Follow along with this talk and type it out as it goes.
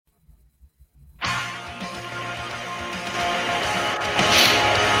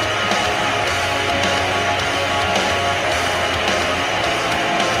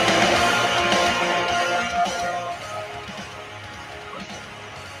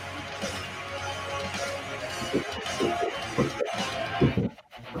Was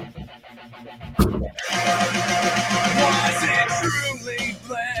it truly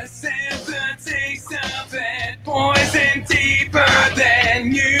blessed and the taste of it poison deeper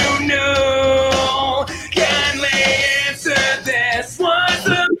than you knew? Kindly answer this. Was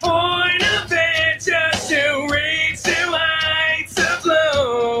the point of it just to reach new heights of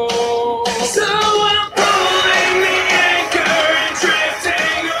blue? So I'm pulling the anchor and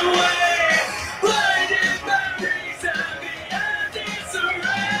drifting away, blinded by reason beyond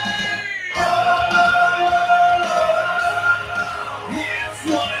disarray. It's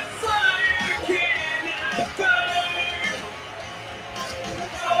what fire cannot burn.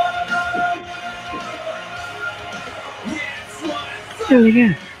 It's what Do it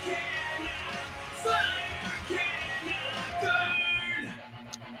again. fire cannot burn.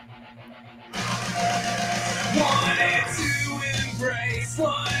 Wanted to embrace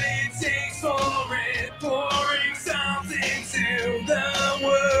what it takes for it, pouring something to the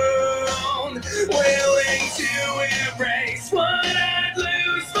wound, willing to erase what I'd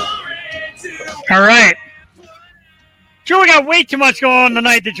lose for it to. All right. Sure, we got way too much going on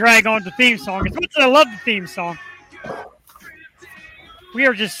tonight to drag on the theme song. As much as I love the theme song, we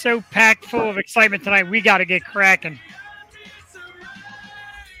are just so packed full of excitement tonight. We got to get cracking.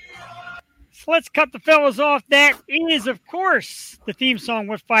 So let's cut the fellas off. That is, of course, the theme song,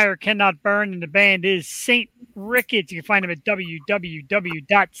 What Fire Cannot Burn, and the band is St. Ricketts. You can find them at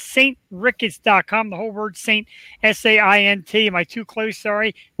www.saintricketts.com. The whole word Saint, S-A-I-N-T. Am I too close?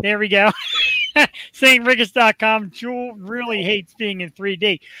 Sorry. There we go. saintricketts.com. Jewel really hates being in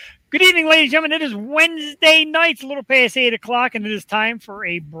 3D. Good evening, ladies and gentlemen. It is Wednesday night. It's a little past 8 o'clock, and it is time for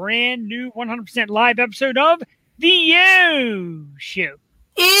a brand new 100% live episode of The Yo Show.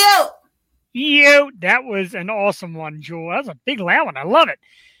 Ew! Yo, that was an awesome one, Jewel. That was a big, loud one. I love it.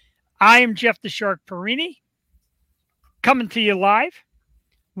 I am Jeff the Shark Perini, coming to you live.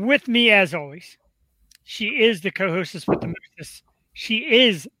 With me, as always, she is the co-hostess with the mostest. She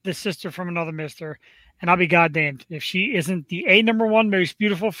is the sister from another mister, and I'll be goddamned if she isn't the #1 most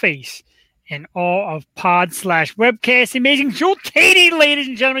beautiful face in all of pod/webcast. Amazing Jewel Tatey, ladies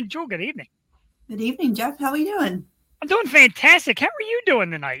and gentlemen. Jewel, good evening. Good evening, Jeff. How are you doing? I'm doing fantastic. How are you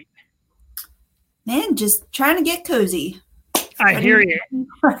doing tonight? Man, just trying to get cozy. I hear you.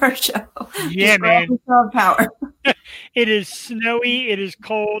 For our show. Yeah, man. Power. It is snowy. It is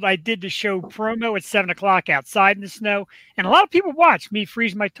cold. I did the show promo at 7 o'clock outside in the snow, and a lot of people watched me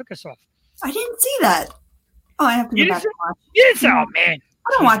freeze my tuchus off. I didn't see that. Oh, I have to go back and watch. Yes, oh, man. I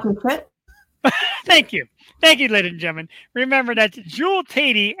don't watch this shit. Thank you. Thank you, ladies and gentlemen. Remember, that's Jewel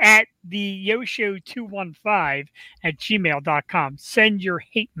Tatey at the YoShow215 @gmail.com. Send your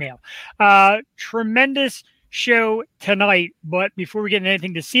hate mail. Tremendous show tonight. But before we get into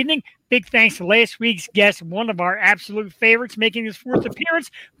anything this evening, big thanks to last week's guest, one of our absolute favorites, making his 4th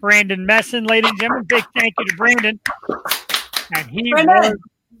appearance, Brandon Messon, ladies and gentlemen. Big thank you to Brandon. And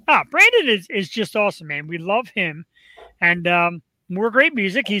Brandon is just awesome, man. We love him. And more great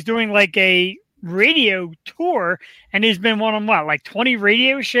music. He's doing like a radio tour, and he's been on like 20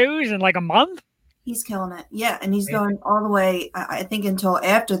 radio shows in like a month. He's killing it. Yeah, and he's going all the way, I think, until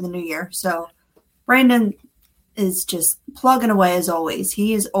after the new year. So Brandon is just plugging away as always.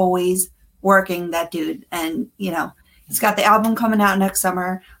 He is always working, that dude. And, you know, he's got the album coming out next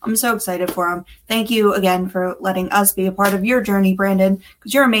summer. I'm so excited for him. Thank you again for letting us be a part of your journey, Brandon,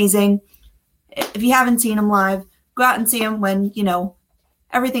 because you're amazing. If you haven't seen him live, go out and see him when, you know,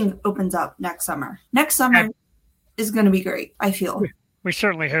 everything opens up next summer. Next summer is going to be great, I feel. We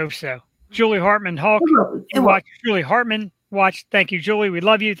certainly hope so. Julie Hartman Hulk. Watch Julie Hartman. Watch. Thank you, Julie. We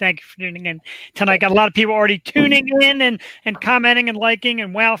love you. Thank you for tuning in tonight. Got a lot of people already tuning in and commenting and liking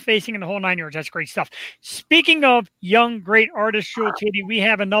and wow-facing and the whole 9 yards. That's great stuff. Speaking of young, great artists, Jewel Tatey, we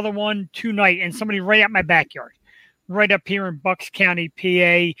have another one tonight, and somebody right out my backyard, right up here in Bucks County,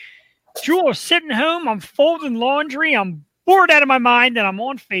 PA. Jewel, sitting home. I'm folding laundry. I'm bored out of my mind, and I'm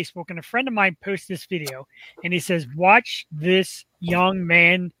on Facebook, and a friend of mine posts this video, and he says, watch this young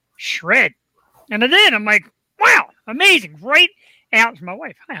man shred. And I did. I'm like, wow, amazing. Right out, my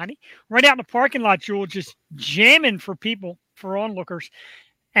wife, hi, honey, right out in the parking lot, Jewel, just jamming for people, for onlookers.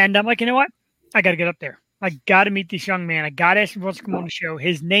 And I'm like, you know what? I got to get up there. I got to meet this young man. I got to ask him what's to come on the show.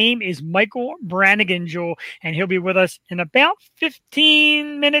 His name is Michael Branigan, Jewel, and he'll be with us in about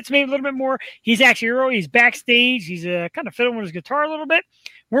 15 minutes, maybe a little bit more. He's actually early. He's backstage. He's kind of fiddling with his guitar a little bit.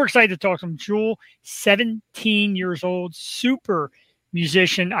 We're excited to talk to him. Jewel, 17 years old, super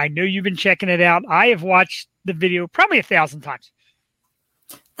musician. I know you've been checking it out. I have watched the video probably 1,000 times.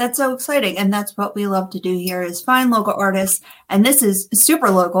 That's so exciting. And that's what we love to do here is find local artists. And this is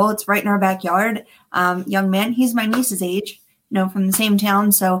super local. It's right in our backyard. Young man, he's my niece's age, from the same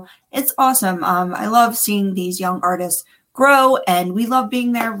town. So it's awesome. I love seeing these young artists grow, and we love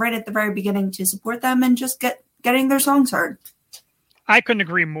being there right at the very beginning to support them and just getting their songs heard. I couldn't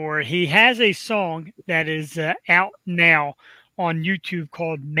agree more. He has a song that is out now on YouTube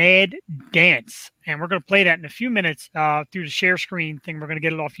called Mad Dance. And we're going to play that in a few minutes through the share screen thing. We're going to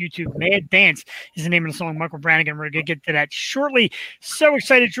get it off YouTube. Mad Dance is the name of the song, Michael Branigan. We're going to get to that shortly. So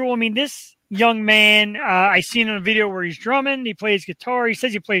excited, Jewel. I mean, this young man, I seen in a video where he's drumming. He plays guitar. He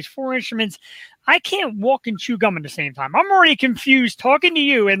says he plays 4 instruments. I can't walk and chew gum at the same time. I'm already confused talking to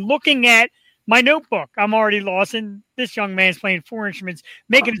you and looking at my notebook. I'm already lost. And this young man's playing 4 instruments,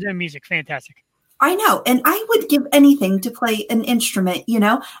 making his own music. Fantastic. I know. And I would give anything to play an instrument,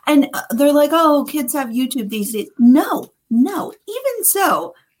 and they're like, oh, kids have YouTube these days. No, even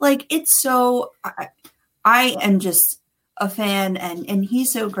so, like, it's so, I am just a fan, and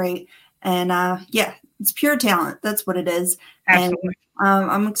he's so great. And yeah, it's pure talent. That's what it is. Absolutely.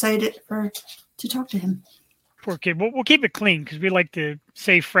 And I'm excited to talk to him. Poor kid. We'll keep it clean because we like to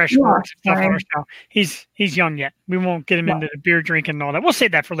say fresh words and stuff on our show. He's young yet. We won't get him into the beer drinking and all that. We'll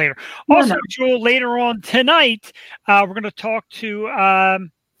save that for later. Also, Joel, later on tonight, we're going to talk to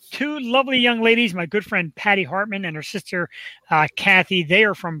 2 lovely young ladies, my good friend Patty Hartman and her sister Kathy. They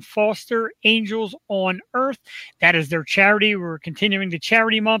are from Foster Angels on Earth. That is their charity. We're continuing the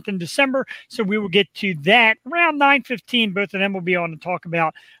charity month in December, so we will get to that around 9:15. Both of them will be on to talk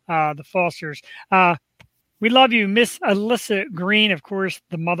about the Fosters. We love you, Miss Alyssa Green, of course,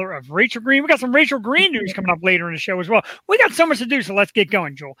 the mother of Rachel Green. We got some Rachel Green news coming up later in the show as well. We got so much to do, so let's get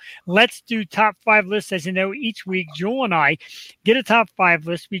going, Joel. Let's do top 5 lists. As you know, each week, Joel and I get a top 5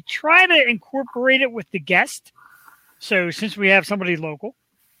 list. We try to incorporate it with the guest. So since we have somebody local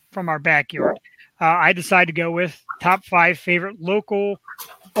from our backyard, I decided to go with top 5 favorite local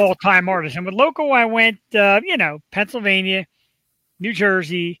all-time artists. And with local, I went, Pennsylvania, New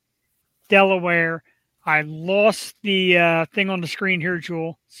Jersey, Delaware. I lost the thing on the screen here,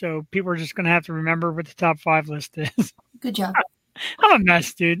 Jewel. So people are just going to have to remember what the top 5 list is. Good job. I'm a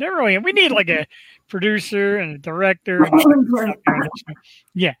mess, dude. They're really, we need like a producer and a director.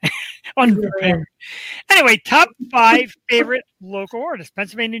 Yeah. Unprepared. Anyway, top 5 favorite local artists.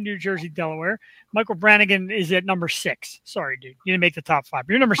 Pennsylvania, New Jersey, Delaware. Michael Branigan is at number 6. Sorry, dude. You didn't make the top 5.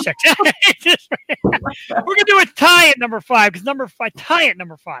 You're number 6. We're going to do a tie at number 5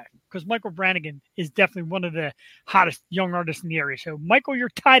 because Michael Branigan is definitely one of the hottest young artists in the area. So, Michael, you're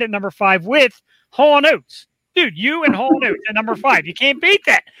tied at number 5 with Hall & Oates. Dude, you and Hall & Oates at number 5. You can't beat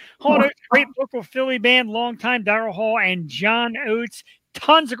that. Hall & Oates, great local Philly band, longtime Daryl Hall and John Oates.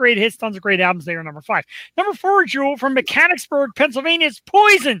 Tons of great hits, tons of great albums. They are number 5. Number 4, Jewel, from Mechanicsburg, Pennsylvania, it's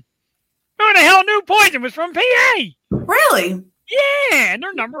Poison. Who the hell knew Poison was from PA? Really? Yeah, and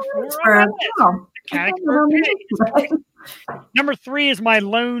they're number 4. Mechanicsburg, PA. Number 3 is my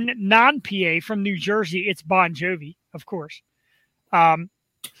lone non-PA from New Jersey. It's Bon Jovi, of course. Don't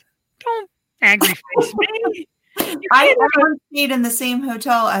angry face me. I stayed in the same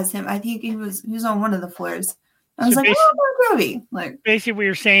hotel as him. I think he was on one of the floors. I was like, Bon Jovi. Like, basically, what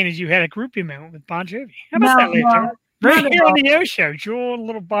you're saying is you had a groupie moment with Bon Jovi. How about that, ladies? Right here on the O Show, Jewel, a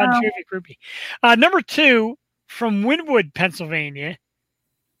little Bon Jovi groupie. Number 2, from Wynwood, Pennsylvania,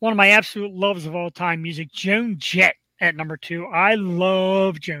 one of my absolute loves of all time music, Joan Jett at number 2. I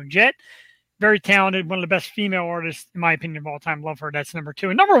love Joan Jett. Very talented, one of the best female artists, in my opinion, of all time. Love her. That's number 2.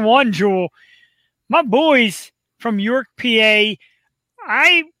 And number 1, Jewel, my boys from York, PA.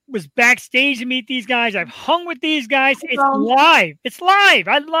 I was backstage to meet these guys. I've hung with these guys. It's live. It's live.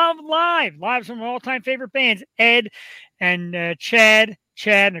 I love live. Live's from my all-time favorite bands, Ed and Chad,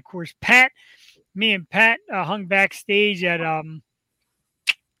 and, of course, Pat. Me and Pat hung backstage at,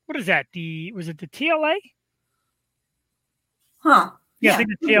 what is that? Was it the TLA? Huh. Yeah, I think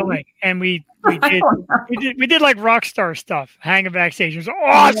the TLA. And we did like rock star stuff, hanging backstage. It was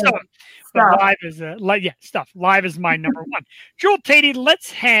awesome. But live is stuff. Live is my number 1. Joel Tatey,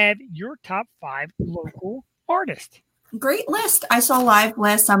 let's have your top 5 local artists. Great list. I saw live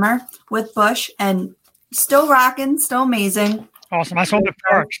last summer with Bush, and still rocking, still amazing. Awesome. I saw him at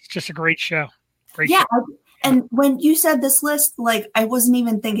Parks. It's just a great show. Great show. And when you said this list, like, I wasn't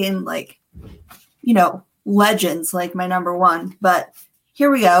even thinking like, legends like my number 1, but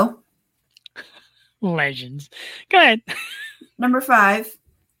here we go. Legends. Go ahead. Number 5,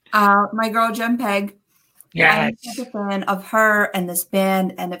 my girl Jen Peg. Yes. I'm a fan of her and this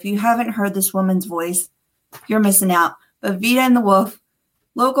band. And if you haven't heard this woman's voice, you're missing out. But Vita and the Wolf,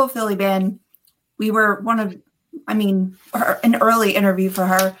 local Philly band. We were one of an early interview for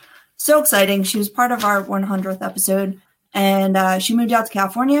her. So exciting. She was part of our 100th episode, and she moved out to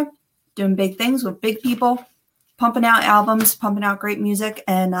California, doing big things with big people, pumping out albums, pumping out great music.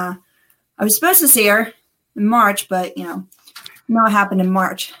 And I was supposed to see her in March, but, what happened in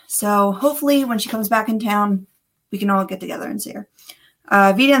March. So hopefully when she comes back in town, we can all get together and see her.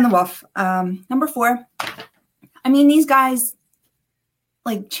 Vida and the Wolf. Number 4. These guys,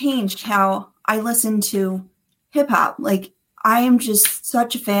 changed how I listen to hip hop. I am just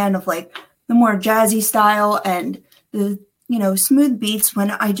such a fan of, the more jazzy style and the, smooth beats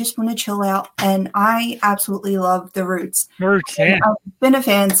when I just want to chill out. And I absolutely love the Roots. Roots, yeah. I've been a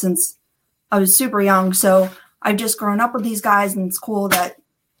fan since I was super young. So I've just grown up with these guys, and it's cool that,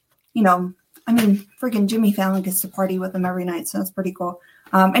 freaking Jimmy Fallon gets to party with them every night. So that's pretty cool.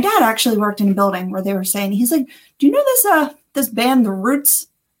 My dad actually worked in a building where they were saying, he's like, do you know this band, The Roots,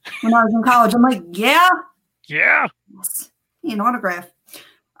 when I was in college? I'm like, yeah. Yeah. An autograph.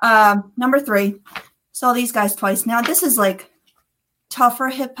 Number 3, saw these guys twice. Now, this is tougher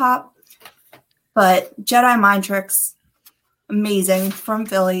hip hop, but Jedi Mind Tricks, amazing, from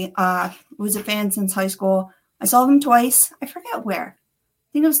Philly. Was a fan since high school. I saw them twice. I forget where. I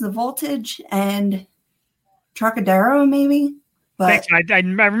think it was the Voltage and Trocadero, maybe. But I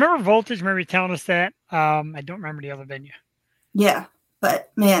remember Voltage. Remember you telling us that. I don't remember the other venue. Yeah,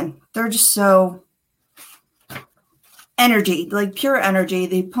 but man, they're just so energy, pure energy.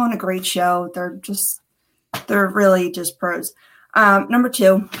 They put on a great show. They're really just pros. Number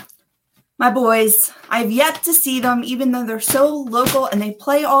 2, my boys. I've yet to see them, even though they're so local and they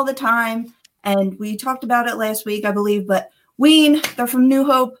play all the time. And we talked about it last week, I believe. But Ween, they're from New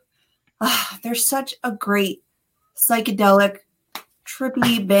Hope. They're such a great psychedelic,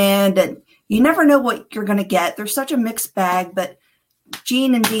 trippy band, and you never know what you're going to get. They're such a mixed bag, but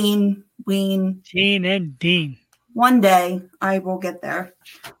Gene and Dean, Ween. Gene and Dean. One day I will get there,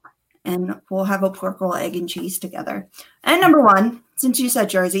 and we'll have a pork roll, egg, and cheese together. And number 1, since you said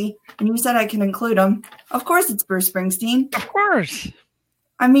Jersey, and you said I can include them, of course it's Bruce Springsteen. Of course.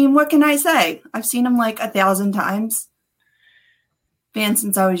 What can I say? I've seen him 1,000 times. Fan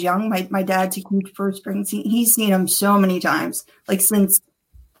since I was young. My dad's a huge Bruce Springsteen. He's seen him so many times, since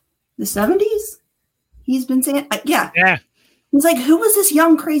the 70s. He's been saying, yeah. He's like, who was this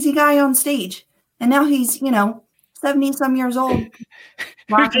young crazy guy on stage? And now he's 70-some years old.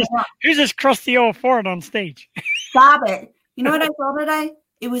 Who's this crusty old fart on stage? Stop it! You know what I saw today?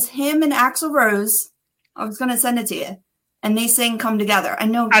 It was him and Axl Rose. I was going to send it to you, and they sing "Come Together." I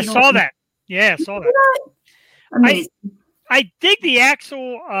know. I saw that. Yeah, I saw that. Amazing. I dig the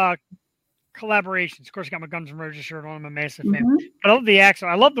Axl collaborations. Of course, I got my Guns N' Roses shirt on. I'm a massive fan. But I love the Axl.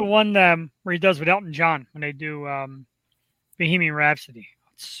 I love the one where he does with Elton John when they do Bohemian Rhapsody.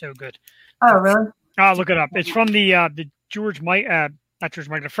 It's so good. Oh, really? I'll look it up. It's from the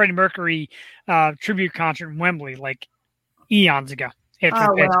Freddie Mercury tribute concert in Wembley, eons ago.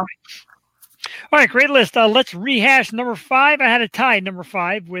 Wow. All right, great list. Let's rehash number 5. I had a tie number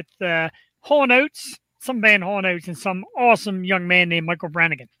 5 with Hall & Oates, some band Hall & Oates, and some awesome young man named Michael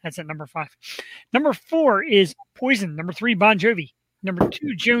Branigan. That's at number 5. Number 4 is Poison. Number 3, Bon Jovi. Number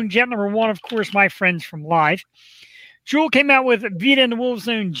 2, Joan Jett. Number 1, of course, my friends from Live. Jewel came out with Vida and the Wolves'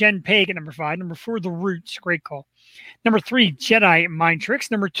 own Jen Peg at number 5. Number 4, The Roots. Great call. Number 3, Jedi Mind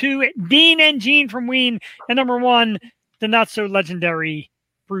Tricks. Number 2, Dean and Gene from Ween. And number 1, the not-so-legendary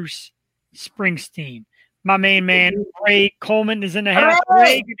Bruce Springsteen. My main man, Ray Coleman, is in the house.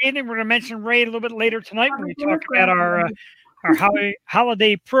 Ray, good evening. We're going to mention Ray a little bit later tonight when we talk about our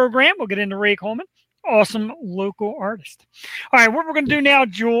holiday program. We'll get into Ray Coleman. Awesome local artist. All right, what we're going to do now,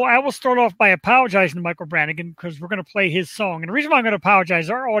 Jewel, I will start off by apologizing to Michael Branigan because we're going to play his song. And the reason why I'm going to apologize,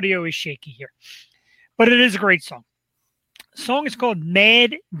 our audio is shaky here. But it is a great song. The song is called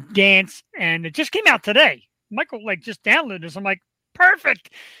Mad Dance, and it just came out today. Michael, just downloaded this. I'm like, perfect.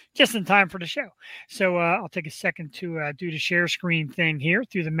 Just in time for the show. So I'll take a second to do the share screen thing here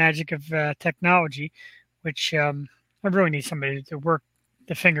through the magic of technology, which I really need somebody to work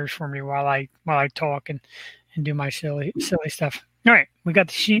the fingers for me while I talk and do my silly stuff. All right, we got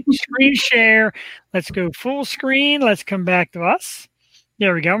the screen share. Let's go full screen. Let's come back to us.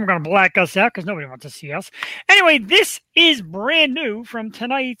 There we go. We're going to black us out because nobody wants to see us. Anyway, this is brand new from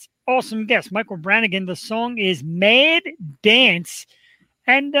tonight's awesome guest, Michael Branigan. The song is Mad Dance,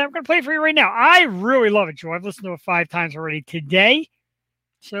 and I'm going to play it for you right now. I really love it, Joe. I've listened to it 5 times already today,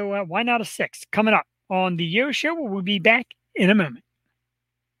 so why not a 6th? Coming up on the Yo Show, we'll be back in a moment.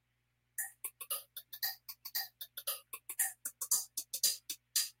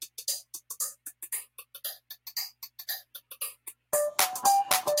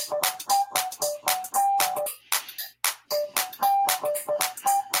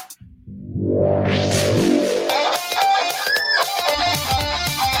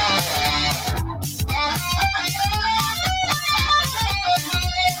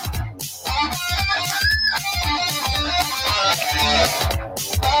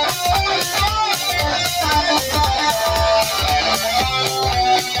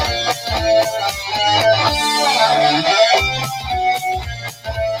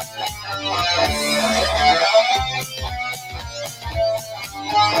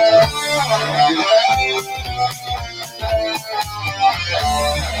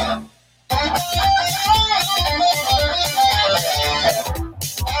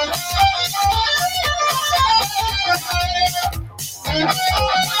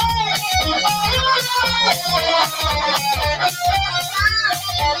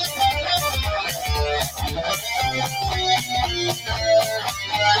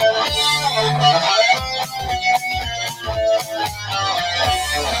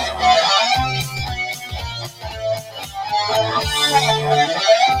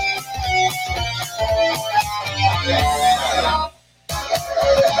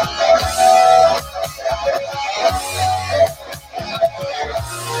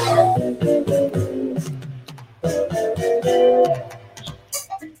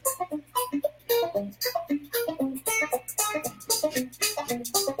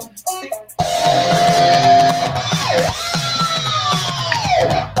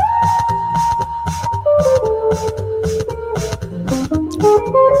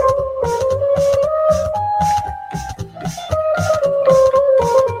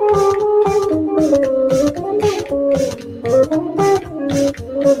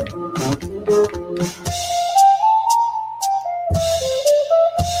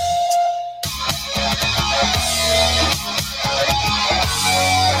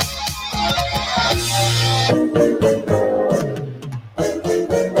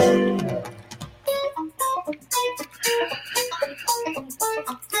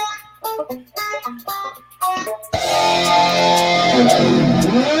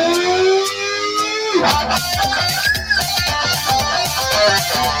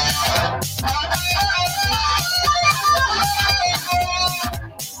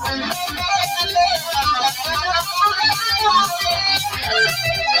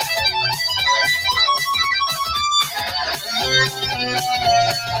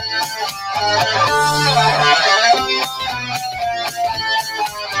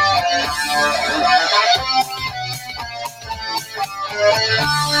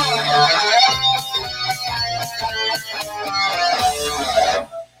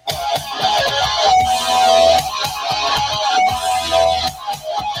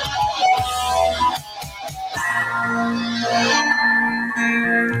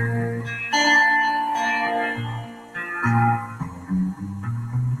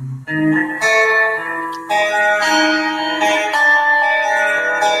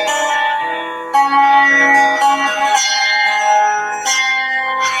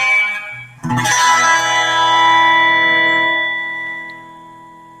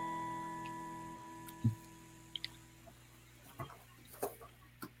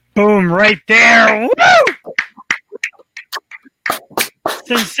 Boom, right there. Woo!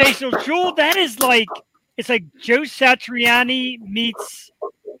 Sensational. Jewel, that is like, it's like Joe Satriani meets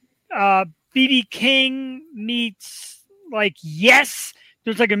B.B. King meets like Yes.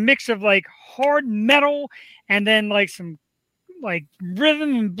 There's like a mix of like hard metal and then like some like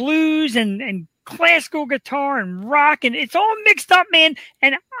rhythm and blues and classical guitar and rock, and it's all mixed up, man.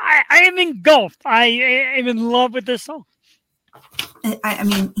 And I am engulfed. I am in love with this song. I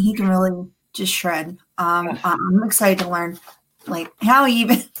mean, he can really just shred. I'm excited to learn like how he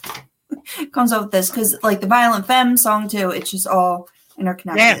even comes up with this, because like the Violent Femme song too, it's just all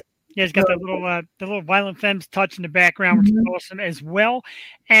interconnected. Yeah, it's got the little Violent Femmes touch in the background, which is awesome as well.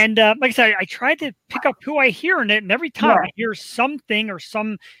 And like I said, I tried to pick up who I hear in it, and every time I hear something or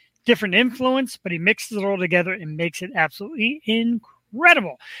some different influence, but he mixes it all together and makes it absolutely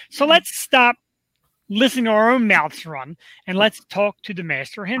incredible. So let's stop listening to our own mouths run, and let's talk to the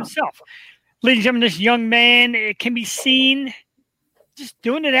master himself. Ladies and gentlemen, this young man, it can be seen just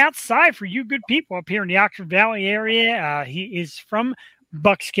doing it outside for you good people up here in the Oxford Valley area. He is from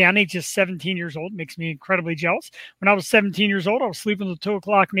Bucks County, just 17 years old. Makes me incredibly jealous. When I was 17 years old, I was sleeping until 2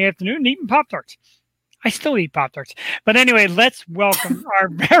 o'clock in the afternoon and eating Pop-Tarts. I still eat Pop-Tarts. But anyway, let's welcome our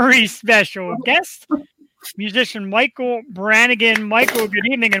very special guest, musician Michael Branigan. Michael, good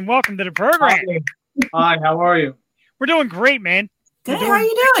evening and welcome to the program. Hi, how are you? We're doing great, man. Good. How are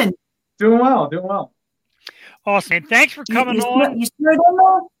you doing? Doing well. Awesome. And thanks for coming on. You snowed in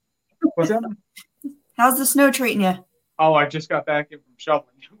there? What's that? How's the snow treating you? Oh, I just got back in from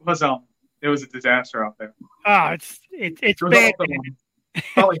shoveling. It was a disaster out there. Oh, it's bad.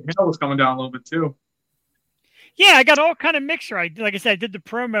 Probably hail was coming down a little bit too. Yeah, I got all kind of mixture. Like I said, I did the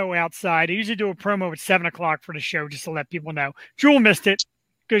promo outside. I usually do a promo at 7 o'clock for the show just to let people know. Jewel missed it.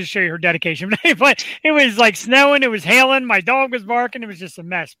 Good to show you her dedication. But it was like snowing. It was hailing. My dog was barking. It was just a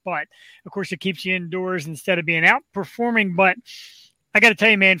mess. But, of course, it keeps you indoors instead of being out performing. But I got to tell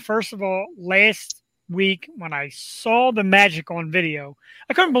you, man, first of all, last week when I saw the magic on video,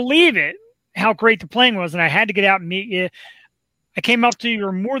 I couldn't believe it, how great the playing was. And I had to get out and meet you. I came up to you.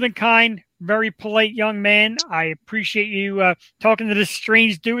 You're more than kind, very polite young man. I appreciate you talking to this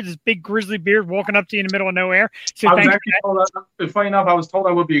strange dude with this big grizzly beard walking up to you in the middle of nowhere. So I was thank actually told, funny enough, I was told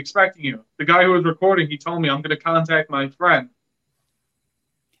I would be expecting you. The guy who was recording, he told me I'm going to contact my friend.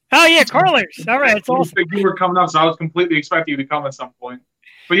 Oh, yeah, Carlos. All right, it's awesome. You were coming up, so I was completely expecting you to come at some point.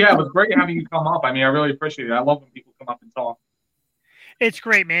 But yeah, it was great having you come up. I mean, I really appreciate it. I love when people come up and talk. It's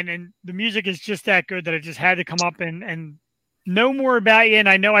great, man. And the music is just that good that I just had to come up and know more about you. And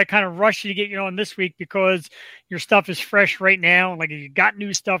I know I kind of rushed you to get you on this week because your stuff is fresh right now. Like you got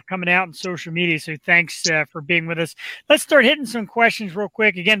new stuff coming out on social media. So thanks for being with us. Let's start hitting some questions real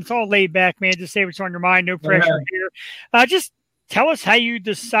quick. Again, it's all laid back, man. Just say what's on your mind. No pressure here. Just tell us how you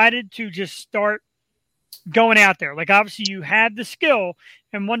decided to just start going out there. Like obviously you had the skill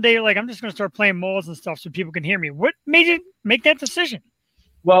and one day you're like, I'm just going to start playing malls and stuff so people can hear me. What made you make that decision?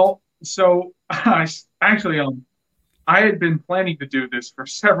 Well, so I actually, I had been planning to do this for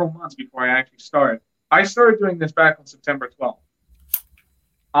several months before I actually started. I started doing this back on September 12th.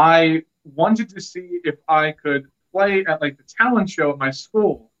 I wanted to see if I could play at like the talent show at my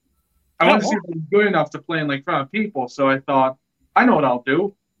school. I wanted to see if I was good enough to play in like front of people. So I thought, I know what I'll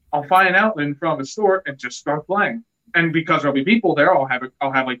do. I'll find an outlet in front of a store and just start playing. And because there'll be people there, I'll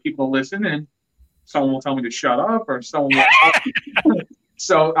have like people to listen, and someone will tell me to shut up, or someone will.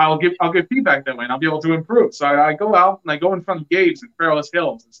 So I'll give feedback that way, and I'll be able to improve. So I go out and I go in front of Gabe's in Fairless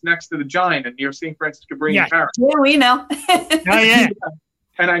Hills. It's next to the Giant and near St. Francis Cabrini in Paris. Yeah, we know. Oh yeah.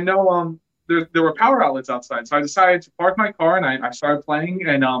 And I know there were power outlets outside, so I decided to park my car and I started playing.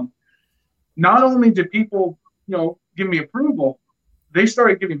 And not only did people give me approval, they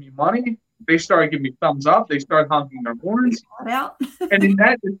started giving me money. They started giving me thumbs up. They started honking their horns. And in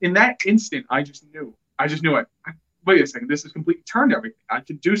that instant, I just knew it. Wait a second, this has completely turned everything. I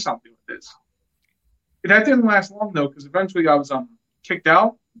could do something with this. That didn't last long though, because eventually I was kicked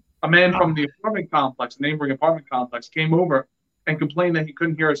out. A man from the apartment complex, the neighboring apartment complex, came over and complained that he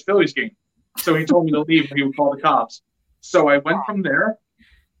couldn't hear his Phillies game. So he told me to leave and he would call the cops. So I went from there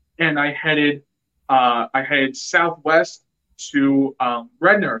and I headed southwest to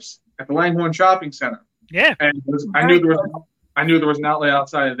Red Nurse at the Langhorne Shopping Center. Yeah. And I knew there was an outlet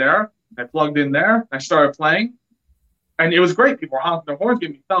outside of there. I plugged in there. I started playing. And it was great. People were honking their horns,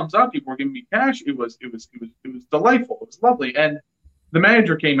 giving me thumbs up. People were giving me cash. It was delightful. It was lovely. And the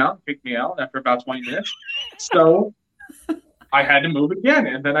manager came out and kicked me out after about 20 minutes. So I had to move again.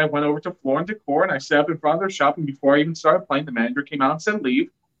 And then I went over to Floor and Decor and I sat up in front of their shop. And before I even started playing, the manager came out and said leave.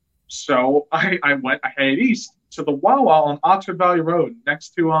 So I headed east to the Wawa on Oxford Valley Road, next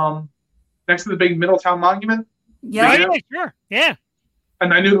to the big Middletown Monument. Yeah, sure. Yeah.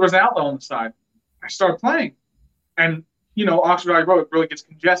 And I knew there was an outlet on the side. I started playing. And Oxford Valley Road really gets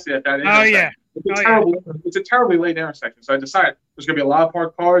congested at that intersection. Oh, yeah. It's a terribly late intersection. So I decided there's going to be a lot of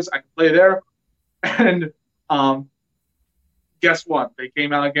parked cars. I can play there. And guess what? They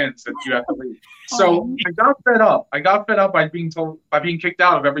came out again and said, you have to leave. So I got fed up. I got fed up by being kicked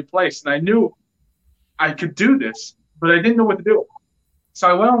out of every place. And I knew I could do this, but I didn't know what to do. So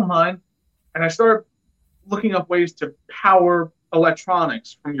I went online and I started looking up ways to power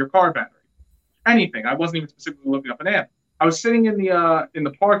electronics from your car battery. Anything. I wasn't even specifically looking up an amp. I was sitting in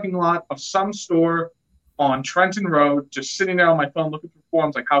the parking lot of some store on Trenton Road, just sitting there on my phone looking for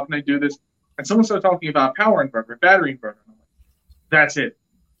forums, like, how can I do this? And someone started talking about power inverter, battery inverter. And I'm like, that's it.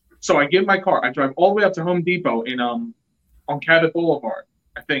 So I get in my car. I drive all the way up to Home Depot on Cabot Boulevard,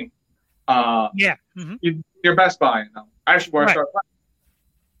 I think. Near Best Buy. Actually, where I started playing.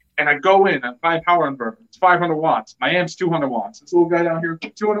 And I go in and find power inverter. It's 500 watts. My amp's 200 watts. This little guy down here,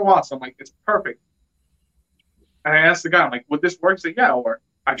 200 watts. I'm like, it's perfect. And I asked the guy, I'm like, would this work? He said, yeah, it'll work.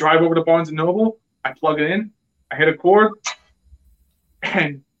 I drive over to Barnes & Noble. I plug it in. I hit a cord.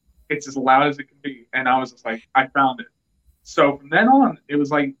 And it's as loud as it can be. And I was just like, I found it. So from then on, it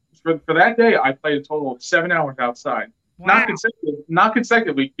was like, for that day, I played a total of 7 hours outside. Wow. Not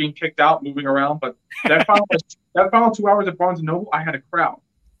consecutively being kicked out, moving around. But that final 2 hours at Barnes & Noble, I had a crowd.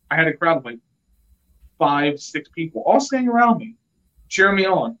 I had a crowd of like 5, 6 people all standing around me, cheering me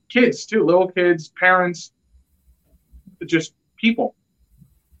on. Kids too, little kids, parents, just people.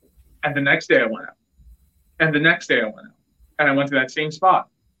 And the next day I went out. And the next day I went out. And I went to that same spot.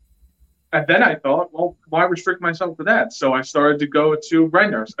 And then I thought, well, why restrict myself to that? So I started to go to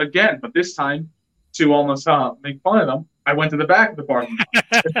Red Nurse again, but this time to almost make fun of them, I went to the back of the parking lot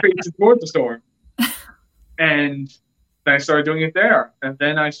and faced toward the store. And then I started doing it there. And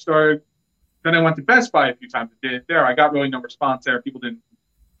then I went to Best Buy a few times and did it there. I got really no response there. People didn't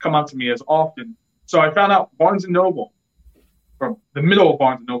come up to me as often. So I found out Barnes & Noble, from the middle of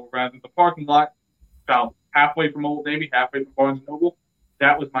Barnes & Noble rather than the parking lot, about halfway from Old Navy, halfway from Barnes & Noble.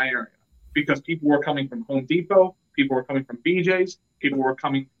 That was my area because people were coming from Home Depot, people were coming from BJ's, people were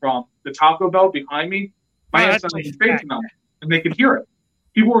coming from the Taco Bell behind me. My aunt's not even facing them, and they could hear it.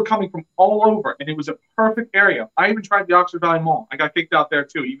 People were coming from all over, and it was a perfect area. I even tried the Oxford Valley Mall. I got kicked out there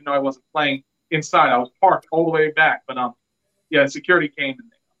too, even though I wasn't playing inside. I was parked all the way back, but yeah, security came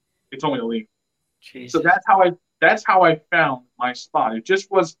and they told me to leave. Jesus. So that's how I found my spot. It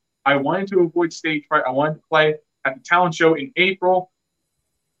just was I wanted to avoid stage fright. I wanted to play at the talent show in April,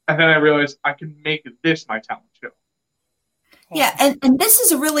 and then I realized I can make this my talent show. Yeah, and this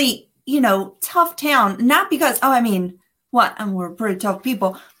is a really, tough town. Not because, we're pretty tough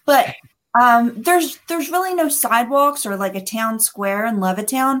people, but there's really no sidewalks or like a town square in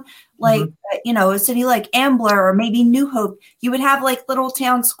Levittown. Like, a city like Ambler or maybe New Hope, you would have like little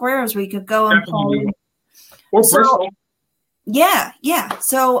town squares where you could go and play. Or Bristol. Yeah.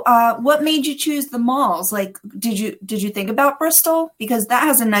 So what made you choose the malls? Like, did you think about Bristol? Because that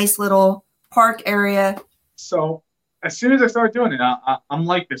has a nice little park area. So as soon as I started doing it, I'm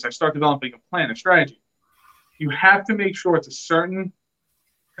like this. I start developing a plan, a strategy. You have to make sure it's a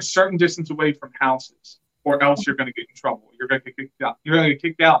certain distance away from houses, or else you're going to get in trouble. You're going to get kicked out. You're going to get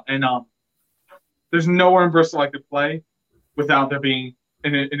kicked out. And there's nowhere in Bristol I could play without there being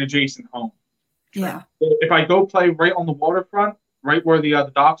an adjacent home. Yeah. If I go play right on the waterfront, right where the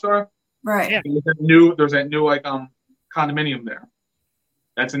docks are, right? Yeah. There's that new condominium there.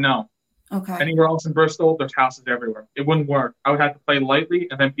 That's a no. Okay. Anywhere else in Bristol, there's houses everywhere. It wouldn't work. I would have to play lightly,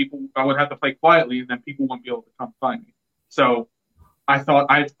 and then I would have to play quietly, and then people wouldn't be able to come find me. So I thought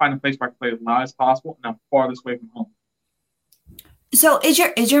I had to find a place where I could play as loud as possible, and I'm farthest away from home. So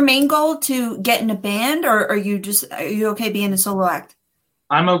is your main goal to get in a band, or are you okay being a solo act?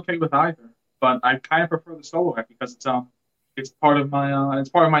 I'm okay with either, but I kind of prefer the solo act because it's part of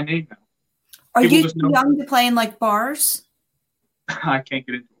my name now. Are People you too young to play in like bars? I can't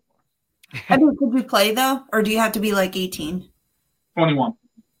get into a bar. I mean, could you play though, or do you have to be like 18? 21.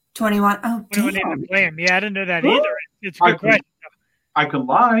 21. Oh, damn. Yeah, I didn't know that either. It's a good question. I could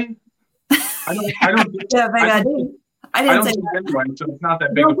lie. I don't. Yeah, I didn't say that. Anyway, so it's not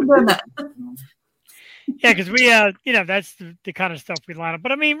that big Don't of a do deal. that. Yeah, because we, that's the kind of stuff we line up.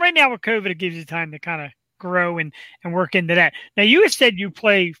 But I mean, right now with COVID, it gives you time to kind of grow and work into that. Now, you had said you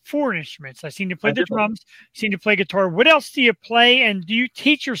play 4 instruments. I've seen you play the drums, seen you play guitar. What else do you play? And do you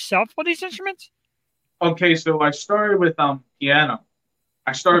teach yourself all these instruments? Okay, so I started with piano.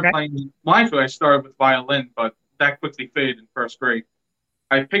 I started playing. Mindfully, I started with violin, but that quickly faded in first grade.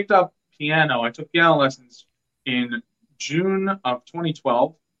 I picked up piano. I took piano lessons in June of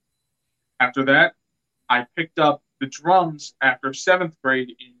 2012. After that, I picked up the drums after 7th grade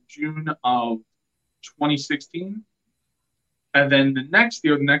in June of 2016. And then the next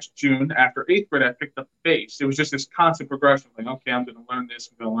June, after 8th grade, I picked up the bass. It was just this constant progression. Like, okay, I'm going to learn this,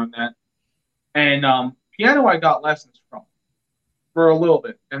 I'm going to learn that. And piano I got lessons from for a little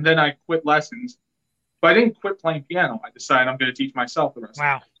bit. And then I quit lessons. But I didn't quit playing piano. I decided I'm going to teach myself the rest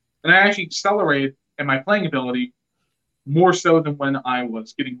of it. And I actually accelerated in my playing ability more so than when I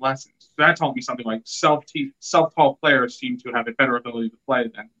was getting lessons. So that taught me something like self-taught players seem to have a better ability to play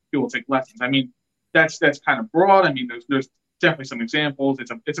than people take lessons. I mean, that's kind of broad. I mean, there's definitely some examples.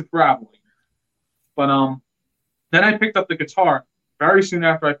 It's a parabola. But then I picked up the guitar very soon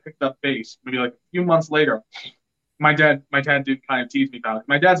after I picked up bass. Maybe like a few months later. My dad did kind of tease me about it.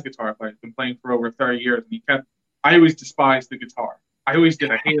 My dad's a guitar player. He's been playing for over 30 years, and I always despised the guitar. I always did.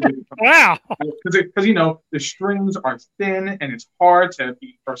 I hated the guitar. Wow. Because the strings are thin and it's hard to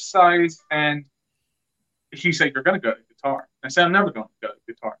be precise. And he said, "You're going to go to guitar." I said, "I'm never going to go to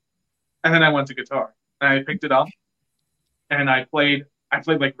guitar." And then I went to guitar, and I picked it up, and I played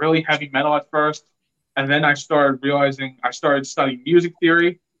like really heavy metal at first, and then I started studying music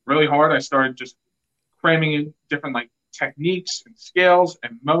theory really hard. I started just cramming in different like techniques and scales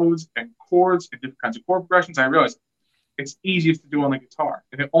and modes and chords and different kinds of chord progressions. I realized it's easiest to do on the guitar,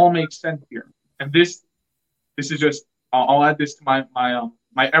 and it all makes sense here. And this is just I'll add this to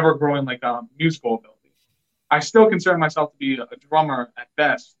my ever growing like musical ability. I still consider myself to be a drummer at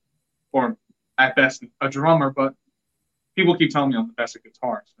best, or at best a drummer, but people keep telling me I'm the best at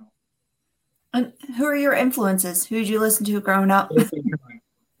guitar. So. And who are your influences? Who did you listen to growing up?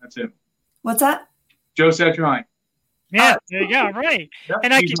 That's it. What's that? Joe Satriani. Yeah, there you go, right. Yeah,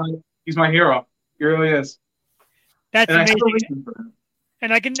 and he's my hero. He really is. That's and amazing.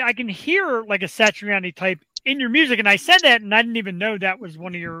 And I can hear like a Satriani type in your music. And I said that, and I didn't even know that was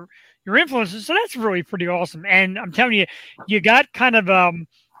one of your influences. So that's really pretty awesome. And I'm telling you, you got kind of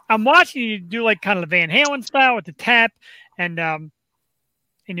I'm watching you do like kind of the Van Halen style with the tap, and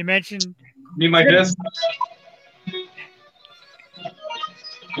you mentioned mean like this?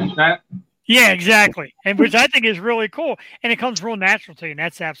 That? Yeah, exactly. And which I think is really cool. And it comes real natural to you, and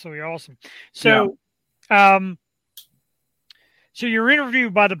that's absolutely awesome. So, so you're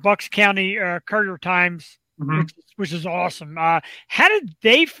interviewed by the Bucks County Courier Times, which is awesome. How did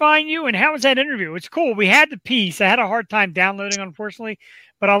they find you, and how was that interview? It's cool. We had the piece. I had a hard time downloading, unfortunately,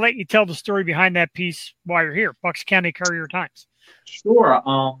 but I'll let you tell the story behind that piece while you're here. Bucks County Courier Times. Sure.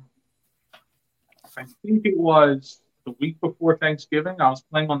 I think it was the week before Thanksgiving. I was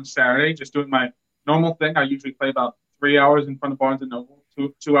playing on the Saturday, just doing my normal thing. I usually play about 3 hours in front of Barnes & Noble,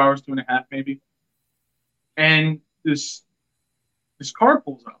 2 hours, 2.5 maybe. And this car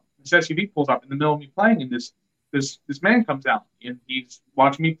pulls up. This SUV pulls up in the middle of me playing, and this man comes out, and he's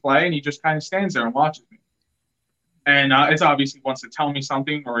watching me play, and he just kind of stands there and watches me. And it's obviously wants to tell me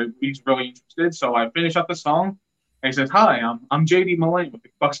something, or he's really interested. So I finish up the song, and he says, "Hi, I'm JD Mullane with the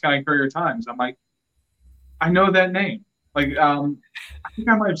Bucks County Courier Times." I'm like, I know that name. Like, I think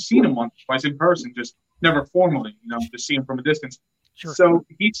I might have seen him once or twice in person, just never formally, just see him from a distance. Sure. So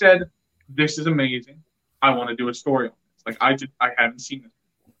he said, "This is amazing. I want to do a story on this. Like, I haven't seen this before."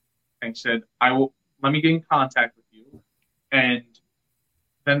 And he said, let me get in contact with you. And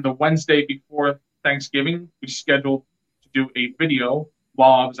then the Wednesday before Thanksgiving, we scheduled to do a video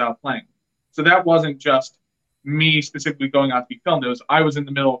while I was out playing. So that wasn't just me specifically going out to be filmed. It was I was in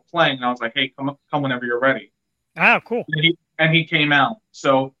the middle of playing, and I was like, "Hey, come whenever you're ready." Oh, cool. And he came out.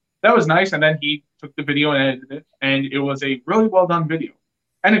 So that was nice. And then he took the video and edited it. And it was a really well done video.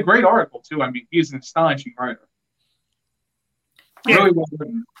 And a great article, too. I mean, he's an astonishing writer. Yeah. Really well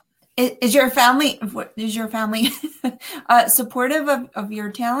written. Is your family supportive of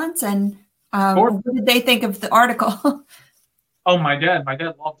your talents, and what did they think of the article? Oh, my dad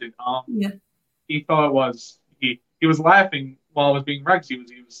loved it. He thought it was he was laughing while it was being read. He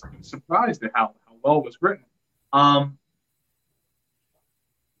was surprised at how well it was written.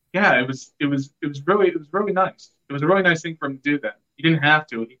 It was really nice. It was a really nice thing for him to do that. He didn't have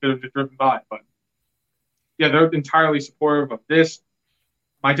to. He could have just driven by, but yeah, they're entirely supportive of this.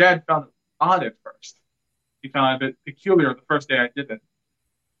 My dad found it odd at first. He found it a bit peculiar the first day I did it.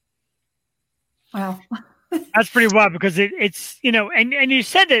 Wow. That's pretty wild because it's and you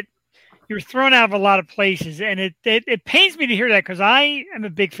said that you're thrown out of a lot of places, and it pains me to hear that because I am a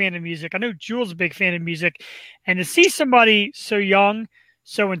big fan of music. I know Jules' a big fan of music, and to see somebody so young,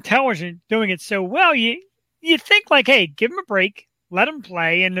 so intelligent, doing it so well, you think like, hey, give them a break, let them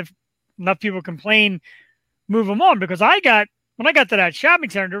play, and if enough people complain, move them on. Because when I got to that shopping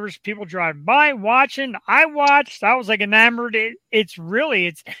center, there was people driving by, watching. I watched. I was like enamored. It's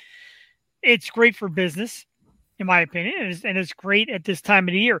great for business, in my opinion, and it's great at this time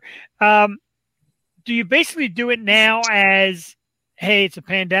of the year. Do you basically do it now as, hey, it's a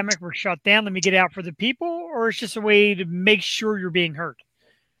pandemic, we're shut down, let me get out for the people, or it's just a way to make sure you're being heard?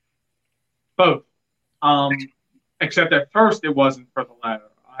 Both. Except at first it wasn't for the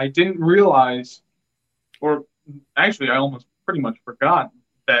latter. I didn't realize, or actually I almost pretty much forgot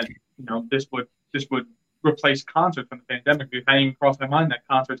that this would replace concerts from the pandemic. It hadn't even crossed my mind that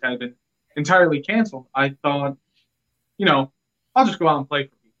concerts had been entirely canceled. I thought, I'll just go out and play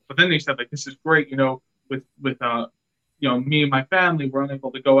for people. But then they said, like, this is great, with me and my family, we're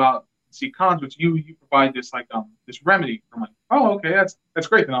unable to go out and see concerts. You provide this this remedy. I'm like, oh, okay, that's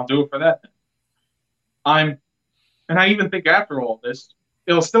great. Then I'll do it for that. And I even think after all this,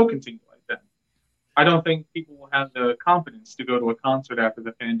 it'll still continue like that. I don't think people will have the confidence to go to a concert after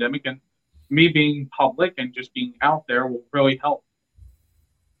the pandemic, and me being public and just being out there will really help.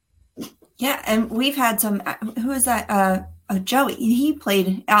 Yeah, and we've had some. Who is that? Joey. He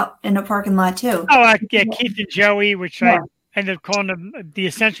played out in a parking lot too. Oh, yeah, Keith and Joey, which I ended up calling them the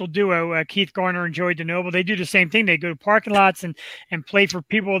essential duo. Keith Garner and Joey DeNoble. They do the same thing. They go to parking lots and play for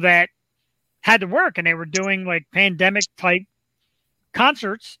people that had to work, and they were doing like pandemic type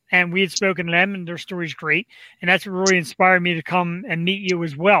concerts. And we had spoken to them, and their story's great. And that's what really inspired me to come and meet you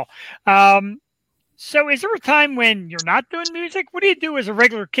as well. So is there a time when you're not doing music? What do you do as a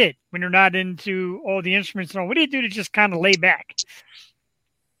regular kid when you're not into all the instruments and all? What do you do to just kind of lay back?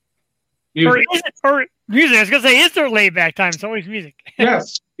 Music. Or music. I was going to say, is there laid back time? It's always music.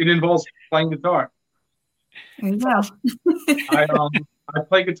 Yes, it involves playing guitar. There you go. I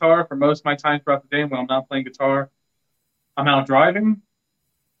play guitar for most of my time throughout the day. When I'm not playing guitar, I'm out driving,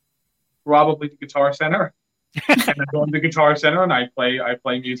 probably the Guitar Center. And I go to the Guitar Center and I play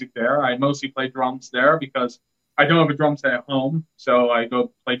music there. I mostly play drums there because I don't have a drum set at home. So I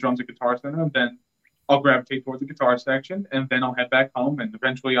go play drums at Guitar Center, and then I'll gravitate towards the guitar section, and then I'll head back home, and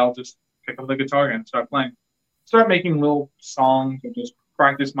eventually I'll just pick up the guitar again and start playing. Start making little songs or just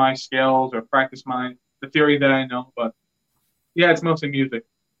practice my skills or practice the theory that I know. But yeah, it's mostly music.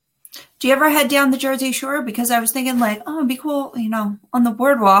 Do you ever head down the Jersey Shore? Because I was thinking like, oh, it'd be cool, on the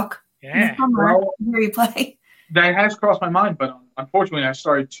boardwalk in the summer to hear you play. That has crossed my mind, but unfortunately, I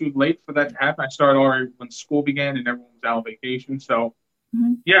started too late for that to happen. I started already when school began and everyone was out on vacation. So,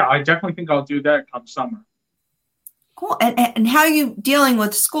 yeah, I definitely think I'll do that come summer. Cool. And how are you dealing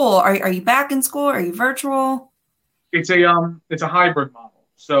with school? Are you back in school? Are you virtual? It's a hybrid model.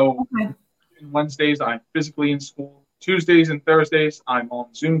 So Wednesdays I'm physically in school. Tuesdays and Thursdays I'm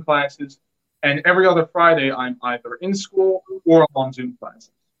on Zoom classes, and every other Friday I'm either in school or on Zoom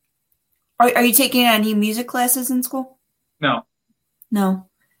classes. Are you taking any music classes in school? No. No.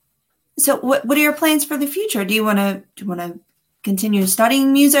 So what are your plans for the future? Do you want to continue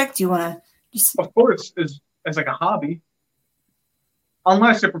studying music? Do you want to just? Of course, as like a hobby,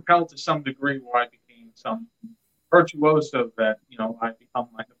 unless it propelled to some degree where I became some virtuoso that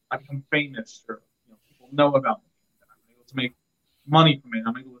I become famous or people know about me. I'm able to make money from it.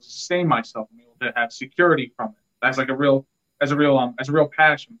 I'm able to sustain myself. I'm able to have security from it. That's like a real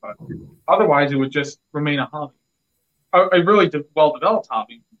passion. But otherwise, it would just remain a hobby. A really well-developed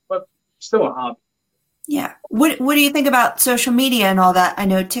hobby, but still a hobby. Yeah. What do you think about social media and all that? I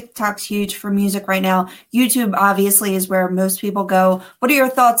know TikTok's huge for music right now. YouTube obviously is where most people go. What are your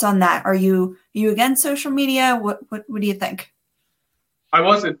thoughts on that? Are you against social media? What do you think? I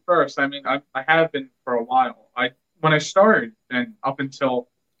was at first. I mean, I have been for a while. When I started and up until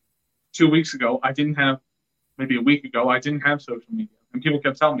 2 weeks ago, maybe a week ago, I didn't have social media. And people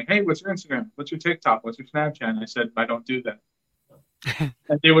kept telling me, hey, what's your Instagram? What's your TikTok? What's your Snapchat? And I said, I don't do that.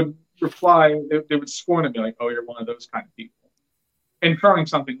 And they would reply, they would scorn at me like, oh, you're one of those kind of people. Inferring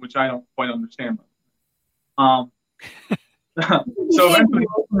something which I don't quite understand. So eventually,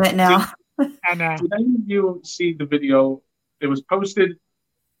 now. Did any of you see the video? It was posted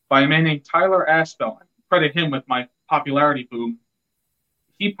by a man named Tyler Aspel. I credit him with my popularity boom.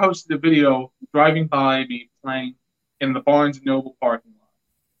 He posted a video driving by me playing in the Barnes & Noble parking lot.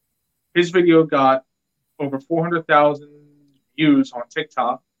 His video got over 400,000 views on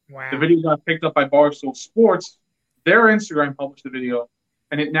TikTok. Wow. The video got picked up by Barstool Sports. Their Instagram published the video,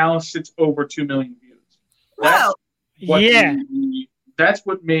 and it now sits over 2 million views. Wow. That's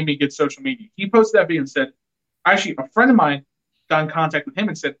what made me get social media. He posted that video and said, actually, a friend of mine got in contact with him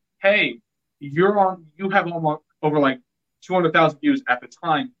and said, hey, you have over like 200,000 views at the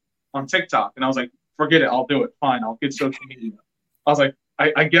time on TikTok. And I was like, forget it. I'll do it. Fine. I'll get social media. I was like,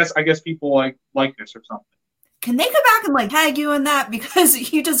 I guess people like this or something. Can they come back and like tag you in that?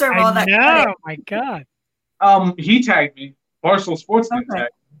 Because you deserve all that credit. Oh my God. He tagged me. Barstool Sports didn't tag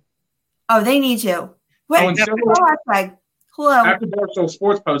me. Oh, they need to. Wait, hello. After Barstool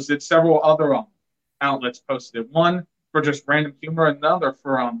Sports posted it, several other outlets posted it. One for just random humor, another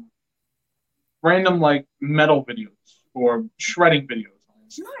for random like metal videos or shredding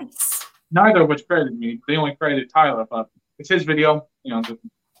videos. Nice. Neither of which credited me. They only credited Tyler, but it's his video. You're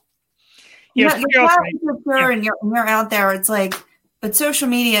and you're out there. It's like, but social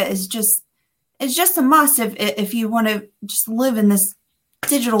media is just a must if you want to just live in this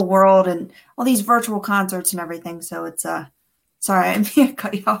digital world and all these virtual concerts and everything. So it's sorry, I'm here to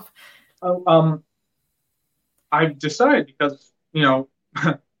cut you off. I've decided because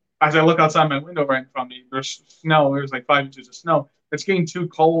as I look outside my window right in front of me, there's snow. There's like 5 inches of snow. It's getting too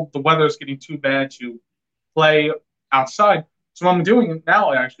cold. The weather's getting too bad to play outside. So what I'm doing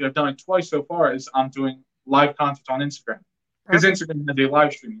now, actually, I've done it twice so far, is I'm doing live concerts on Instagram. Because Instagram has a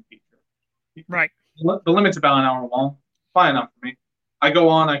live streaming feature. Right. The limit's about an hour long. Fine enough for me. I go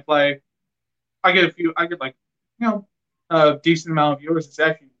on, I play. I get a decent amount of viewers. It's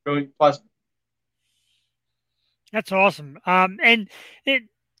actually really pleasant. That's awesome. And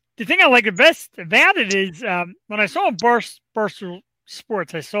the thing I like the best about it is when I saw Barstool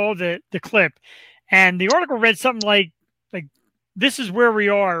Sports, I saw the clip, and the article read something like this is where we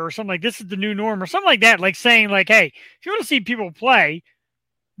are, or something like this is the new norm, or something like that, like saying like, hey, if you want to see people play,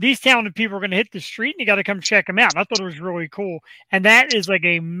 these talented people are going to hit the street and you got to come check them out. And I thought it was really cool. And that is like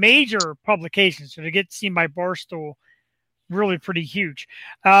a major publication. So to get seen by Barstool, really pretty huge.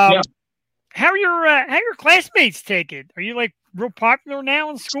 Yeah. How your classmates take it? Are you like real popular now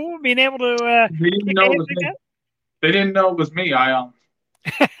in school, being able to? They didn't know it was me. They didn't know it was me.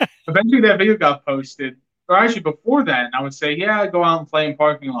 Eventually that video got posted. Or actually, before then, I would say, yeah, I go out and play in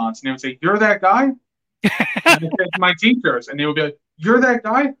parking lots. And they would say, you're that guy? And I said to my teachers, and they would be like, you're that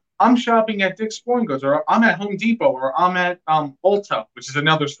guy? I'm shopping at Dick's Sporting Goods, or I'm at Home Depot, or I'm at Ulta, which is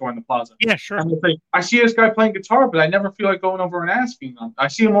another store in the plaza. Yeah, sure. And they say, I see this guy playing guitar, but I never feel like going over and asking them. I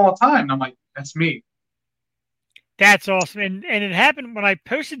see him all the time. And I'm like, that's me. That's awesome. And it happened when I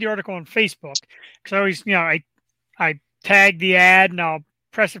posted the article on Facebook, because I always, I tag the ad and I'll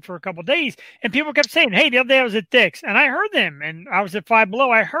press it for a couple of days, and people kept saying, "Hey, the other day I was at Dick's and I heard them, and I was at Five Below.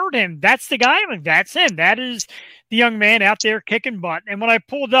 I heard him. That's the guy. I'm like, that's him. That is the young man out there kicking butt." And when I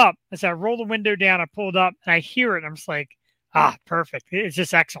pulled up, as I rolled the window down, I pulled up and I hear it. I'm just like, perfect. It's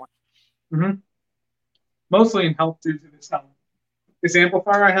just excellent. Mm-hmm. Mostly in help due to this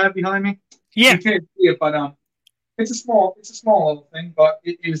amplifier I have behind me. Yeah, you can't see it, but it's a small little thing, but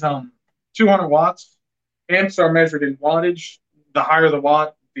it is 200 watts. Amps are measured in wattage. The higher the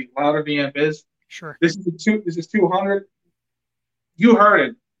watt, the louder the amp is. Sure. This is 200. You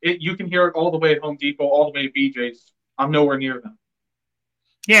heard it. You can hear it all the way at Home Depot, all the way at BJ's. I'm nowhere near them.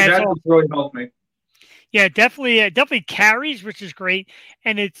 Yeah, so that really helped me. Yeah, definitely carries, which is great,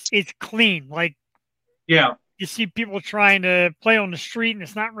 and it's clean. Like, yeah, you see people trying to play on the street, and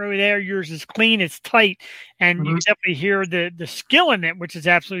it's not really there. Yours is clean, it's tight, and you can definitely hear the skill in it, which is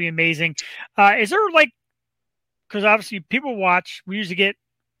absolutely amazing. Is there because obviously people watch, we usually get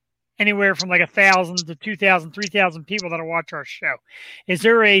anywhere from like 1,000 to 2,000, 3,000 people that'll watch our show. Is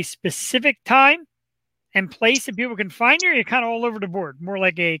there a specific time and place that people can find you, or you're kind of all over the board, more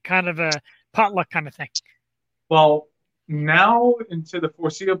like a kind of a potluck kind of thing? Well, now into the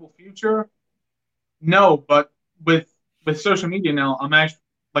foreseeable future, no, but with social media now, I'm actually,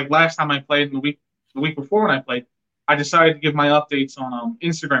 like last time I played, the week before when I played, I decided to give my updates on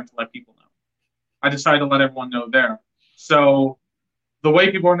Instagram to let people know. I decided to let everyone know there. So the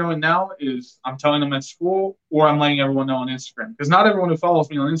way people are knowing now is I'm telling them at school, or I'm letting everyone know on Instagram. Because not everyone who follows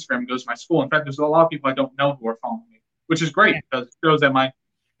me on Instagram goes to my school. In fact, there's a lot of people I don't know who are following me, which is great because it shows that my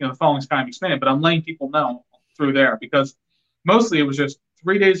the following's kind of expanded. But I'm letting people know through there because mostly it was just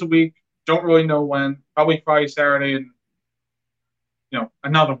 3 days a week. Don't really know when. Probably Friday, Saturday, and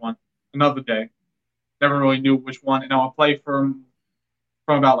another day. Never really knew which one. And I'll play from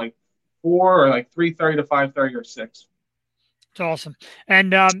about like 4 or like 3:30 to 5:30 or 6. It's awesome.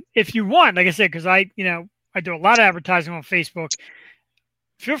 And if you want, like I said, because I do a lot of advertising on Facebook,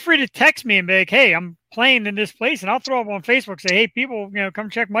 feel free to text me and be like, "Hey, I'm playing in this place," and I'll throw up on Facebook, say, "Hey, people, come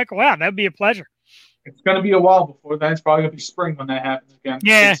check Michael out." That'd be a pleasure. It's going to be a while before that. It's probably going to be spring when that happens again.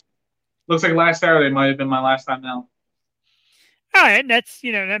 Yeah. Looks like last Saturday might have been my last time now. All right, that's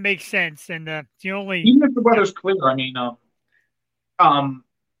that makes sense. And the only, even if the weather's clear, I mean,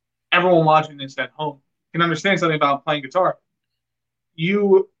 everyone watching this at home can understand something about playing guitar.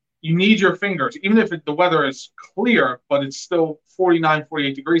 You need your fingers, even if the weather is clear, but it's still 49,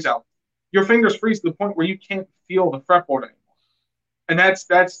 48 degrees out. Your fingers freeze to the point where you can't feel the fretboard anymore, and that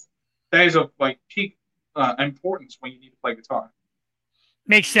is of like peak importance when you need to play guitar.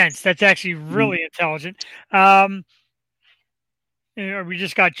 Makes sense. That's actually really intelligent. We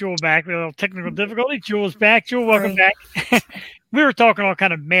just got Jewel back. We had a little technical difficulty. Jewel's back. Jewel, welcome back. We were talking all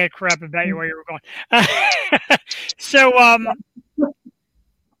kind of mad crap about you while you were gone.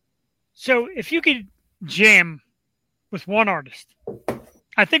 So if you could jam with one artist,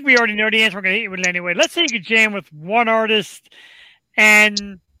 I think we already know the answer. We're going to hit you with it anyway. Let's say you could jam with one artist,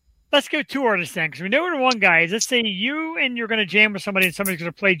 and let's go 2 artists then, because we know who the one guy is. Let's say you're going to jam with somebody, and somebody's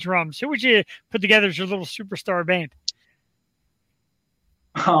going to play drums. Who would you put together as your little superstar band?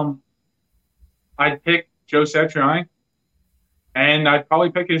 I'd pick Joe Satriani, and I'd probably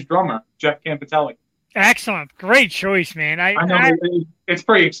pick his drummer, Jeff Campitelli. Excellent. Great choice, man. I know it's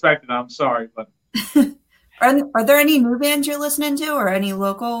pretty expected. I'm sorry, but are there any new bands you're listening to, or any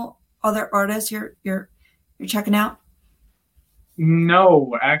local other artists you're checking out?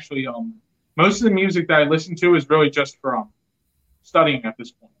 No, actually, most of the music that I listen to is really just for studying at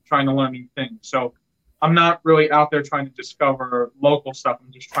this point, trying to learn new things. So I'm not really out there trying to discover local stuff.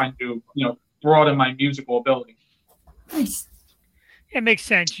 I'm just trying to, broaden my musical ability. Nice. It makes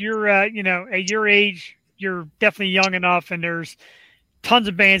sense. You're, at your age, you're definitely young enough, and there's tons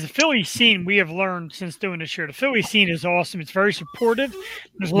of bands. The Philly scene, we have learned since doing this show, the Philly scene is awesome. It's very supportive.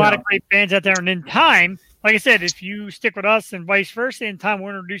 There's a lot of great bands out there. And in time, like I said, if you stick with us and vice versa, in time,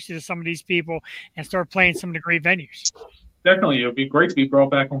 we'll introduce you to some of these people and start playing some of the great venues. Definitely. It would be great to be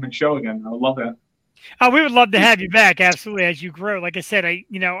brought back on the show again. I would love that. We would love to have you back, absolutely, as you grow. Like I said, I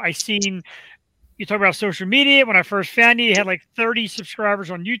seen you talk about social media. When I first found you, you had like 30 subscribers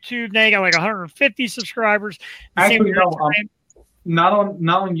on YouTube. Now you got like 150 subscribers. Actually, no, not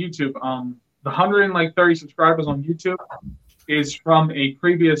on YouTube. The 130 subscribers on YouTube is from a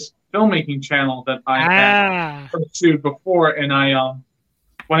previous filmmaking channel that I had pursued before, and I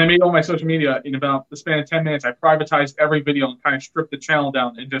when I made all my social media in about the span of 10 minutes, I privatized every video and kind of stripped the channel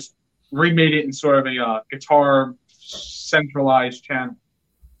down and just remade it in sort of a guitar centralized channel.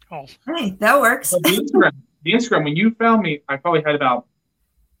 Oh, hey, that works. the Instagram, when you found me, I probably had about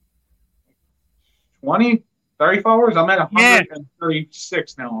 20, 30 followers. I'm at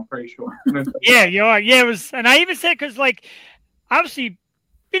 136 now, I'm pretty sure. Yeah, you are. Yeah, it was, and I even said, because, like, obviously,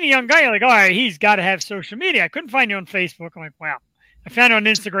 being a young guy, you're like, all right, he's got to have social media. I couldn't find you on Facebook. I'm like, wow. I found it on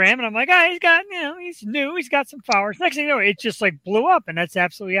Instagram, and I'm like, he's got, he's new. He's got some followers. Next thing you know, it just, like, blew up, and that's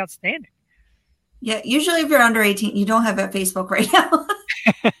absolutely outstanding. Yeah, usually if you're under 18, you don't have a Facebook right now.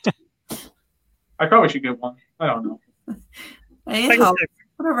 I probably should get one. I don't know. It helps.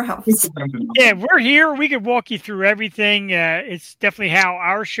 Whatever helps. Yeah, we're here. We could walk you through everything. It's definitely how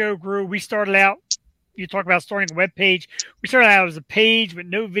our show grew. We started out, you talk about starting a web page. We started out as a page with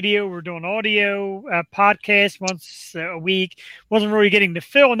no video. We're doing audio podcast once a week. Wasn't really getting the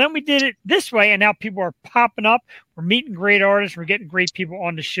fill. And then we did it this way, and now people are popping up. We're meeting great artists. We're getting great people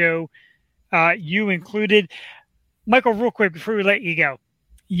on the show, you included. Michael, real quick before we let you go.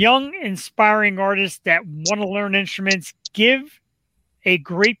 Young, inspiring artists that want to learn instruments, give a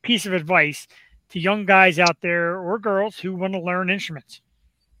great piece of advice to young guys out there or girls who want to learn instruments.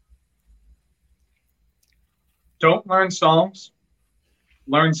 Don't learn songs,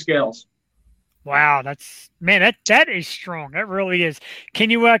 learn scales. Wow, that is strong. That really is. Can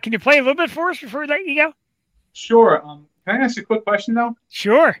you play a little bit for us before we let you go? Sure. Can I ask you a quick question though?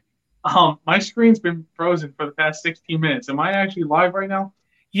 Sure. My screen's been frozen for the past 16 minutes. Am I actually live right now?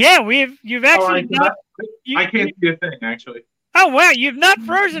 Yeah, you've actually I can't see a thing actually. Oh wow, you've not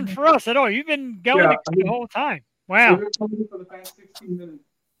frozen for us at all. You've been going the whole time. Wow. For the past 16 minutes.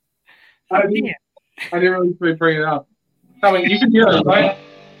 I didn't really bring it up. I mean, you can hear it, right?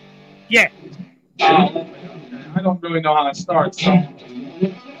 Yeah. I don't really know how it starts. So.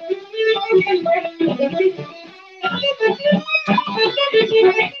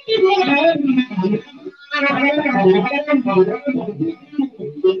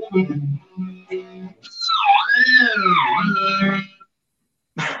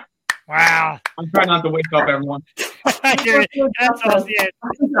 Wow. I'm trying not to wake up everyone. That's awesome. Yeah, it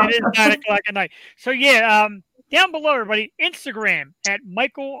is 9 o'clock at night. So down below, everybody, Instagram at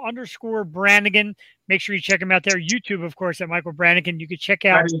Michael_Branigan. Make sure you check him out there. YouTube, of course, at Michael Branigan. You can check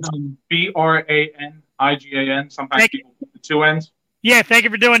out. That is Branigan. Sometimes people put the 2 N's. Yeah, thank you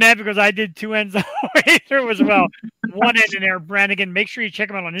for doing that, because I did 2 N's all the way through as well. 1 N in there, Branigan. Make sure you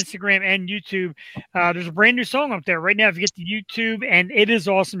check him out on Instagram and YouTube. There's a brand new song up there right now if you get to YouTube, and it is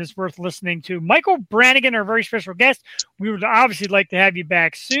awesome. It's worth listening to. Michael Branigan, our very special guest. We would obviously like to have you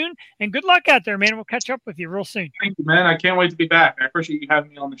back soon, and good luck out there, man. We'll catch up with you real soon. Thank you, man. I can't wait to be back. I appreciate you having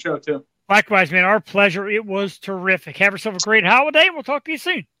me on the show, too. Likewise, man. Our pleasure. It was terrific. Have yourself a great holiday, and we'll talk to you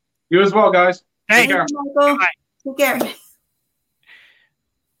soon. You as well, guys. Thank you, Michael. Take care.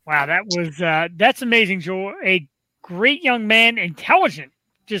 Wow, that's amazing, Joel. A great young man, intelligent.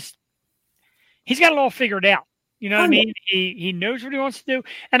 Just he's got it all figured out. You know what I mean? He knows what he wants to do.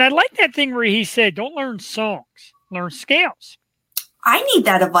 And I like that thing where he said, don't learn songs, learn scales. I need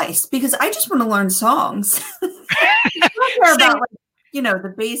that advice because I just want to learn songs. I don't care about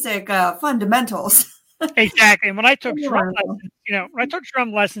the basic fundamentals. Exactly. And when I took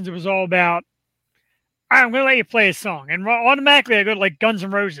drum lessons, it was all about, all right, I'm going to let you play a song. And automatically I go to like Guns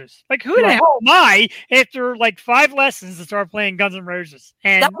N' Roses. Like, who the hell am I after like 5 lessons to start playing Guns N' Roses?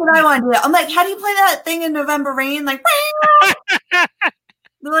 And that's what I want to do. I'm like, how do you play that thing in November Rain? Like, they're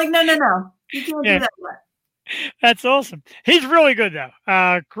like, no. You can't do that yet. That's awesome. He's really good,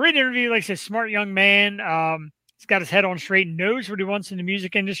 though. Great interview. Like I said, smart young man. He's got his head on straight, knows what he wants in the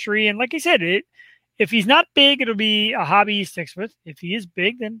music industry. And like he said, if he's not big, it'll be a hobby he sticks with. If he is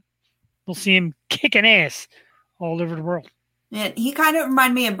big, then we'll see him kicking ass all over the world. Yeah, he kind of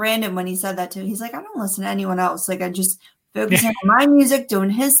reminded me of Brandon when he said that too. He's like, I don't listen to anyone else. Like, I just focus on my music,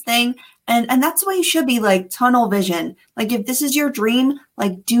 doing his thing. And that's the way you should be, like tunnel vision. Like, if this is your dream,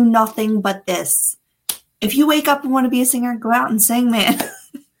 like, do nothing but this. If you wake up and want to be a singer, go out and sing, man.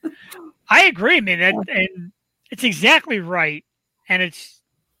 I agree, man. And it's exactly right. And it's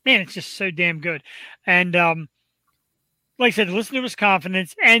just so damn good. And like I said, listen to his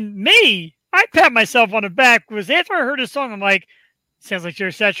confidence. And me, I pat myself on the back because after I heard his song, I'm like, sounds like Joe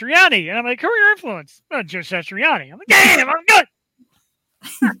Satriani. And I'm like, who are your influence? Oh, Joe Satriani. I'm like, damn, I'm good.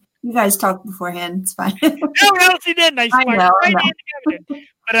 You guys talked beforehand. It's fine. No, else he didn't. I know.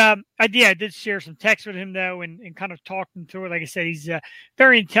 But I did share some text with him, though, and kind of talked him through it. Like I said, he's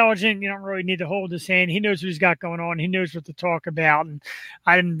very intelligent. You don't really need to hold his hand. He knows what he's got going on. He knows what to talk about. And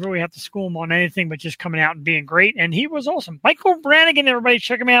I didn't really have to school him on anything but just coming out and being great. And he was awesome. Michael Branigan, everybody,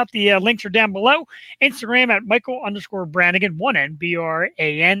 check him out. The links are down below. Instagram at Michael_Branigan, 1N, Branigan.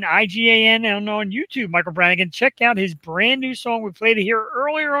 And on YouTube, Michael Branigan. Check out his brand new song. We played it here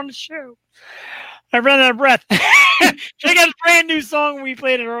earlier on the show. I ran out of breath. Check out the brand new song. We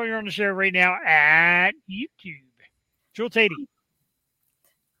played it earlier on the show right now at YouTube. Jewel Tatey.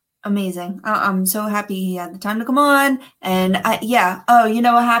 Amazing. I'm so happy he had the time to come on. And oh, you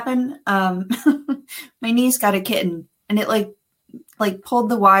know what happened? My niece got a kitten and it like pulled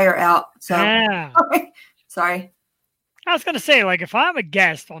the wire out. So sorry. I was gonna say, like, if I'm a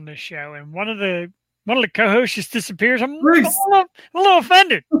guest on this show and one of the co-hosts just disappears, I'm a little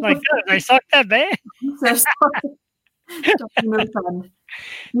offended. Like, I suck that bad. So sorry. Technical,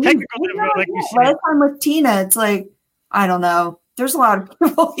 like you said. Last time with Tina, it's like, I don't know. There's a lot of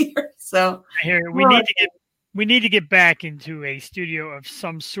people here, so I hear it. We need to get back into a studio of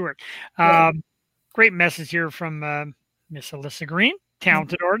some sort. Great message here from Miss Alyssa Green,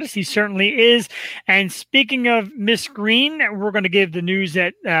 talented artist. He certainly is. And speaking of Miss Green, we're going to give the news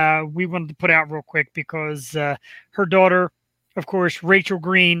that we wanted to put out real quick because her daughter, of course, Rachel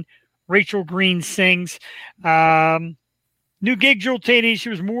Green sings. New gig, Jewel Tatey. She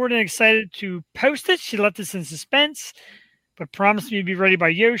was more than excited to post it. She left us in suspense, but promised me to be ready by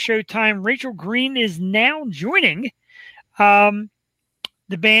Yo Showtime. Rachel Green is now joining the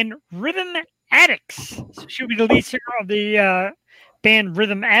band Rhythm Addicts. So she'll be the lead singer of the band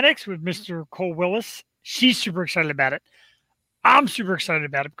Rhythm Addicts with Mr. Cole Willis. She's super excited about it. I'm super excited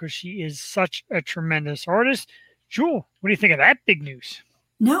about it because she is such a tremendous artist. Jewel, what do you think of that big news?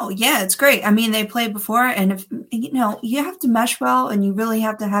 No, yeah, it's great. I mean, they played before, and if you have to mesh well, and you really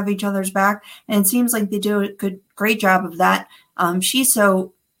have to have each other's back. And it seems like they do a great job of that. She's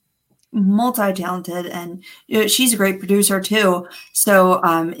so multi-talented, and she's a great producer too. So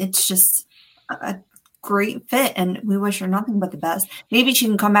it's just a great fit, and we wish her nothing but the best. Maybe she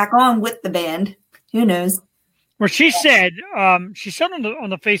can come back on with the band. Who knows? Well, she said on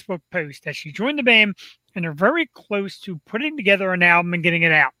the Facebook post that she joined the band and they're very close to putting together an album and getting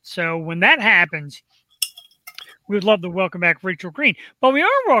it out. So when that happens, we would love to welcome back Rachel Green. But we are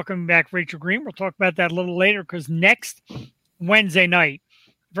welcoming back Rachel Green. We'll talk about that a little later because next Wednesday night,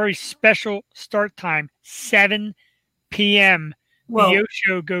 very special start time, 7 p.m. Whoa. The Yo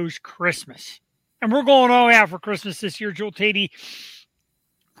Show goes Christmas. And we're going all out for Christmas this year, Jewel Tatey.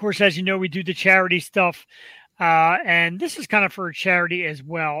 Of course, as you know, we do the charity stuff. And this is kind of for a charity as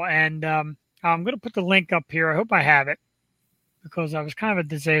well. And I'm going to put the link up here. I hope I have it because I was kind of a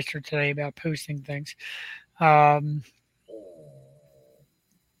disaster today about posting things. What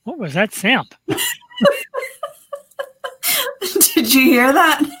was that sound? Did you hear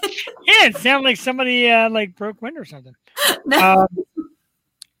that? Yeah, it sounded like somebody like broke wind or something. No.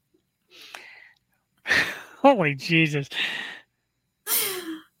 Holy Jesus.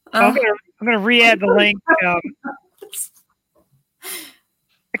 I'm gonna re-add the link.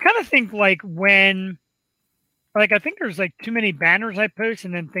 I kind of think I think there's like too many banners I post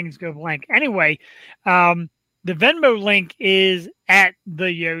and then things go blank. Anyway, the Venmo link is at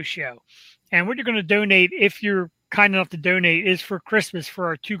the Yo Show. And what you're going to donate, if you're kind enough to donate, is for Christmas for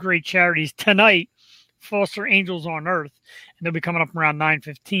our two great charities. Tonight, Foster Angels on Earth, and they'll be coming up around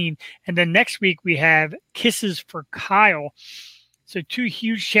 9:15. And then next week we have Kisses for Kyle. So two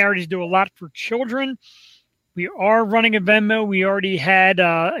huge charities do a lot for children. We are running a Venmo. We already had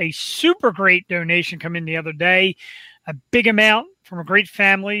a super great donation come in the other day, a big amount from a great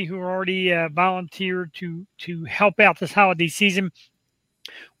family who already volunteered to help out this holiday season.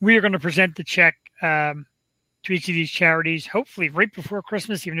 We are going to present the check to each of these charities, hopefully right before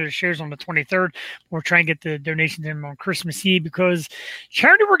Christmas, even though the show's on the 23rd. We'll try and get the donations in on Christmas Eve because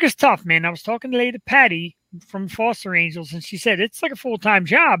charity work is tough, man. I was talking to Lady Patty from Foster Angels, and she said it's like a full-time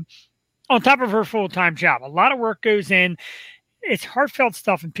job on top of her full-time job. A lot of work goes in. It's heartfelt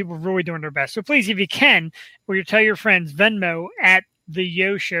stuff, and people are really doing their best. So please, if you can, or you tell your friends, Venmo at the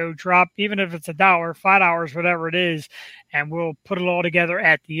Yo Show, drop, even if it's $1, $5, whatever it is, and we'll put it all together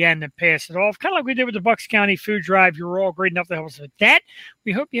at the end and pass it off. Kind of like we did with the Bucks County Food Drive. You were all great enough to help us with that.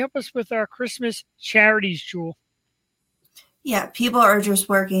 We hope you help us with our Christmas charities, Jewel. Yeah, people are just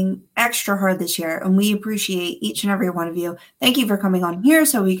working extra hard this year, and we appreciate each and every one of you. Thank you for coming on here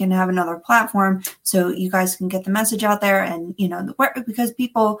so we can have another platform so you guys can get the message out there. And, because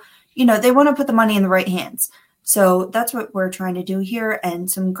people, they want to put the money in the right hands. So that's what we're trying to do here, and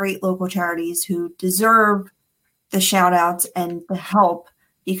some great local charities who deserve the shout outs and the help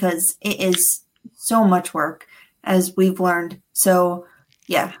because it is so much work, as we've learned. So,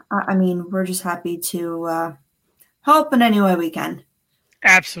 yeah, I mean, we're just happy to help in any way we can.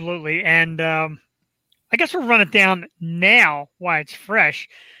 Absolutely. And I guess we'll run it down now while it's fresh.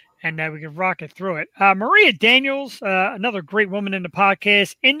 and we can rock it through it. Maria Daniels, another great woman in the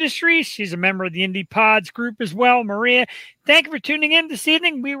podcast industry. She's a member of the Indie Pods group as well. Maria, thank you for tuning in this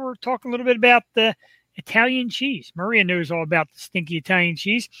evening. We were talking a little bit about the Italian cheese. Maria knows all about the stinky Italian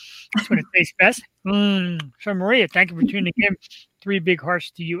cheese. That's when it tastes best. So, Maria, thank you for tuning in. 3 big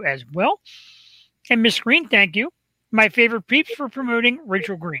hearts to you as well. And Miss Green, thank you. My favorite peeps for promoting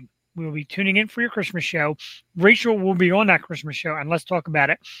Rachel Green. We will be tuning in for your Christmas show. Rachel will be on that Christmas show, and let's talk about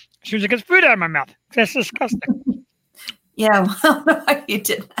it as soon as it gets food out of my mouth. That's disgusting. Yeah, well, I don't know how you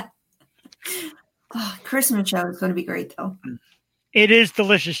did that. Oh, Christmas show is going to be great, though. It is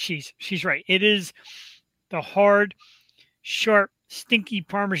delicious cheese. She's right. It is the hard, sharp, stinky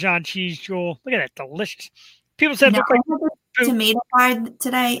Parmesan cheese, Joel. Look at that. Delicious. People said it looked like tomato pie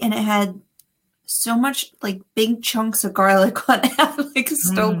today, and it had so much like big chunks of garlic on it. Like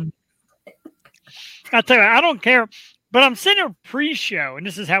so. I'll tell you, I don't care, but I'm sitting here pre-show, and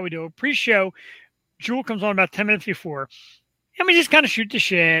this is how we do it. Pre-show, Jewel comes on about 10 minutes before, and we just kind of shoot the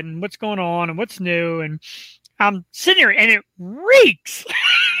shit and what's going on and what's new. And I'm sitting here, and it reeks.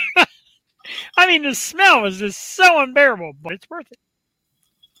 I mean, the smell is just so unbearable, but it's worth it.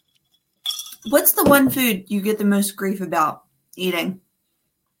 What's the one food you get the most grief about eating?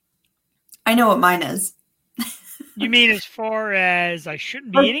 I know what mine is. You mean as far as I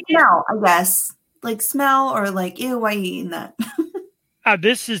shouldn't be eating it? Smell, I guess. Like smell or like, ew, why are you eating that?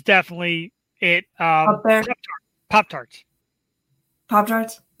 This is definitely it. Up there? Pop-Tarts.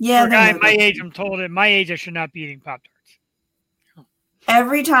 Pop-Tarts? Yeah. For a guy my age, I'm told at my age I should not be eating Pop-Tarts.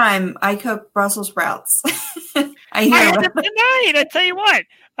 Every time I cook Brussels sprouts, I hear had them tonight. I tell you what.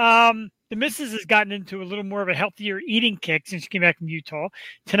 The missus has gotten into a little more of a healthier eating kick since she came back from Utah.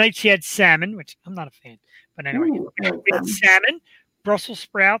 Tonight she had salmon, which I'm not a fan. But anyway, we had salmon, Brussels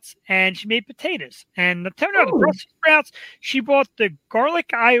sprouts, and she made potatoes. And I'm telling you, the Brussels sprouts, she bought the garlic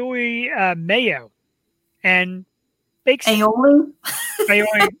aioli mayo and baked aioli.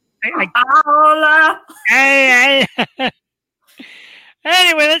 Hey.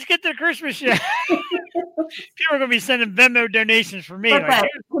 Anyway, let's get to the Christmas show. People are going to be sending Venmo donations for me. Get that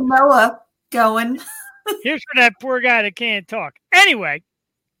canola going. Here's for that poor guy that can't talk. Anyway.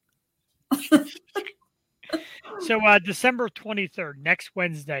 So December 23rd, next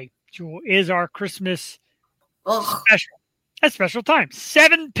Wednesday, Jewel, is our Christmas special. At special time,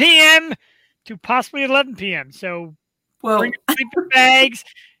 7 p.m. to possibly 11 p.m. So bring your sleeping bags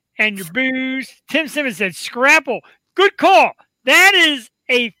and your booze. Tim Simmons said, Scrapple. Good call. That is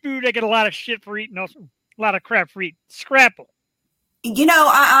a food I get a lot of shit for eating, also a lot of crap for eating. Scrapple. You know,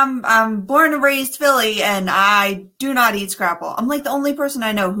 I'm born and raised Philly, and I do not eat Scrapple. I'm like the only person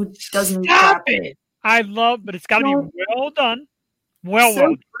I know who doesn't eat Scrapple. It. I love, but it's got to be well done. Well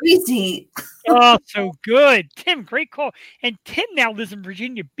done. Crazy. Oh, so good. Tim, great call. And Tim now lives in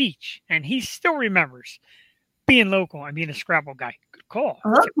Virginia Beach, and he still remembers being local and being a Scrapple guy. Good call. I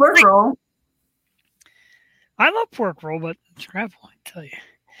love pork roll. I love pork roll, but Scrapple, I tell you.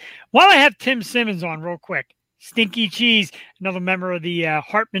 While I have Tim Simmons on real quick, Stinky Cheese, another member of the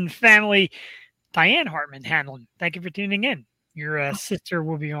Hartman family, Diane Hartman Hanlon. Thank you for tuning in. Your sister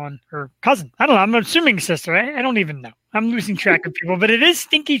will be on, her cousin. I don't know. I'm assuming sister. I don't even know. I'm losing track of people, but it is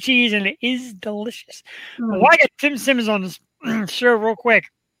Stinky Cheese and it is delicious. Well, I got Tim Simmons on this show real quick.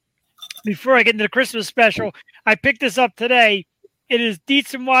 Before I get into the Christmas special, I picked this up today. It is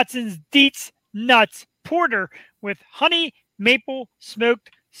Dietz & Watson's Dietz Nuts Porter with honey maple smoked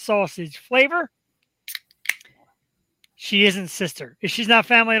sausage flavor. She isn't sister. If she's not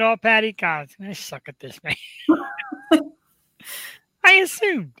family at all, Patty, God, I suck at this, man. I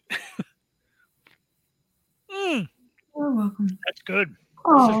assumed. You're welcome. That's good.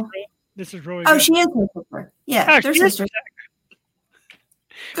 Oh. This is really good. Oh, she is her sister. Yeah, they're sisters.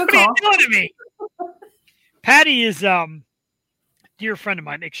 Good what call. Are you doing to me? Patty is dear friend of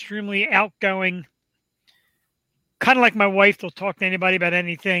mine, extremely outgoing. Kind of like my wife, they'll talk to anybody about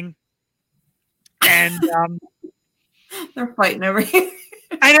anything. And they're fighting over here.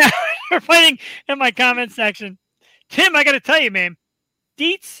 I know. They're fighting in my comment section. Tim, I got to tell you, man,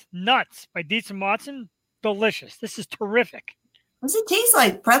 Dietz Nuts by Dietz & Watson, delicious. This is terrific. What does it taste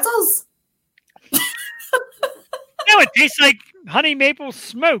like? Pretzels? No, it tastes like honey maple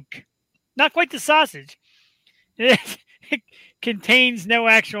smoke. Not quite the sausage. It contains no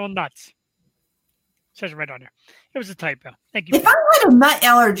actual nuts. It says it right on there. It was a typo. Thank you. If I had a nut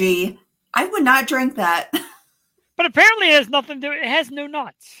allergy, I would not drink that. But apparently it has nothing to do. It has no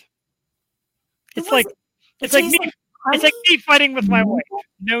nuts. It's like me fighting with my wife.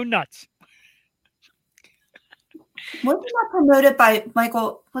 No nuts. Wasn't that promoted by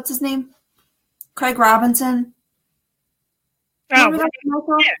Michael? What's his name? Craig Robinson. Oh,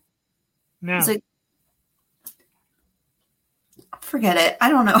 No. It's like, forget it. I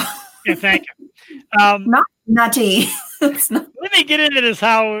don't know. Yeah, thank you. Not tea. It's not. Let me get into this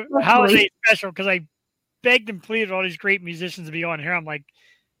holiday special because I begged and pleaded all these great musicians to be on here. I'm like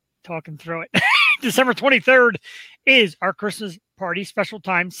talking through it. December 23rd is our Christmas party, special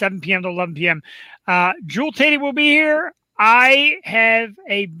time, 7 p.m. to 11 p.m. Jewel Tatey will be here. I have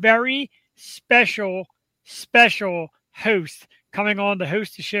a very special host coming on to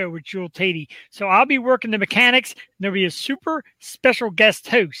host the show with Jewel Tatey. So I'll be working the mechanics. There'll be a super special guest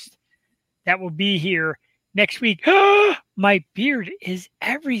host that will be here next week. My beard is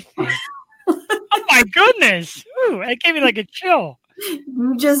everything. Oh my goodness. Ooh, that gave me like a chill.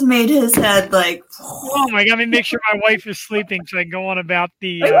 You just made his head like. Oh my God! Let me make sure my wife is sleeping so I can go on about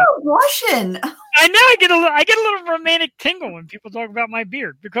the. Russian. I know I get a little romantic tingle when people talk about my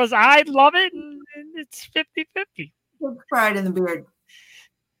beard because I love it and it's 50-50. Pride in the beard.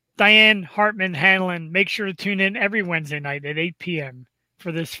 Diane Hartman Hanlon, make sure to tune in every Wednesday night at 8 p.m.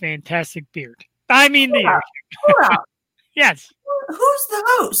 for this fantastic beard. I mean, yes. Who's the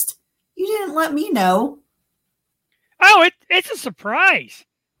host? You didn't let me know. Oh, it's a surprise.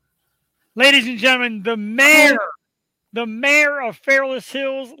 Ladies and gentlemen, the mayor of Fairless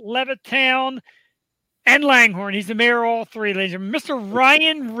Hills, Levittown, and Langhorne. He's the mayor of all three, ladies and gentlemen. Mr.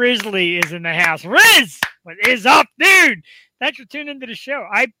 Ryan Risley is in the house. Riz, what is up, dude? Thanks for tuning into the show.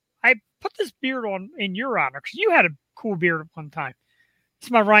 I put this beard on in your honor because you had a cool beard at one time. It's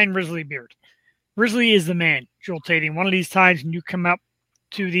my Ryan Risley beard. Risley is the man, Jewel Tatey. One of these times when you come up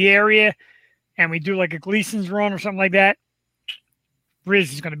to the area and we do like a Gleason's run or something like that,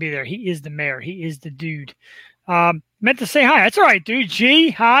 Riz is going to be there. He is the mayor. He is the dude. Meant to say hi. That's all right, dude.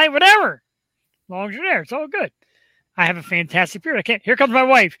 G, hi, whatever. As long as you're there, it's all good. I have a fantastic beard. I can't. Here comes my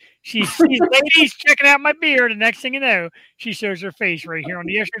wife. She sees ladies checking out my beard. The next thing you know, she shows her face right here on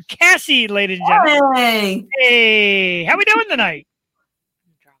the air. Cassie, ladies and gentlemen. Hey, how we doing tonight?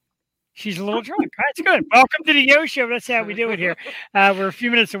 She's a little drunk. That's good. Welcome to the Yo Show. That's how we do it here. We're a few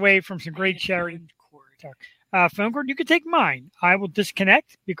minutes away from some great charity talk. Phone cord, you can take mine. I will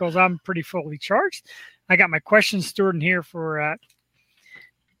disconnect because I'm pretty fully charged. I got my questions stored in here for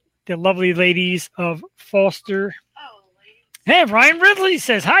the lovely ladies of Foster. Hey, Ryan Ridley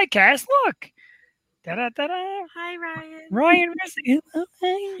says, hi, Cass. Look. Da-da-da-da. Hi, Ryan. Ryan Ridley.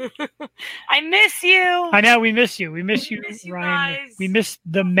 I miss you. I know. We miss you. We miss you, you Ryan. guys. We miss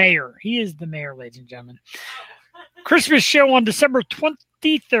the mayor. He is the mayor, ladies and gentlemen. Christmas show on December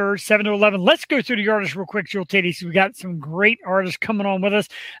 23rd, 7 to 11. Let's go through the artists real quick, Jewel Tatey. So we got some great artists coming on with us.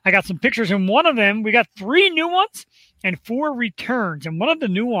 I got some pictures, and one of them, we got 3 new ones and 4 returns. And one of the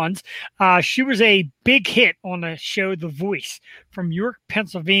new ones, she was a big hit on the show The Voice from York,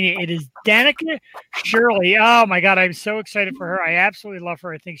 Pennsylvania. It is Danica Shirley. Oh, my God. I'm so excited for her. I absolutely love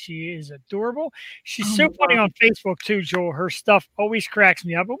her. I think she is adorable. She's so funny on Facebook, too, Joel. Her stuff always cracks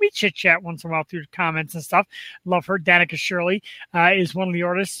me up. But we chit-chat once in a while through the comments and stuff. Love her. Danica Shirley is one of the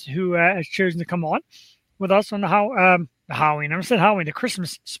artists who has chosen to come on with us on the Halloween. I said Halloween, the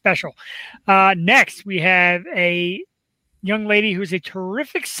Christmas special. Next, we have a young lady who's a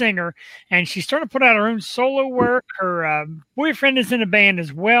terrific singer, and she's starting to put out her own solo work. Her boyfriend is in a band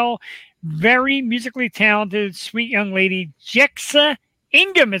as well. Very musically talented, sweet young lady. Jexa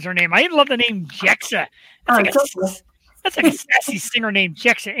Ingham is her name. I even love the name Jexa. That's like a sassy singer named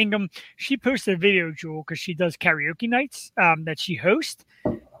Jexa Ingham. She posted a video, Jewel, because she does karaoke nights that she hosts.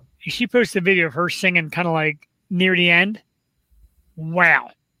 She posted a video of her singing kind of like near the end.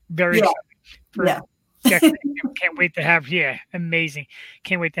 Wow. Very exciting. Can't wait to have, amazing.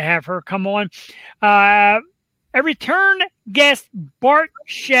 Can't wait to have her come on. A return guest, Bart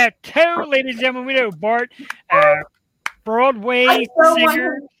Chateau, ladies and gentlemen. We know Bart, Broadway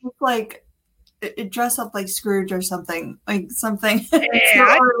singer. Like, it dress up like Scrooge or something. Like something.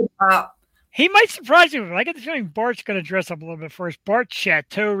 He might surprise you. I get the feeling Bart's going to dress up a little bit for us. Bart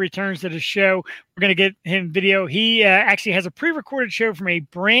Chateau returns to the show. We're going to get him video. He actually has a pre-recorded show from a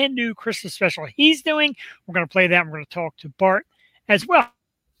brand new Christmas special he's doing. We're going to play that. And we're going to talk to Bart as well.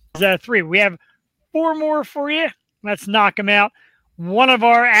 3. We have 4 more for you. Let's knock them out. One of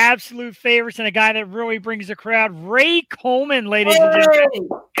our absolute favorites and a guy that really brings the crowd, Ray Coleman, ladies and gentlemen.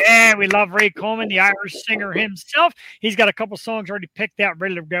 Yeah, we love Ray Coleman, the Irish singer himself. He's got a couple songs already picked out,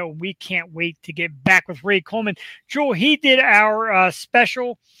 ready to go. We can't wait to get back with Ray Coleman. Joel, he did our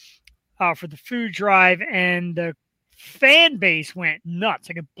special for the food drive, and the fan base went nuts.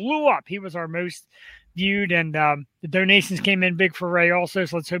 Like, it blew up. He was our most viewed, and the donations came in big for Ray also,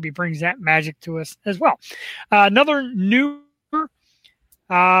 so let's hope he brings that magic to us as well. Another new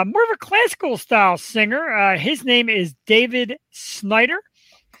more of a classical style singer. His name is David Snyder.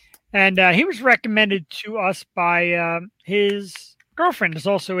 And he was recommended to us by his girlfriend, is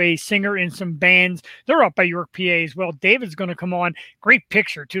also a singer in some bands. They're up by York, PA as well. David's going to come on. Great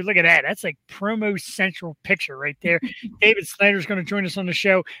picture, too. Look at that. That's like promo central picture right there. David Snyder's going to join us on the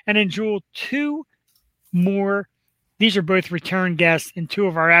show. And then, Jewel, two more. These are both return guests and two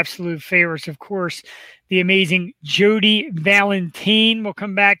of our absolute favorites, of course. The amazing Jody Valentine will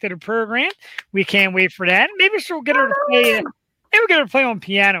come back to the program. We can't wait for that. Maybe she'll get her to play. Maybe we'll get her to play on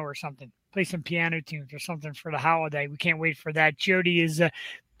piano or something. Play some piano tunes or something for the holiday. We can't wait for that. Jody is a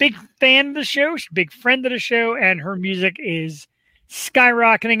big fan of the show. She's a big friend of the show, and her music is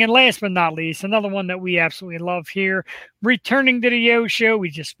skyrocketing. And last but not least, another one that we absolutely love here, returning to the Yo Show.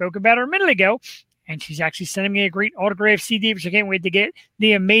 We just spoke about her a minute ago. And she's actually sending me a great autographed CD, which I can't wait to get.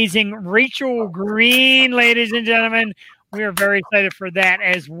 The amazing Rachel Green, ladies and gentlemen. We are very excited for that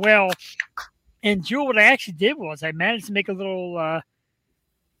as well. And Jewel, what I actually did was I managed to make a little,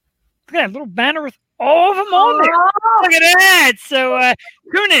 little banner with all of them on there. Look at that. So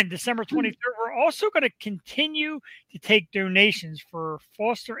tune in December 23rd. We're also going to continue to take donations for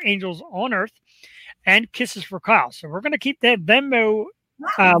Foster Angels on Earth and Kisses for Kyle. So we're going to keep that Venmo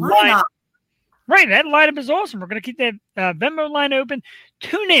line. Right, that lineup is awesome. We're going to keep that Venmo line open.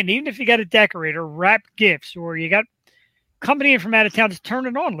 Tune in, even if you got a decorator, wrap gifts, or you got company from out of town, just turn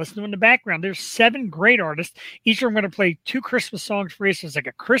it on. Listen to it in the background. There's 7 great artists. Each of them going to play 2 Christmas songs for you. So it's like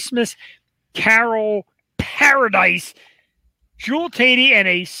a Christmas Carol paradise. Jewel Tatey and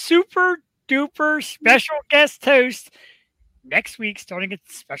a super duper special guest host next week, starting at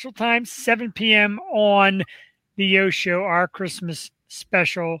special time, 7 p.m. on the Yo Show, our Christmas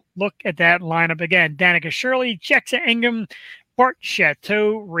special. Look at that lineup again. Danica Shirley, Jexa Ingham, Bart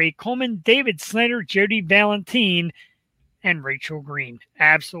Chateau, Ray Coleman, David Snyder, Jody Valentine, and Rachel Green.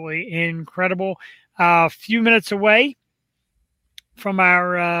 Absolutely incredible. A few minutes away from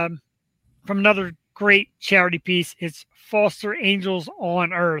our from another great charity piece. It's Foster Angels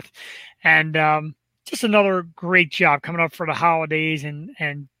on Earth. And just another great job coming up for the holidays,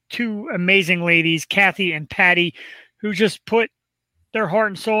 and 2 amazing ladies, Kathy and Patty, who just put their heart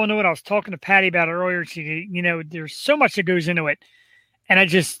and soul into it. I was talking to Patty about it earlier. She, there's so much that goes into it. And I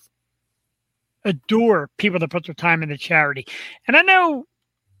just adore people that put their time into charity. And I know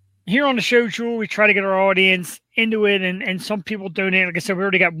here on the show, Jewel, we try to get our audience into it. And some people donate. Like I said, we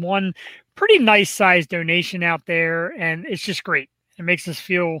already got one pretty nice sized donation out there. And it's just great. It makes us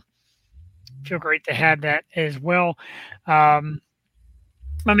feel great to have that as well.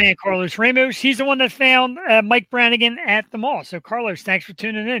 My man, Carlos Ramos, he's the one that found Mike Branigan at the mall. So, Carlos, thanks for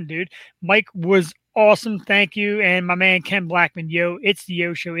tuning in, dude. Mike was awesome. Thank you. And my man, Ken Blackman, Yo, it's the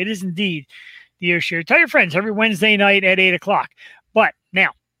Yo Show. It is indeed the Yo Show. Tell your friends every Wednesday night at 8 o'clock. But now,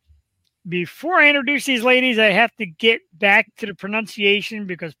 before I introduce these ladies, I have to get back to the pronunciation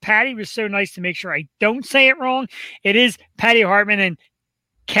because Patty was so nice to make sure I don't say it wrong. It is Patty Hartman and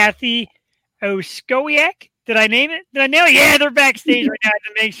Kathy Oskowiak. Did I name it? Did I nail it? Yeah, they're backstage right now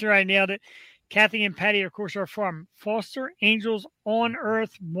to make sure I nailed it. Kathy and Patty, of course, are from Foster Angels on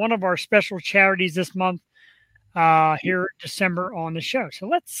Earth, one of our special charities this month here in December on the show. So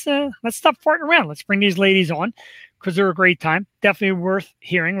let's stop farting around. Let's bring these ladies on because they're a great time. Definitely worth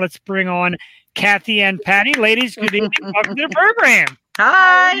hearing. Let's bring on Kathy and Patty. Ladies, good evening. Welcome to the program.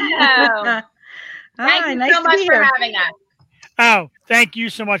 Hi. Hello. Thank you nice so much for having us. Oh, thank you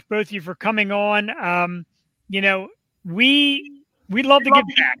so much, both of you, for coming on. We love to give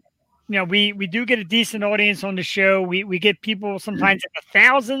back. We do get a decent audience on the show. We get people sometimes in the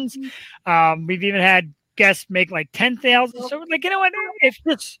thousands. We've even had guests make like 10,000. So like, what?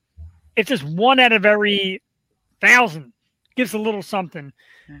 If just one out of every 1,000 gives a little something,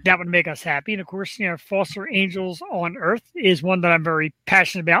 that would make us happy. And of course, Foster Angels on Earth is one that I'm very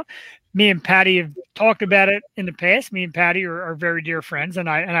passionate about. Me and Patty have talked about it in the past. Me and Patty are very dear friends, and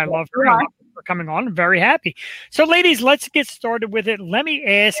I love her. I love her for coming on. I'm very happy. So, ladies, let's get started with it. Let me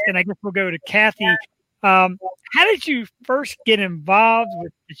ask, and I guess we'll go to Kathy. How did you first get involved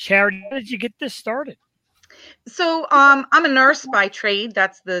with the charity? How did you get this started? So I'm a nurse by trade.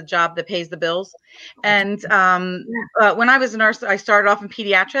 That's the job that pays the bills. And when I was a nurse, I started off in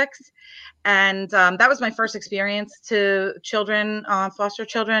pediatrics. And that was my first experience to children, foster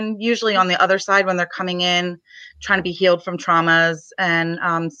children, usually on the other side when they're coming in, trying to be healed from traumas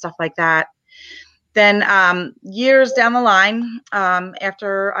and stuff like that. Then years down the line,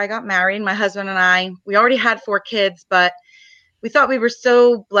 after I got married, my husband and I, we already had 4 kids, but we thought we were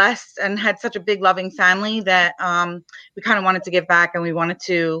so blessed and had such a big loving family that we kind of wanted to give back, and we wanted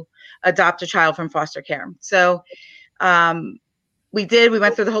to adopt a child from foster care. So we did. We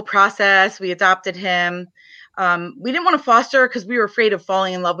went through the whole process. We adopted him. We didn't want to foster because we were afraid of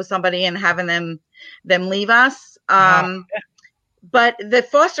falling in love with somebody and having them leave us. But the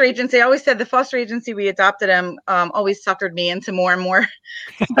foster agency, I always said the foster agency we adopted him always suckered me into more and more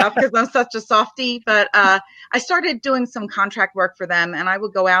stuff because I'm such a softie. But I started doing some contract work for them, and I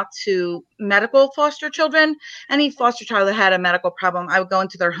would go out to medical foster children. Any foster child that had a medical problem, I would go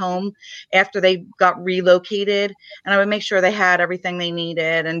into their home after they got relocated, and I would make sure they had everything they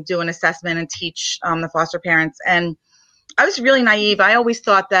needed and do an assessment and teach the foster parents. And I was really naive. I always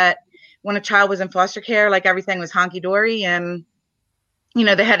thought that when a child was in foster care, like everything was honky-dory and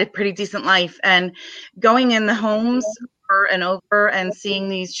they had a pretty decent life. And going in the homes over and over and seeing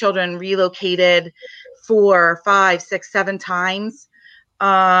these children relocated 4, 5, 6, 7 times,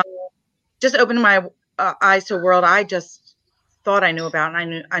 just opened my eyes to a world I just thought I knew about,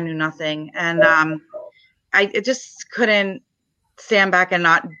 and I knew nothing. And I just couldn't stand back and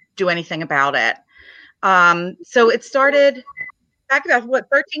not do anything about it. So it started back about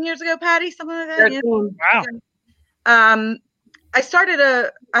 13 years ago, Patty, something like that. 13. Wow.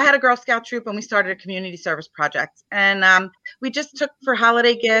 I had a Girl Scout troop, and we started a community service project. And we just took for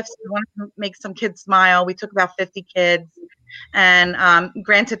holiday gifts. We wanted to make some kids smile. We took about 50 kids and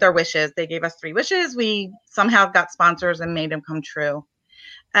granted their wishes. They gave us 3 wishes. We somehow got sponsors and made them come true.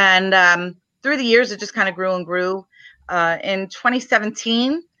 And through the years, it just kind of grew and grew. In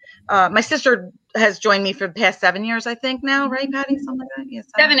 2017, my sister has joined me for the past 7 years, I think now, right, Patty? Something like that? Yes,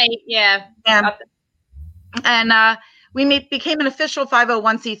 7, 8, yeah. And we became an official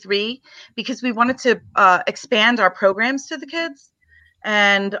 501c3 because we wanted to expand our programs to the kids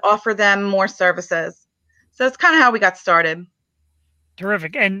and offer them more services. So that's kind of how we got started.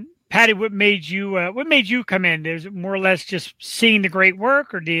 Terrific. And Patty, what made you come in? Is it more or less just seeing the great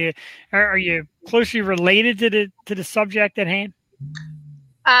work, or are you closely related to the subject at hand?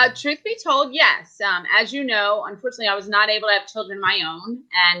 Truth be told, yes. As you know, unfortunately, I was not able to have children of my own,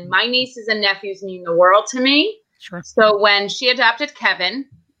 and my nieces and nephews mean the world to me. Sure. So when she adopted Kevin,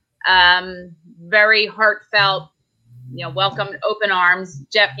 very heartfelt, welcome, open arms.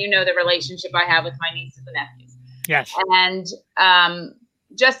 Jeff, you know the relationship I have with my nieces and nephews. Yes. And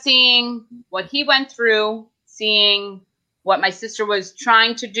just seeing what he went through, seeing what my sister was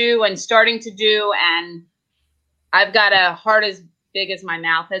trying to do and starting to do, and I've got a heart as big as my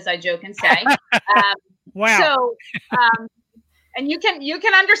mouth, as I joke and say. Wow. So, and you can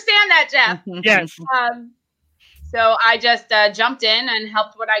understand that, Jeff. Yes. So I just jumped in and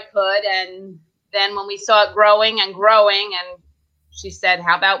helped what I could. And then when we saw it growing and she said,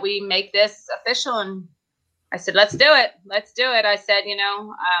 how about we make this official? And I said, let's do it. I said,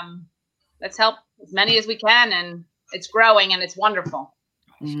 let's help as many as we can. And it's growing and it's wonderful.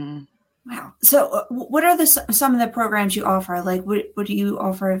 Mm-hmm. Wow. So what are some of the programs you offer? Like what do you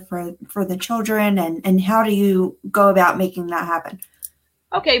offer for the children, and how do you go about making that happen?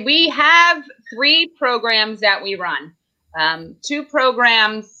 Okay, we have 3 programs that we run. 2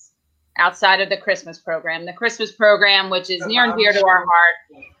 programs outside of the Christmas program. The Christmas program, which is near and dear to our heart.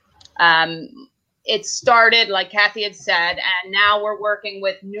 It started, like Kathy had said, and now we're working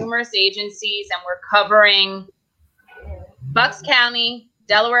with numerous agencies, and we're covering Bucks County,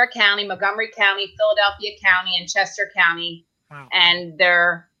 Delaware County, Montgomery County, Philadelphia County, and Chester County. Wow. And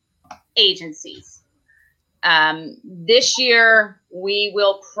their agencies. This year, we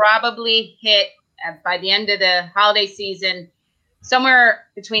will probably hit, by the end of the holiday season, somewhere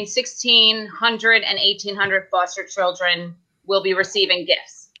between 1,600 and 1,800 foster children will be receiving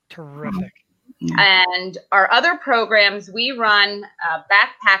gifts. Terrific. And our other programs, we run a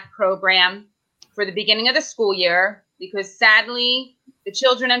backpack program for the beginning of the school year, because sadly, the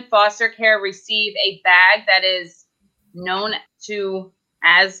children in foster care receive a bag that is known to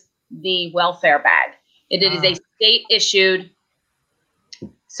as the welfare bag. It is a state issued.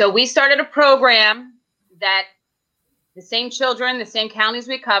 So we started a program that the same children, the same counties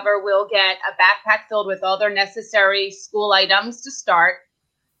we cover, will get a backpack filled with all their necessary school items to start.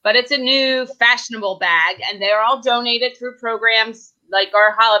 But it's a new fashionable bag, and they're all donated through programs like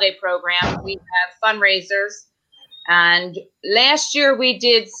our holiday program. We have fundraisers. And last year we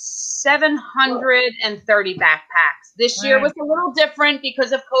did 730 backpacks. This year was a little different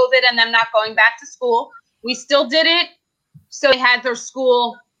because of COVID and them not going back to school. We still did it, so they had their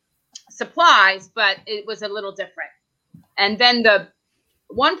school supplies, but it was a little different. And then the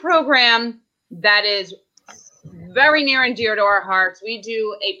one program that is very near and dear to our hearts, we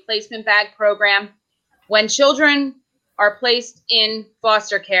do a placement bag program. When children are placed in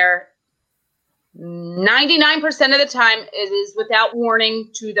foster care, 99% of the time it is without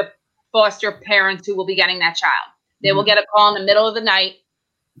warning to the foster parents who will be getting that child. They will get a call in the middle of the night.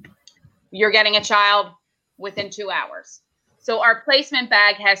 You're getting a child. within 2 hours. So our placement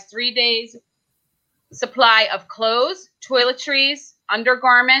bag has 3 days supply of clothes, toiletries,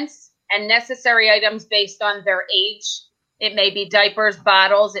 undergarments, and necessary items based on their age. It may be diapers,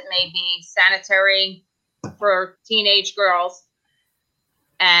 bottles. It may be sanitary for teenage girls.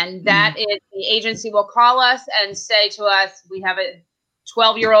 And that is, the agency will call us and say to us, we have a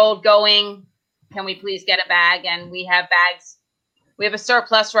 12-year-old going. Can we please get a bag? And we have bags. We have a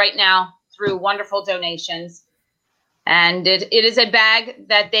surplus right now through wonderful donations. And it is a bag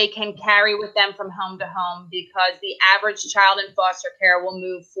that they can carry with them from home to home, because the average child in foster care will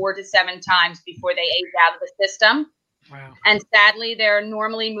move 4 to 7 times before they age out of the system. Wow. And sadly, they're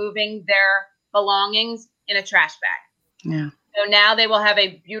normally moving their belongings in a trash bag. Yeah. So now they will have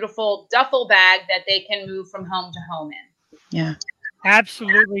a beautiful duffel bag that they can move from home to home in. Yeah.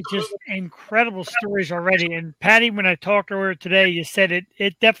 Absolutely, just incredible stories already. And Patty, when I talked to her today, you said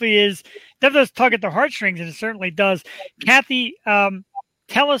it definitely does tug at the heartstrings, and it certainly does. Kathy,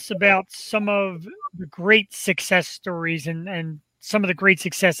 tell us about some of the great success stories and some of the great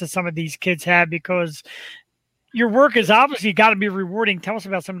successes some of these kids have, because your work has obviously got to be rewarding. Tell us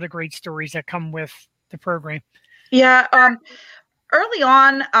about some of the great stories that come with the program. Yeah. Early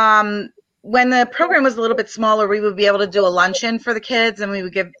on, when the program was a little bit smaller, we would be able to do a luncheon for the kids, and we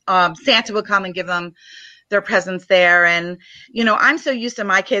would give Santa would come and give them their presents there. And, I'm so used to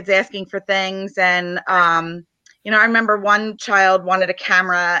my kids asking for things. And, I remember one child wanted a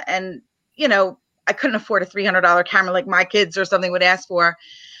camera, and, I couldn't afford a $300 camera like my kids or something would ask for.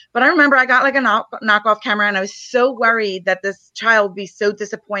 But I remember I got like a knockoff camera, and I was so worried that this child would be so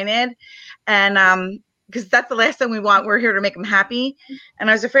disappointed. And, because that's the last thing we want. We're here to make them happy. And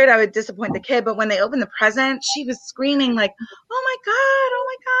I was afraid I would disappoint the kid. But when they opened the present, she was screaming like, oh my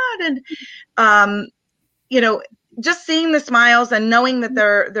God. And, just seeing the smiles and knowing that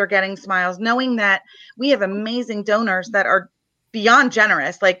they're getting smiles, knowing that we have amazing donors that are beyond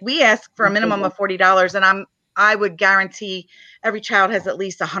generous. Like, we ask for a minimum of $40, and I would guarantee every child has at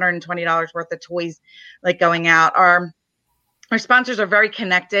least $120 worth of toys like going out. Our sponsors are very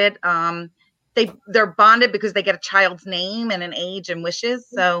connected. They're bonded because they get a child's name and an age and wishes.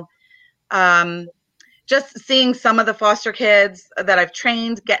 So just seeing some of the foster kids that I've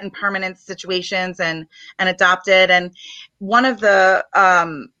trained get in permanent situations and adopted. And one of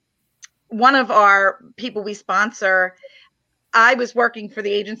our people we sponsor, I was working for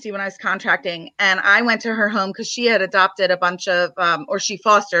the agency when I was contracting, and I went to her home because she had adopted a bunch of, or she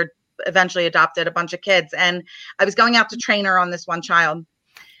fostered, eventually adopted a bunch of kids. And I was going out to train her on this one child.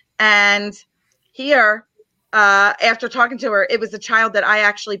 And here, after talking to her, it was a child that I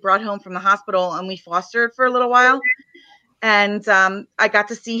actually brought home from the hospital, and we fostered for a little while. And I got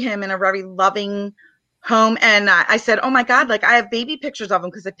to see him in a very loving home. And I said, oh my God, like, I have baby pictures of him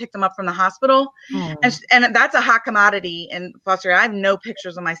because I picked him up from the hospital. And that's a hot commodity in foster care. I have no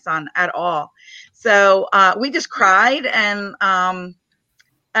pictures of my son at all. So we just cried. And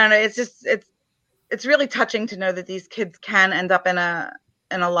it's really touching to know that these kids can end up in a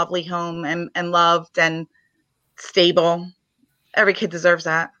lovely home and loved and stable. Every kid deserves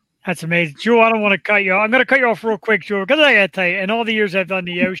that. That's amazing. Jewel, I don't want to cut you off. I'm going to cut you off real quick, Jewel, because I got to tell you, in all the years I've done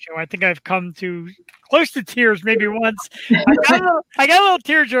the O Show, I think I've come to close to tears maybe once. I got a little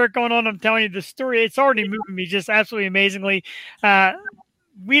tear jerk going on. I'm telling you the story. It's already moving me just absolutely amazingly.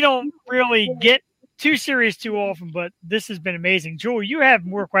 We don't really get too serious too often, but this has been amazing. Jewel, you have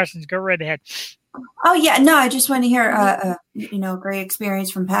more questions. Go right ahead. Oh, yeah. No, I just want to hear, great experience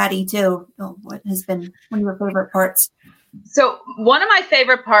from Patty, too. What has been one of your favorite parts? So one of my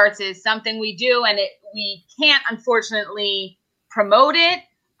favorite parts is something we do, and we can't, unfortunately, promote it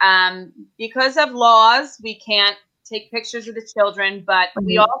because of laws. We can't take pictures of the children, but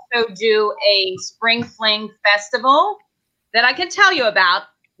we also do a Spring Fling Festival that I can tell you about.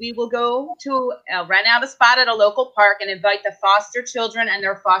 We will go to rent out a spot at a local park and invite the foster children and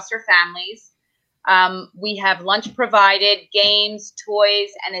their foster families. We have lunch provided, games, toys,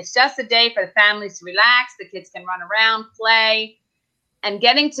 and it's just a day for the families to relax. The kids can run around, play, and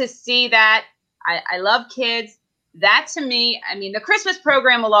getting to see that. I love kids. That, to me, I mean, the Christmas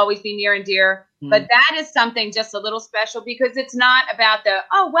program will always be near and dear, but that is something just a little special because it's not about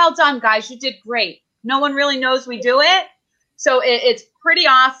oh, well done, guys, you did great. No one really knows we do it. So it's pretty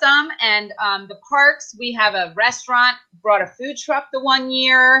awesome. And the parks, we have a restaurant, brought a food truck the one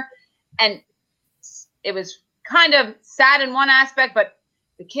year, and it was kind of sad in one aspect, but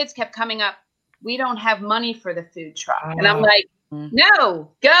the kids kept coming up. We don't have money for the food truck. And I'm like,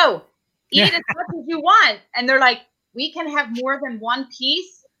 no, go eat as much as you want. And they're like, we can have more than one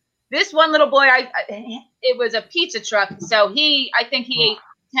piece. This one little boy, it was a pizza truck. So I think he ate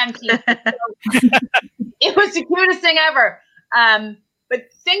 10 pieces. So It was the cutest thing ever. But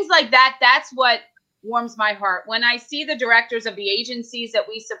things like that, that's what warms my heart. When I see the directors of the agencies that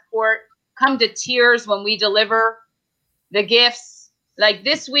we support come to tears when we deliver the gifts, like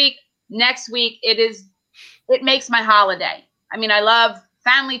this week, next week, it makes my holiday. I mean, I love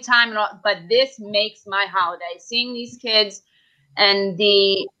family time and all, but this makes my holiday. Seeing these kids and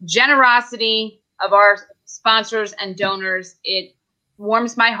the generosity of our sponsors and donors, it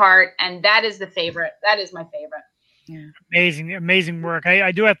warms my heart, and that is the favorite. That is my favorite. Yeah. Amazing work.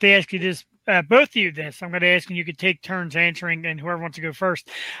 I do have to ask you this, both of you this. I'm going to ask you could take turns answering, and whoever wants to go first.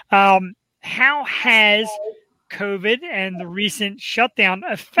 How has COVID and the recent shutdown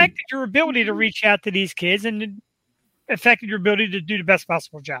affected your ability to reach out to these kids and affected your ability to do the best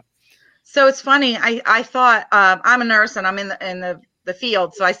possible job? So it's funny. I thought I'm a nurse and I'm in the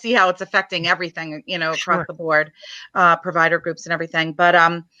field, so I see how it's affecting everything, across the board, provider groups and everything. But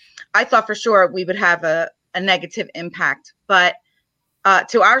I thought for sure we would have a negative impact. But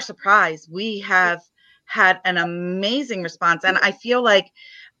to our surprise, we have had an amazing response, and I feel like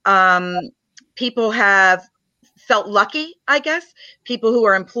people have felt lucky. I guess people who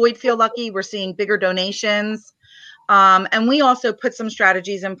are employed feel lucky. We're seeing bigger donations, and we also put some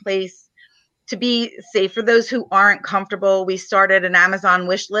strategies in place to be safe for those who aren't comfortable. We started an Amazon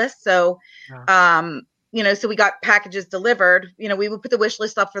wish list. So, so we got packages delivered. We would put the wish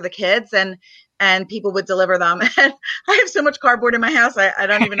list up for the kids and people would deliver them. And I have so much cardboard in my house. I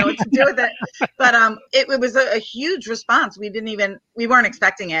don't even know what to do with it. But it was a huge response. We weren't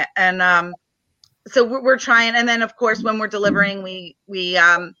expecting it. And so we're trying. And then, of course, when we're delivering, we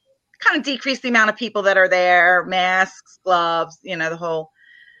kind of decrease the amount of people that are there, masks, gloves, the whole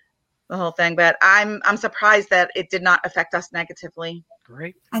thing. But I'm surprised that it did not affect us negatively.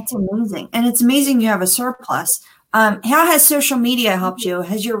 Great. That's amazing. And it's amazing you have a surplus. How has social media helped you?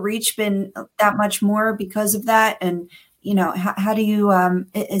 Has your reach been that much more because of that? And, how do you,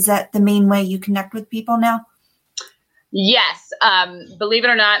 is that the main way you connect with people now? Yes. Believe it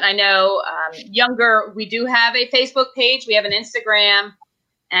or not, I know younger, we do have a Facebook page. We have an Instagram,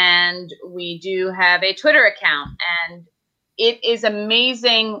 and we do have a Twitter account. And it is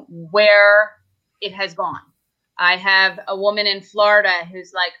amazing where it has gone. I have a woman in Florida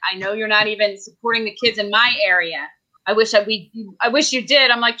who's like, I know you're not even supporting the kids in my area. I wish you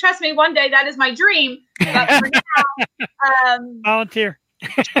did. I'm like, trust me, one day that is my dream. But for now, volunteer.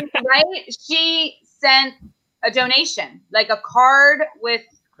 Right? She sent a donation, like a card with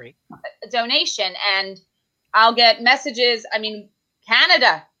a donation, and I'll get messages. I mean,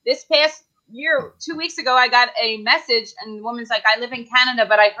 Canada, this past year, 2 weeks ago, I got a message, and the woman's like, I live in Canada,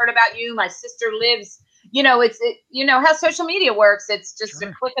 but I heard about you. My sister lives. How social media works. It's just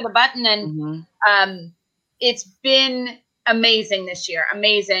a click of the button, and it's been amazing this year.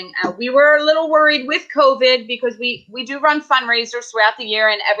 Amazing. We were a little worried with COVID because we do run fundraisers throughout the year,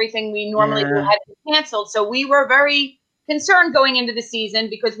 and everything we normally do had been canceled. So we were very concerned going into the season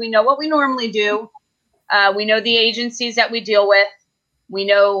because we know what we normally do. We know the agencies that we deal with. We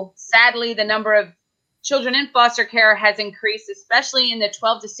know, sadly, the number of children in foster care has increased, especially in the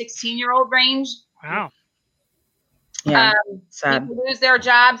 12 to 16-year-old range. Wow. Yeah. People lose their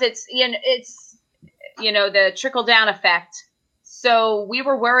jobs. It's the trickle down effect. So we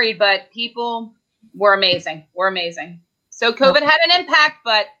were worried, but people were amazing. So COVID had an impact,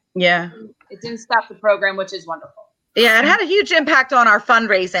 but it didn't stop the program, which is wonderful. Yeah, it had a huge impact on our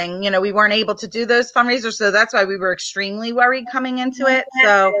fundraising. We weren't able to do those fundraisers, so that's why we were extremely worried coming into it.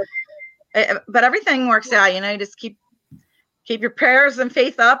 So, but everything works out. You just keep your prayers and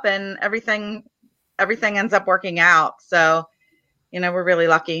faith up, and everything ends up working out. So, we're really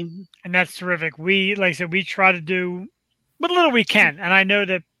lucky. And that's terrific. We, like I said, we try to do what little we can. And I know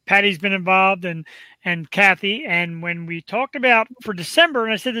that Patty's been involved and Kathy. And when we talked about for December,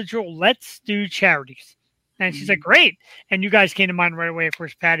 and I said to Joel, let's do charities. And she's like, great. And you guys came to mind right away, of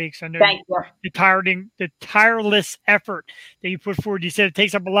course, Patty, because I know the tireless effort that you put forward. You said it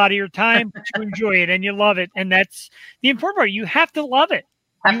takes up a lot of your time, but you enjoy it and you love it. And that's the important part. You have to love it.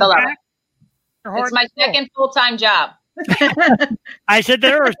 I have to love it. It's my second full-time job. I said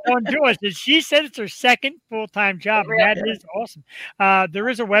to her, don't do it. She said it's her second full-time job. And that is awesome. There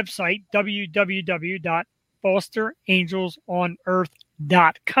is a website,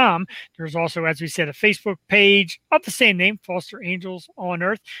 www.fosterangelsonearth.com. There's also, as we said, a Facebook page of the same name, Foster Angels on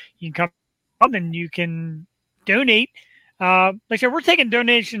Earth. You can come up and you can donate. Like I said, we're taking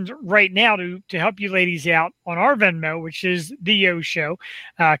donations right now to help you ladies out on our Venmo, which is The Yo Show,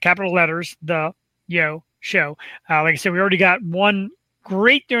 capital letters, The Yo Show. Like I said, we already got one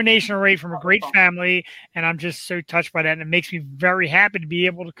great donation already from a great family, and I'm just so touched by that, and it makes me very happy to be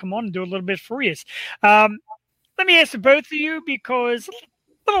able to come on and do a little bit for you. Let me ask the both of you, because a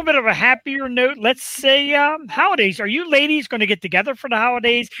little bit of a happier note. Let's say holidays. Are you ladies going to get together for the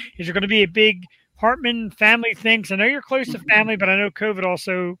holidays? Is there going to be a big Hartman family thing? 'Cause I know you're close to family, but I know COVID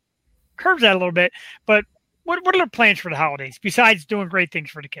also curbs that a little bit. But what are the plans for the holidays besides doing great things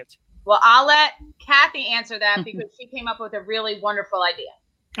for the kids? Well, I'll let Kathy answer that because she came up with a really wonderful idea.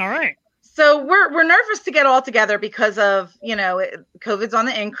 All right. So we're nervous to get all together because of, COVID's on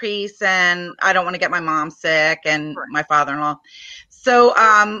the increase, and I don't want to get my mom sick and my father-in-law. So,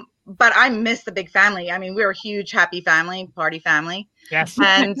 but I miss the big family. I mean, we're a huge, happy family, party family. Yes.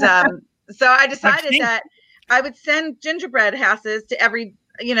 And so I decided that I would send gingerbread houses to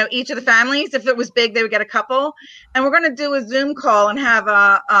each of the families. If it was big, they would get a couple. And we're going to do a Zoom call and have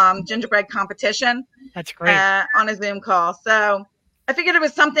a gingerbread competition. That's great. On a Zoom call. So I figured it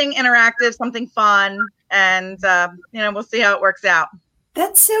was something interactive, something fun, and we'll see how it works out.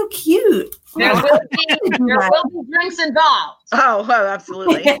 That's so cute. There will be drinks involved. Oh,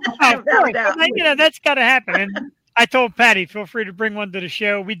 absolutely. That's got to happen. And I told Patty, feel free to bring one to the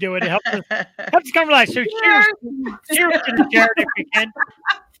show. We do it. It helps us come alive. So cheers to the charity if we can.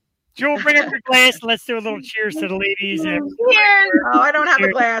 Jewel, bring up your glass and let's do a little cheers to the ladies. Cheers. Oh, I don't have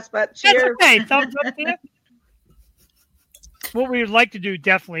a glass, but cheers. That's okay. Thumbs up to you. What we would like to do,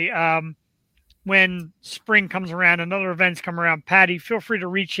 definitely, when spring comes around and other events come around, Patty, feel free to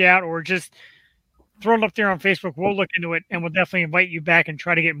reach out or just throw it up there on Facebook. We'll look into it, and we'll definitely invite you back and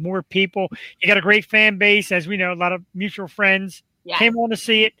try to get more people. You got a great fan base, as we know, a lot of mutual friends came on to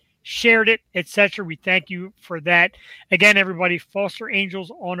see it, shared it, etc. We thank you for that. Again, everybody, Foster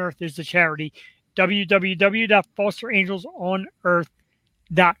Angels on Earth is the charity.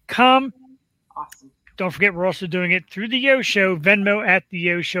 www.fosterangelsonearth.com. Awesome. Don't forget, we're also doing it through the Yo Show, Venmo at the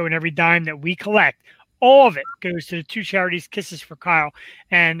Yo Show, and every dime that we collect, all of it goes to the two charities, Kisses for Kyle,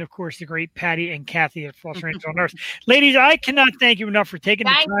 and, of course, the great Patty and Kathy at Foster Angels on Earth. Ladies, I cannot thank you enough for taking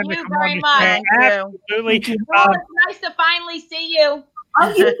the time to come on this show. Absolutely. It's nice to finally see you.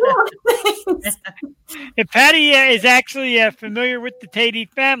 And Patty is actually familiar with the Tatey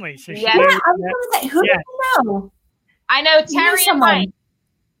family. So I was going to say, who do you know? I know Terry and Mike.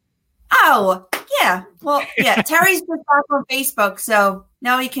 Oh, yeah. Well, yeah, Terry's just off on Facebook, so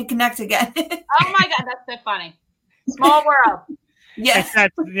now we can connect again. Oh, my God. That's so funny. Small world. Yes.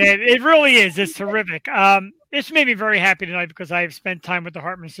 It really is. It's terrific. This made me very happy tonight because I have spent time with the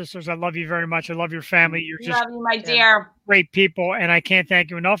Hartman sisters. I love you very much. I love your family. You're just love you, my dear. Great people, and I can't thank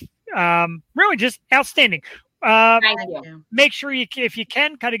you enough. Really just outstanding. Thank you. Make sure if you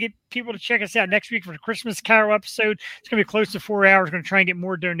can, kind of get people to check us out next week for the Christmas Carol episode. It's going to be close to 4 hours. We're going to try and get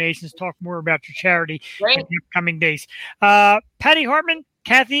more donations, talk more about your charity in the upcoming days. Patty Hartman,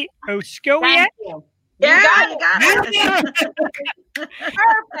 Kathy Oskowiak. Thank you. Yeah, you got it.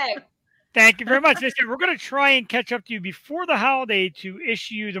 Perfect. Thank you very much. Listen, we're going to try and catch up to you before the holiday to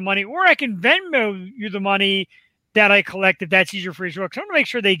issue you the money, or I can Venmo you the money that I collect if that's easier for you as well. Because I want to make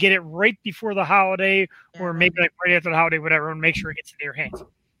sure they get it right before the holiday, or maybe like right after the holiday, whatever, and make sure it gets in their hands.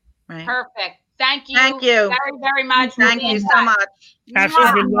 Right. Perfect. Thank you. Thank you very, very much. Thank you so much.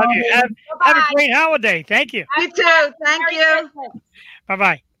 Absolutely. Love you. Have a great holiday. Thank you. You too. Thank you.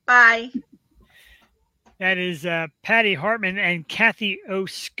 Bye-bye. Bye. That is Patty Hartman and Kathy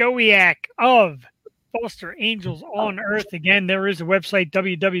Oskowiak of Foster Angels on Earth. Again, there is a website,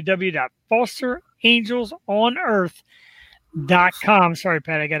 www.fosterangelsonearth.com. Sorry,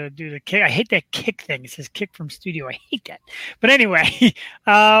 Pat, I got to do the kick. I hate that kick thing. It says kick from studio. I hate that. But anyway,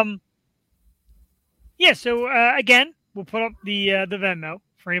 so again, we'll put up the Venmo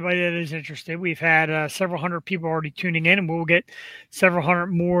for anybody that is interested. We've had several hundred people already tuning in, and we'll get several hundred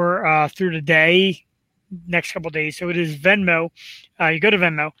more through the day, next couple of days. So it is Venmo. You go to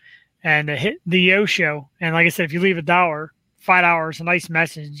Venmo and hit the Yo Show. And like I said, if you leave $1, $5, a nice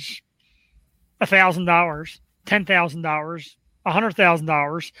message, $1,000, $10,000,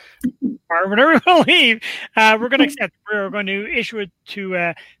 $100,000, or whatever you want to leave, we're going to accept. We're going to issue it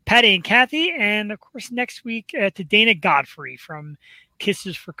to Patty and Kathy, and of course next week to Dana Godfrey from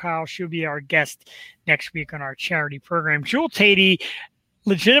Kisses for Kyle. She'll be our guest next week on our charity program. Jewel Tatey,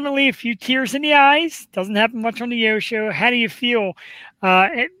 legitimately a few tears in the eyes. Doesn't happen much on the Yo Show. How do you feel?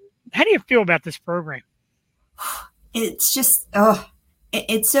 How do you feel about this program? It's just,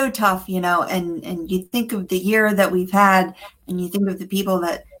 it's so tough, and you think of the year that we've had, and you think of the people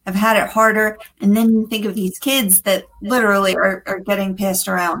that have had it harder, and then you think of these kids that literally are getting passed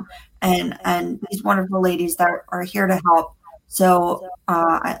around, and these wonderful ladies that are here to help. So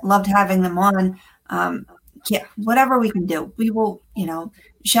I loved having them on. yeah, whatever we can do, we will,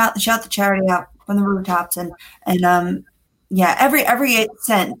 shout the charity out from the rooftops, and yeah, every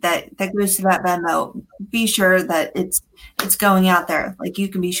cent that goes to that Venmo, be sure that it's going out there. Like, you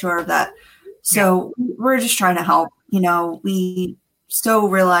can be sure of that. So we're just trying to help. We so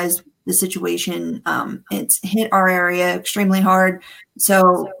realize the situation. It's hit our area extremely hard.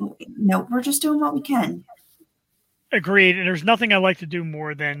 So, we're just doing what we can. Agreed. And there's nothing I like to do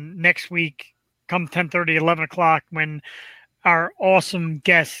more than next week, come 10:30, 11 o'clock, when our awesome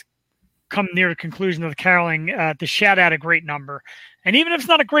guests come near the conclusion of the caroling, to shout out a great number. And even if it's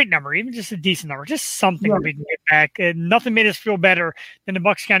not a great number, even just a decent number, just something we can get back. And nothing made us feel better than the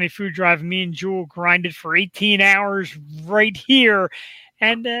Bucks County Food Drive. Me and Jewel grinded for 18 hours right here.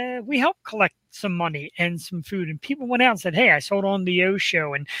 And we helped collect some money and some food. And people went out and said, hey, I saw it on the O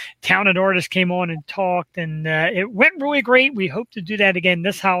Show. And talented artists came on and talked. And it went really great. We hope to do that again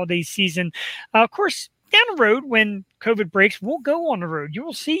this holiday season. Of course, down the road, when COVID breaks, we'll go on the road. You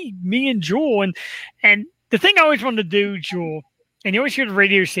will see me and Jewel. And the thing I always wanted to do, Jewel, and you always hear the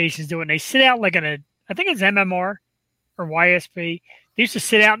radio stations do it, and they sit out like I think it's MMR or YSP. They used to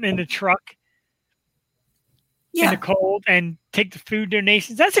sit out in the truck in the cold and take the food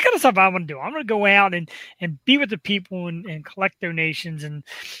donations. That's the kind of stuff I want to do. I'm going to go out and be with the people and collect donations and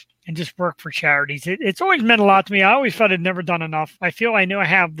just work for charities. It's always meant a lot to me. I always felt I'd never done enough. I feel I now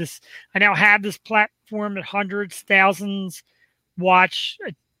have this platform that hundreds, thousands watch.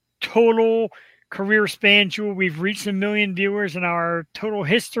 A total career span, Jewel, we've reached 1 million viewers in our total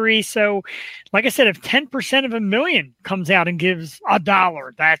history. So, like I said, if 10% of 1 million comes out and gives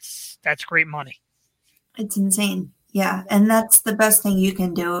 $1, that's great money. It's insane. Yeah. And that's the best thing you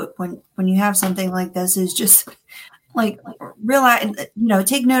can do when you have something like this, is just like realize,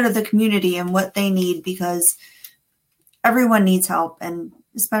 take note of the community and what they need, because everyone needs help, and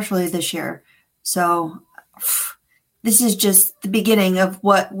especially this year. So this is just the beginning of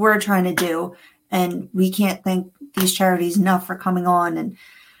what we're trying to do. And we can't thank these charities enough for coming on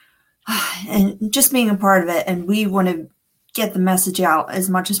and just being a part of it. And we want to get the message out as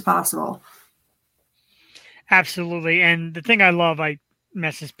much as possible. Absolutely. And the thing I love, I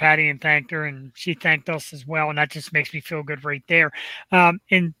messaged Patty and thanked her, and she thanked us as well. And that just makes me feel good right there.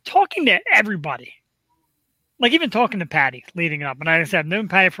 In talking to everybody, like even talking to Patty leading up. And like I said, I've known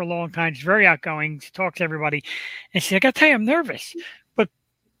Patty for a long time. She's very outgoing. She talks to everybody. And she's like, I got to tell you, I'm nervous.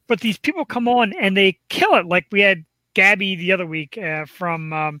 But these people come on and they kill it. Like we had Gabby the other week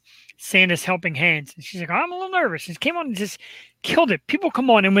from Santa's Helping Hands. And she's like, I'm a little nervous. She came on and just killed it. People come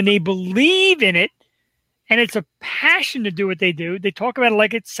on, and when they believe in it and it's a passion to do what they do, they talk about it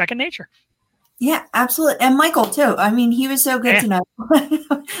like it's second nature. Yeah, absolutely. And Michael, too. I mean, he was so good tonight.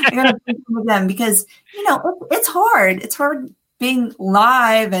 I got to thank him again, because, it's hard. It's hard being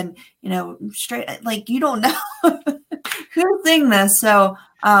live and, straight, like, you don't know who's seeing this. So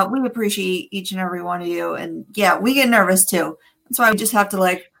we appreciate each and every one of you. And yeah, we get nervous too. That's why we just have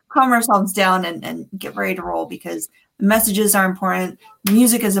to calm ourselves down and get ready to roll, because the messages are important.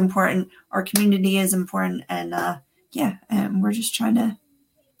 Music is important. Our community is important. And and we're just trying to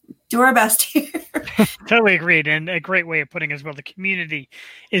do our best here. Totally agreed. And a great way of putting it as well. The community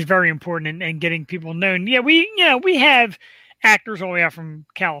is very important and getting people known. Yeah, we have actors all the way out from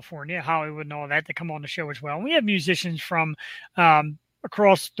California, Hollywood, and all that come on the show as well. And we have musicians from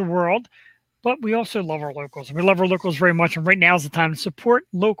across the world, but we also love our locals. We love our locals very much. And right now is the time to support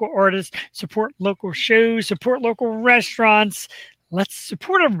local artists, support local shows, support local restaurants. Let's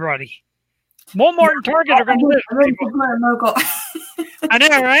support everybody. Walmart and Target are going to live. Local. I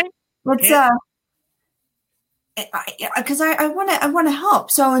know, right? Let's because I want to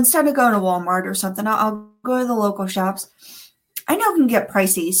help. So instead of going to Walmart or something, I'll go to the local shops. I know it can get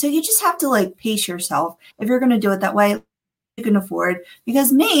pricey, so you just have to pace yourself. If you're going to do it that way, you can afford.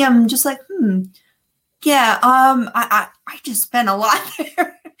 Because me, I'm just like, I just spent a lot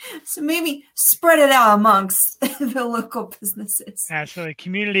there. So maybe spread it out amongst the local businesses. Absolutely.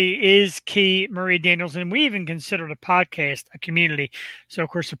 Community is key, Maria Daniels. And we even consider the podcast a community. So, of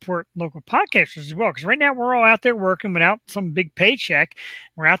course, support local podcasters as well. Because right now we're all out there working without some big paycheck.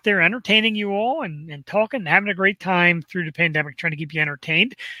 We're out there entertaining you all and talking and having a great time through the pandemic, trying to keep you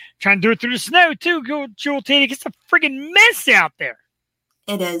entertained. Trying to do it through the snow, too. Jewel T, it's a friggin' mess out there.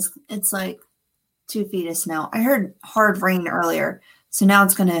 It is. It's like 2 feet of snow. I heard hard rain earlier. So now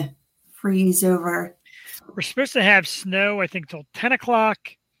it's going to freeze over. We're supposed to have snow, I think, till 10 o'clock.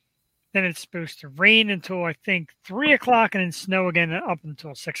 Then it's supposed to rain until, I think, 3 o'clock, and then snow again up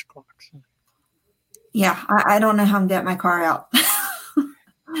until 6 o'clock. So. Yeah, I don't know how I'm getting my car out.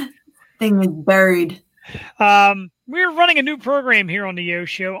 Thing is buried. We're running a new program here on the Yo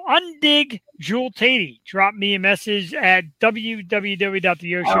Show. Undig Jewel Tatey. Drop me a message at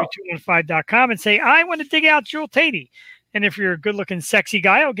www.theyoshow215.com and say, I want to dig out Jewel Tatey. And if you're a good-looking, sexy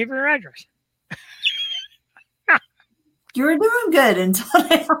guy, I'll give you her address. You were doing good until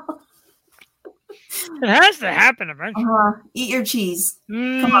now. It has to happen eventually. Eat your cheese.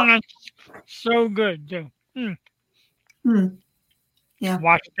 Come on. So good, too. Yeah.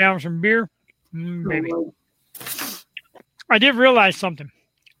 Wash it down with some beer. Baby. I did realize something.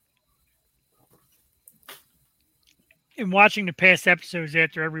 In watching the past episodes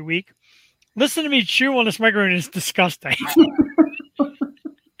after every week, listen to me chew on this microphone is disgusting.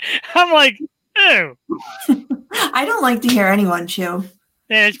 I'm like, ew. I don't like to hear anyone chew.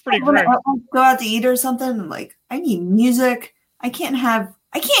 Yeah, it's pretty great. I go out to eat or something, I'm like, I need music. I can't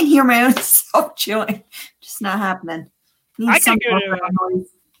hear my own self chewing. Just not happening. I'm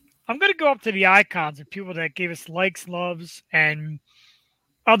going to go up to the icons of people that gave us likes, loves, and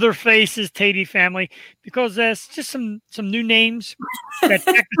other faces, Tatey family, because there's just some new names that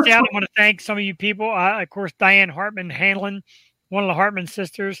checked us out. I want to thank some of you people. Of course, Diane Hartman Hanlon, one of the Hartman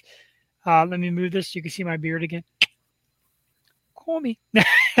sisters. Let me move this so you can see my beard again. Call me.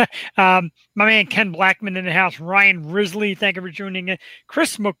 My man Ken Blackman in the house. Ryan Risley, thank you for tuning in.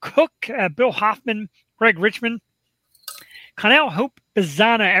 Chris McCook, Bill Hoffman, Greg Richmond, Connell Hope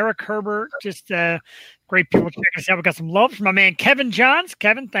Bazana, Eric Herbert, just great people checking us out. We got some love from my man Kevin Johns.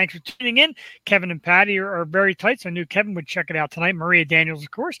 Kevin, thanks for tuning in. Kevin and Patty are very tight, so I knew Kevin would check it out tonight. Maria Daniels,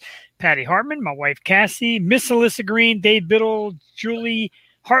 of course. Patty Hartman, my wife Cassie, Miss Alyssa Green, Dave Biddle, Julie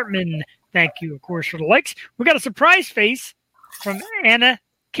Hartman. Thank you, of course, for the likes. We got a surprise face from Anna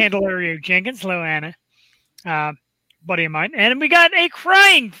Candelario Jenkins. Hello, Anna. Buddy of mine. And we got a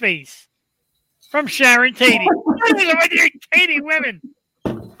crying face from Sharon Tatey. Tatey women.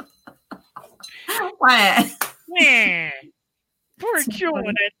 Wah. Wah. Poor Jewel and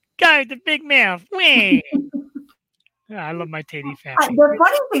that guy with the big mouth. Wah. I love my Tatey family. The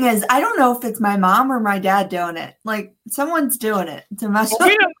funny thing is, I don't know if it's my mom or my dad doing it. Like, someone's doing it to mess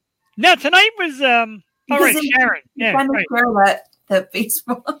with. No, tonight was all right, Sharon. Yeah, right. That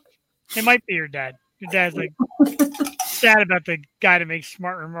Facebook. It might be your dad. Your dad's like sad about the guy that makes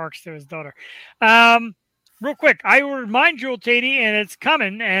smart remarks to his daughter. Real quick, I will remind Jewel Tatey, and it's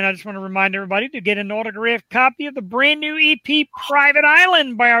coming, and I just want to remind everybody to get an autographed copy of the brand new EP Private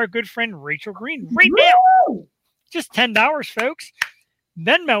Island by our good friend Rachel Green right now. Just $10, folks.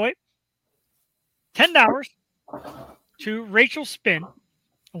 Venmo it. $10 to Rachel Spin,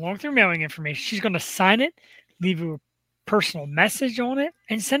 along with your mailing information. She's going to sign it, leave you a personal message on it,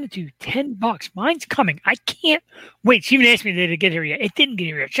 and send it to you. $10. Mine's coming. I can't wait. She even asked me to get here yet. It didn't get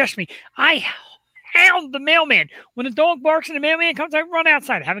here yet. Trust me. I hound the mailman. When the dog barks and the mailman comes, I run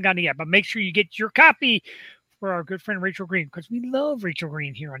outside. I haven't gotten it yet, but make sure you get your copy for our good friend Rachel Green, because we love Rachel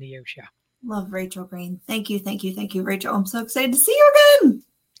Green here on the Yo Show. Love Rachel Green. Thank you, Rachel. I'm so excited to see you again.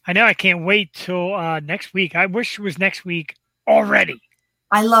 I know. I can't wait till next week. I wish it was next week already.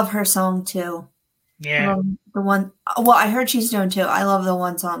 I love her song too. Yeah. The one, well, I heard she's doing too. I love the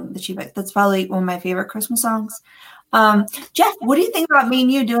one song that she picked. That's probably one of my favorite Christmas songs. Jeff, what do you think about me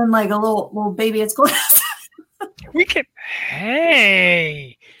and you doing like a little baby at school? We can.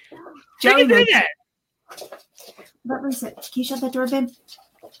 Hey, Joey, we can do that. Let me sit. Can you shut that door, babe?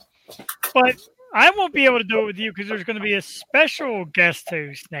 But I won't be able to do it with you because there's going to be a special guest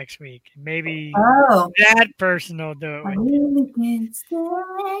host next week. Maybe that person will do it with you. Can stay.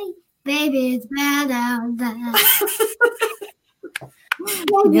 Baby, it's bad out there.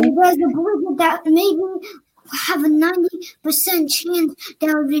 Maybe there's a boy that maybe have a 90% chance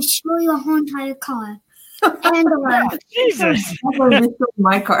that will destroy your whole entire car. And the life. Jesus.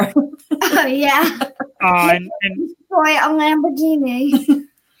 My car. Oh, yeah. And destroy a Lamborghini.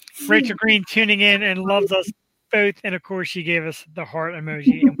 Rachel Green tuning in and loves us both. And, of course, she gave us the heart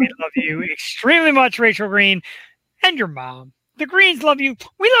emoji. And we love you extremely much, Rachel Green, and your mom. The Greens love you.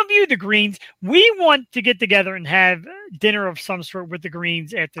 We love you, the Greens. We want to get together and have dinner of some sort with the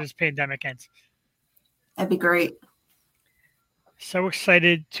Greens after this pandemic ends. That'd be great. So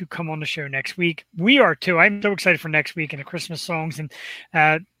excited to come on the show next week. We are too. I'm so excited for next week and the Christmas songs. And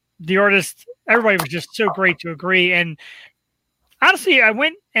the artists, everybody was just so great to agree. And honestly, I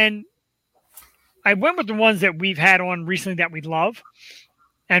went with the ones that we've had on recently that we love.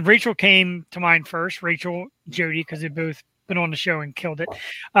 And Rachel came to mind first. Rachel, Jody, because they've both been on the show and killed it.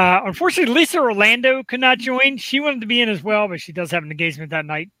 Unfortunately, Lisa Orlando could not join. She wanted to be in as well, but she does have an engagement that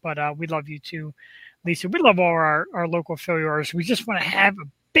night. But we love you too, Lisa. We love all our local affiliate artists. We just want to have a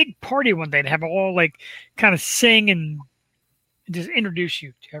big party one day and have all kind of sing and just introduce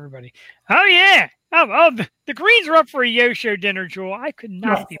you to everybody. Oh, yeah. The greens are up for a Yo-Show dinner, Jewel. I could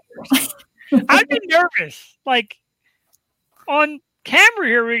not be worse. I'd be nervous. Like, on camera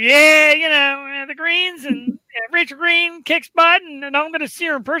here, the greens and Rachel Green kicks butt, and I'm going to see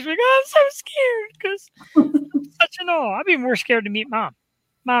her in person. I'm so scared because I'm such an awe. I'd be more scared to meet Mom.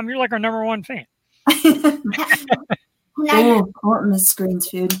 Mom, you're like our number one fan. Miss Green's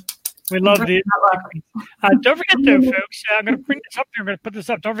food. We love it. Don't forget, though, folks, I'm going to bring this up here. I'm going to put this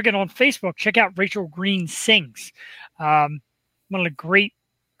up. Don't forget on Facebook, check out Rachel Green Sings. One of the great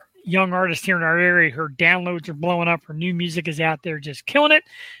young artists here in our area. Her downloads are blowing up. Her new music is out there just killing it.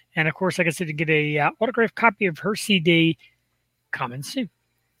 And, of course, like I said, to get a autographed copy of her CD coming soon.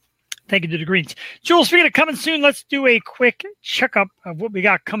 Thank you to the Greens. Jules, speaking of coming soon, let's do a quick checkup of what we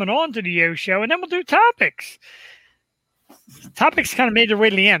got coming on to the Yo Show, and then we'll do topics. Topics kind of made their way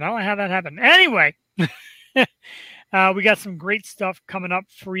to the end. I don't know how that happened. Anyway, we got some great stuff coming up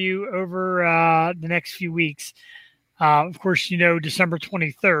for you over the next few weeks. Of course, December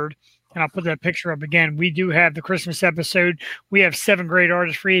 23rd, and I'll put that picture up again. We do have the Christmas episode. We have 7 great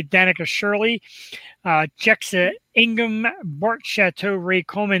artists for you. Danica Shirley, Jexa Ingham, Bart Chateau, Ray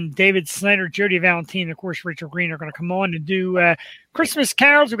Coleman, David Snyder, Jody Valentine, and of course, Rachel Green are going to come on and do Christmas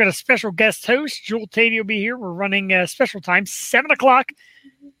carols. We've got a special guest host. Jewel Tavy will be here. We're running special time, 7 o'clock.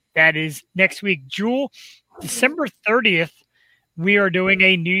 That is next week. Jewel, December 30th, we are doing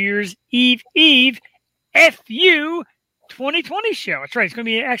a New Year's Eve FU 2020 show. That's right. It's going to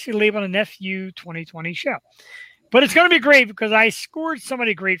be actually labeled an FU 2020 show. But it's going to be great because I scored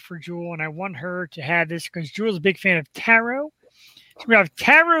somebody great for Jewel, and I want her to have this because Jewel's a big fan of tarot. So we have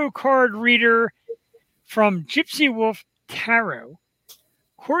tarot card reader from Gypsy Wolf Tarot.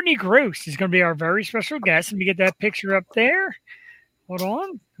 Courtney Gross is going to be our very special guest. Let me get that picture up there. Hold on.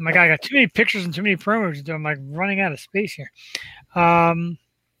 Oh my God, I got too many pictures and too many promos to do. I'm like running out of space here. There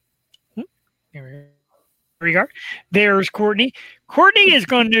we go. There's Courtney. Courtney is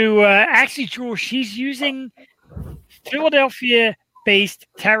going to actually, Jewel, she's using Philadelphia-based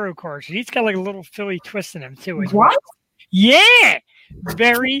tarot cards. She's got like a little Philly twist in them too. What? Yeah,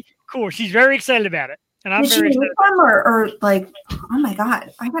 very cool. She's very excited about it, and I'm very excited. Or like, oh my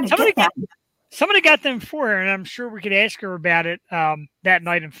God, I gotta get that. Somebody got them for her, and I'm sure we could ask her about it that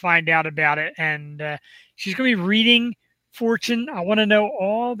night and find out about it. And she's going to be reading fortune. I want to know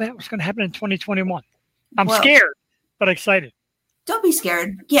all about what's going to happen in 2021. I'm scared, but excited. Don't be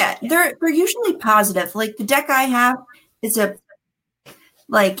scared. Yeah, they're usually positive. Like the deck I have is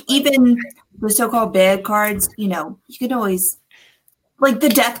even the so-called bad cards, you can always, like the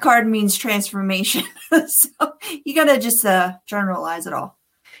death card means transformation. So you got to just generalize it all.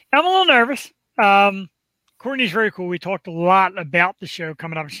 I'm a little nervous. Courtney's very cool. We talked a lot about the show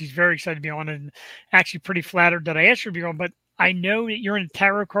coming up. She's very excited to be on and actually pretty flattered that I asked her to be on, but I know that you're in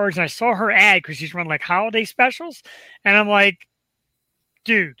tarot cards, and I saw her ad because she's running like holiday specials. And I'm like,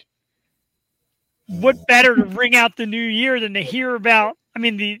 dude, what better to ring out the new year than to hear about,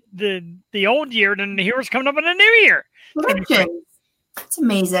 the old year than to hear what's coming up in the new year. It's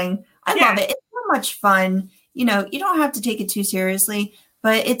amazing. I love it. It's so much fun. You don't have to take it too seriously,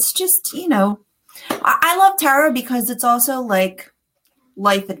 but it's just, I love tarot because it's also like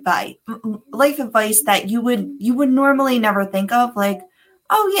life advice that you would normally never think of, like,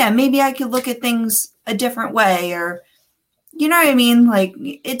 oh yeah, maybe I could look at things a different way, or you know what I mean, like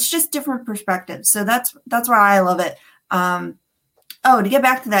it's just different perspectives. So that's why I love it. To get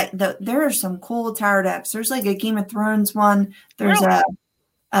back to that, there are some cool tarot decks. There's like a Game of Thrones one, there's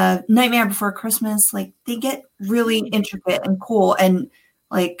a Nightmare Before Christmas. Like they get really intricate and cool, and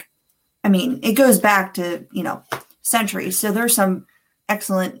like it goes back to centuries, so there's some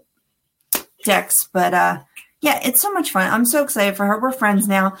excellent decks, but it's so much fun. I'm so excited for her. We're friends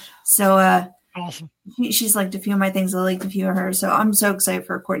now, so awesome. She's liked a few of my things. I liked a few of hers, so I'm so excited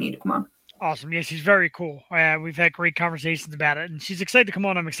for Courtney to come on. Awesome. Yeah, she's very cool. We've had great conversations about it, and she's excited to come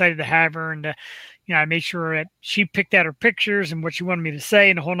on. I'm excited to have her, and I made sure that she picked out her pictures and what she wanted me to say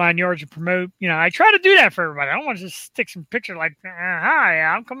and the whole 9 yards to promote. I try to do that for everybody. I don't want to just stick some picture like, hi,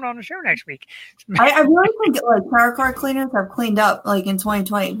 I'm coming on the show next week. I really think like tarot card cleaners have cleaned up like in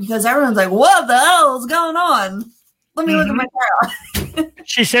 2020 because everyone's like, what the hell is going on? Let me look at my tarot.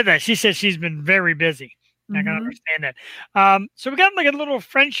 She said that. She said she's been very busy. I can understand that. So we got like a little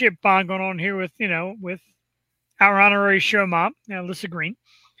friendship bond going on here with our honorary show mom, Alyssa Green,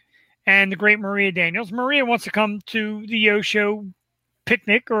 and the great Maria Daniels. Maria wants to come to the Yo Show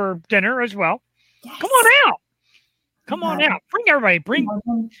picnic or dinner as well. Yes. Come on out. Bring everybody.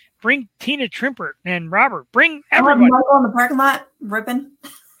 Bring Tina Trimpert and Robert. Bring everybody. Michael in the parking lot ripping.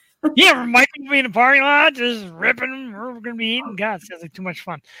 Yeah, Michael will be in the parking lot just ripping. We're going to be eating. God, sounds like too much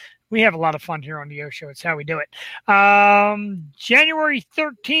fun. We have a lot of fun here on the O Show. It's how we do it. January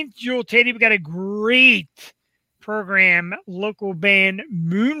 13th, Jewel Teddy, we got a great program. Local band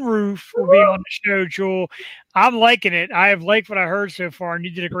Moonroof will be on the show, Jewel. I'm liking it. I have liked what I heard so far, and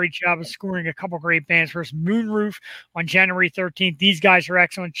you did a great job of scoring a couple great bands for us. Moonroof on January 13th. These guys are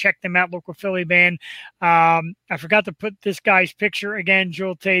excellent. Check them out, local Philly band. I forgot to put this guy's picture again,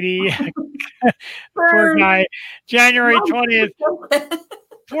 Jewel Teddy. Poor guy. January 20th.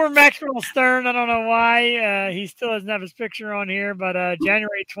 Poor Maxwell Stern. I don't know why. He still doesn't have his picture on here, but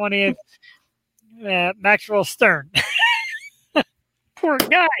January 20th, Maxwell Stern. Poor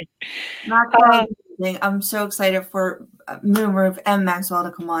guy. Maxwell, I'm so excited for Moonroof and Maxwell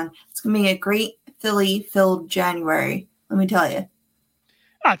to come on. It's going to be a great Philly-filled January, let me tell you.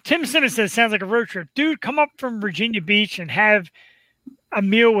 Tim Simmons says, sounds like a road trip. Dude, come up from Virginia Beach and have a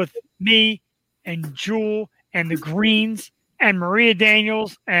meal with me and Jewel and the Greens and Maria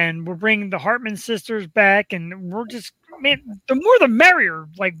Daniels, and we're bringing the Hartman sisters back, and we're just, man, the more the merrier.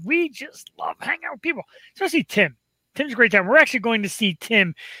 Like, we just love hanging out with people, especially Tim. Tim's a great time. We're actually going to see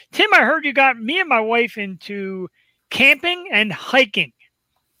Tim. Tim, I heard you got me and my wife into camping and hiking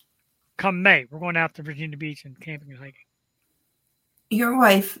come May. We're going out to Virginia Beach and camping and hiking. Your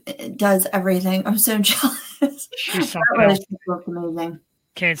wife does everything. I'm so jealous. She's something else. She looks amazing.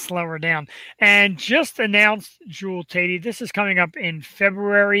 Can't slow her down. And just announced, Jewel Tady, this is coming up in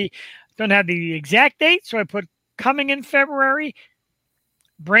February. Don't have the exact date, so I put coming in February.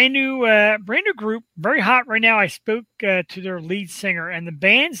 Brand new group, very hot right now. I spoke to their lead singer, and the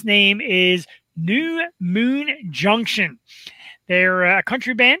band's name is New Moon Junction. They're a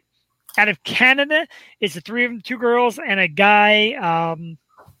country band out of Canada. It's the three of them, two girls and a guy.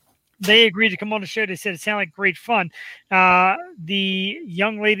 They agreed to come on the show. They said it sounded like great fun. The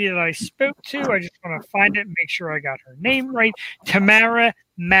young lady that I spoke to, I just want to find it and make sure I got her name right. Tamara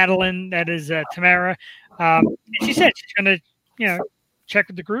Madeline. That is Tamara. She said she's going to, check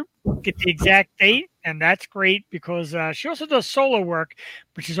with the group, get the exact date, and that's great because she also does solo work,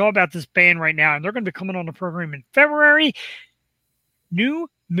 but she's all about this band right now, and they're going to be coming on the program in February. New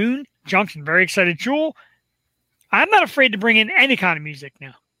Moon Junction. Very excited. Jewel, I'm not afraid to bring in any kind of music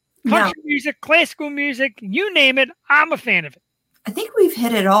now. Country music, classical music, you name it, I'm a fan of it. I think we've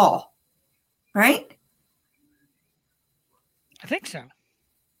hit it all, right? I think so.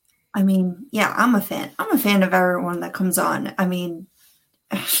 I mean, yeah, I'm a fan. I'm a fan of everyone that comes on. I mean,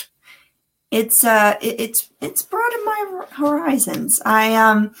 it's broadened my horizons.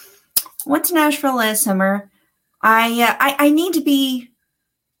 I went to Nashville last summer. I need to be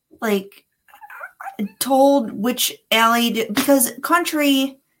like told which alley because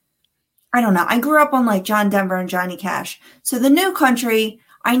country. I don't know. I grew up on like John Denver and Johnny Cash. So the new country,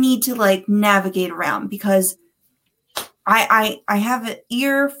 I need to like navigate around because I have an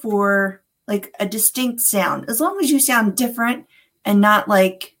ear for like a distinct sound. As long as you sound different and not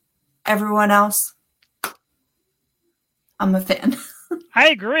like everyone else, I'm a fan. I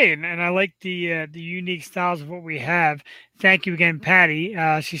agree, and I like the unique styles of what we have. Thank you again, Patty.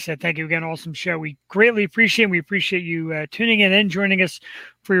 She said, thank you again, awesome show. We greatly appreciate it. We appreciate you tuning in and joining us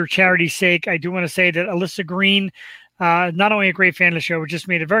for your charity's sake. I do want to say that Alyssa Green, not only a great fan of the show, but just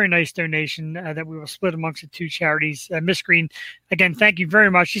made a very nice donation that we will split amongst the two charities. Miss Green, again, thank you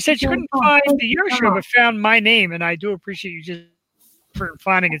very much. She said she couldn't find the Your Show, but found my name, and I do appreciate you just for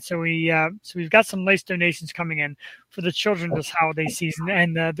finding it. So we've got some nice donations coming in for the children this holiday season.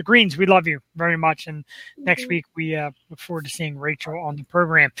 And the Greens, we love you very much. And next week we look forward to seeing Rachel on the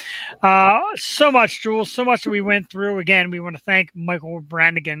program. So much, Jules, so much that we went through. Again, we want to thank Michael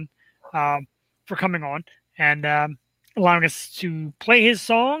Branigan for coming on and allowing us to play his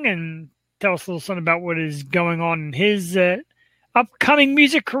song and tell us a little something about what is going on in his upcoming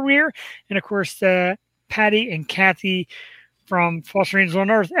music career. And of course, Patty and Kathy from Foster Angels on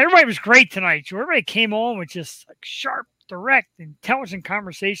Earth. Everybody was great tonight. Everybody came on with just like sharp, direct, intelligent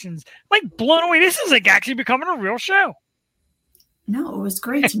conversations. Like blown away. This is like actually becoming a real show. No, it was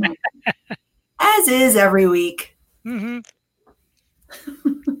great tonight. As is every week. Mm-hmm.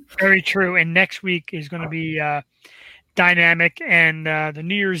 Very true. And next week is going to be dynamic. And the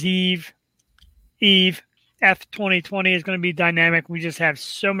New Year's Eve F2020 is going to be dynamic. We just have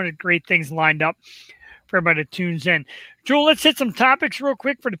so many great things lined up for everybody that tunes in. Jewel, let's hit some topics real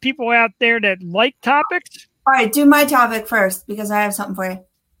quick for the people out there that like topics. All right, do my topic first because I have something for you.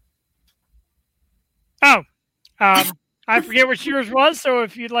 Oh, I forget what yours was, so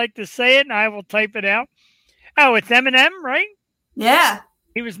if you'd like to say it, I will type it out. Oh, it's Eminem, right? Yeah.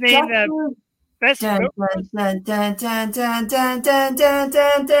 He was named best. Wow, look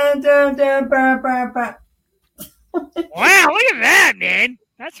at that, man.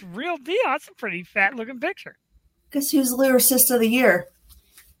 That's real deal. That's a pretty fat looking picture. Guess who's lyricist of the year?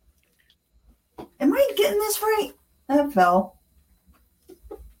 Am I getting this right? That fell.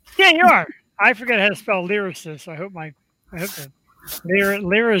 Yeah, you are. I forget how to spell lyricist. I hope that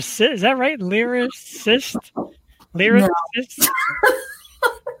lyricist, is that right? Lyricist? Lyricist?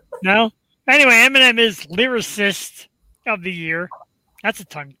 No? Anyway, Eminem is lyricist of the year. That's a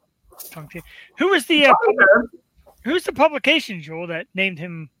tongue twister. Who's the publication, Joel, that named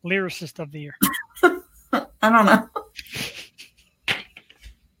him lyricist of the year? I don't know.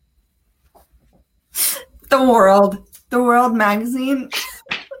 The World magazine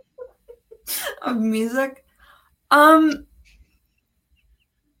of music. You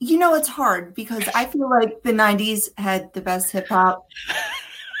know, it's hard because I feel like the 90s had the best hip hop.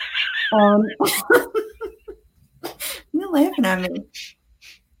 You're laughing at me.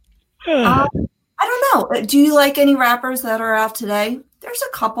 I don't know. Do you like any rappers that are out today? There's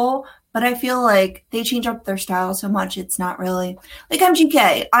a couple, but I feel like they change up their style so much. It's not really like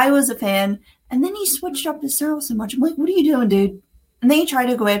MGK. I was a fan, and then he switched up his style so much. I'm like, what are you doing, dude? And then he tried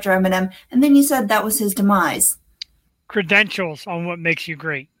to go after Eminem, and then he said that was his demise. Credentials on what makes you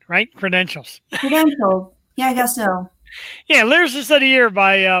great, right? Credentials. Credentials. Yeah, I guess so. Yeah, lyricist of the year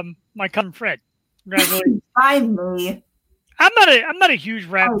by my cousin Fred. Congratulations. By me. I'm not a huge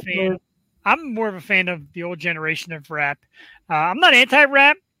rap fan. I'm more of a fan of the old generation of rap. I'm not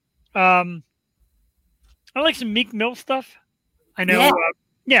anti-rap. I like some Meek Mill stuff. I know.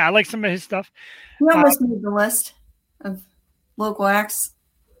 Yeah, I like some of his stuff. You almost made the list of local acts.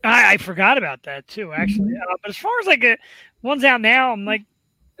 I forgot about that too, actually. But as far as like ones out now, I'm like,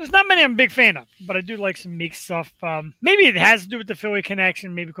 there's not many I'm a big fan of, but I do like some Meek stuff. Maybe it has to do with the Philly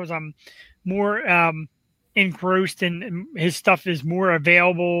connection, maybe because I'm more engrossed and his stuff is more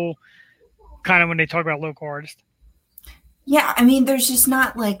available kind of when they talk about local artists. Yeah, I mean, there's just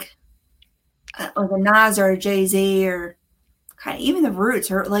not like a Nas or a Jay-Z or kind of even the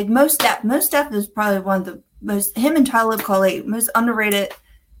Roots or like most Def is probably one of the most, him and Talib Kweli, most underrated,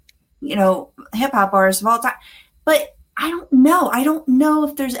 hip hop artists of all time. But I don't know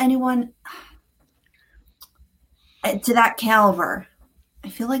if there's anyone to that caliber. I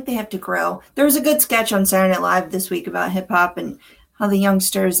feel like they have to grow. There was a good sketch on Saturday Night Live this week about hip hop and how the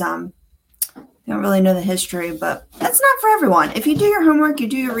youngsters don't really know the history, but that's not for everyone. If you do your homework, you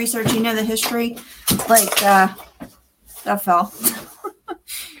do your research, you know the history. Like that fell.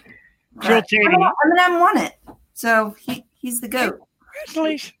 Eminem won it, so he's the GOAT.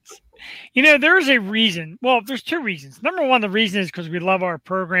 Congratulations. There's a reason. Well, there's two reasons. Number one, the reason is because we love our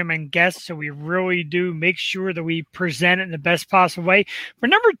program and guests, so we really do make sure that we present it in the best possible way. But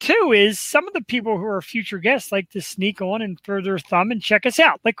number two is some of the people who are future guests like to sneak on and throw their thumb and check us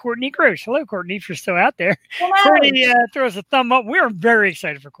out, like Courtney Gross. Hello, Courtney, if you're still out there. Hello. Courtney throws a thumb up. We're very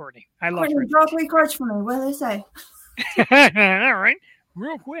excited for Courtney. I love her. Draw 3 cards for me. What do they say? All right.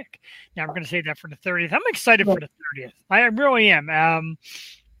 Real quick. Now, I'm going to say that for the 30th. I'm excited for the 30th. I really am.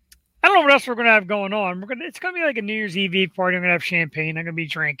 I don't know what else we're going to have going on. It's going to be like a New Year's Eve party. I'm going to have champagne. I'm going to be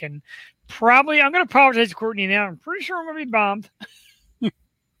drinking. I'm going to apologize to Courtney now. I'm pretty sure I'm going to be bombed.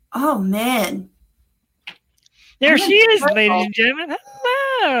 Oh, man. There she is, ladies and gentlemen.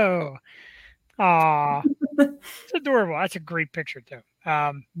 Hello. Aw. It's adorable. That's a great picture, too.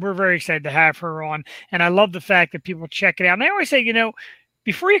 We're very excited to have her on. And I love the fact that people check it out. And I always say,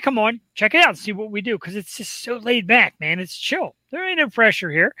 before you come on, check it out and see what we do because it's just so laid back, man. It's chill. There ain't no pressure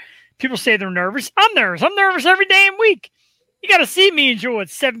here. People say they're nervous. I'm nervous. I'm nervous every damn week. You got to see me and Joel at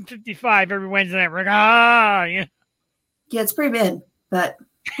 7:55 every Wednesday night. We're like, Yeah, it's pretty bad, but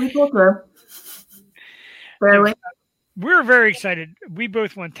we pull through. Barely. We're very excited. We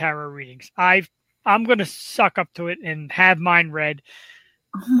both want tarot readings. I'm going to suck up to it and have mine read.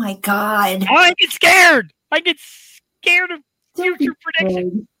 Oh, my God. I get scared. I get scared of future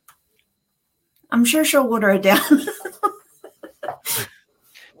predictions. I'm sure she'll water it down.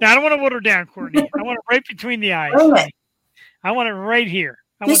 No, I don't want to water down, Courtney. I want it right between the eyes. I want it right here.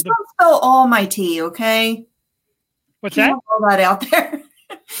 Just don't spill all my tea, okay? What's that? All that out there.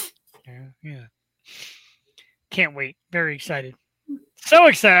 Yeah. Can't wait. Very excited. So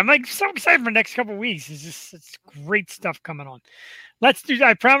excited. I'm so excited for the next couple of weeks. It's great stuff coming on.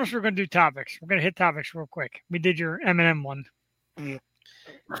 I promise we're going to do topics. We're going to hit topics real quick. We did your Eminem one. Yeah.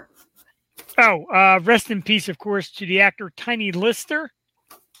 Oh, rest in peace, of course, to the actor Tiny Lister.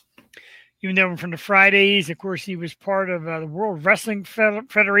 You know him from the Fridays. Of course, he was part of the World Wrestling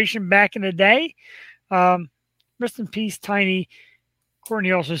Federation back in the day. Rest in peace, Tiny.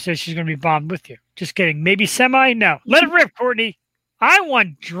 Courtney also says she's going to be bombed with you. Just kidding. Maybe semi? No. Let it rip, Courtney. I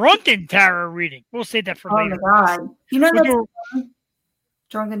want drunken tarot reading. We'll save that for later. Oh, my God.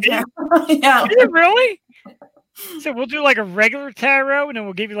 Drunken Tarot. Yeah. Did it really? So we'll do like a regular tarot, and then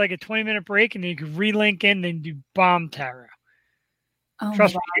we'll give you like a 20-minute break, and then you can relink in and do bomb tarot. Oh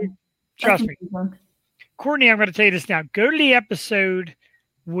Trust my me. God. Trust That's me. amazing. Courtney, I'm going to tell you this now. Go to the episode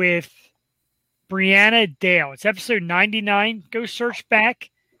with Brianna Dale. It's episode 99. Go search back.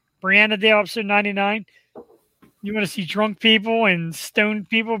 Brianna Dale, episode 99. You want to see drunk people and stoned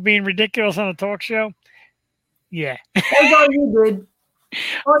people being ridiculous on a talk show? Yeah. That's all you did.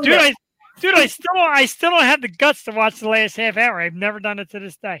 Oh, yeah. Dude, I still don't have the guts to watch the last half hour. I've never done it to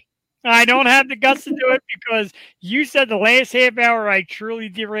this day. I don't have the guts to do it because you said the last half hour I truly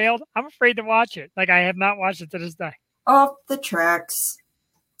derailed. I'm afraid to watch it. Like, I have not watched it to this day. Off the tracks.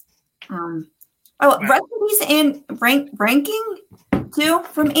 Recipes and ranking too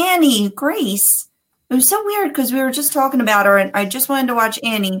from Annie Grace. It was so weird because we were just talking about her, and I just wanted to watch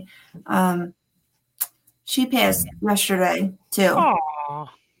Annie. She passed yesterday too. Aww.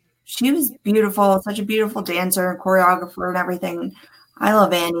 She was beautiful, such a beautiful dancer, choreographer, and everything. I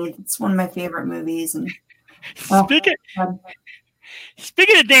love Annie. It's one of my favorite movies. And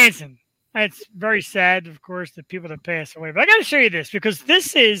Speaking of dancing, it's very sad, of course, the people that pass away. But I got to show you this because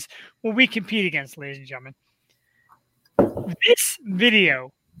this is what we compete against, ladies and gentlemen. This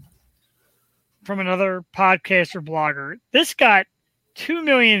video from another podcaster blogger, this got 2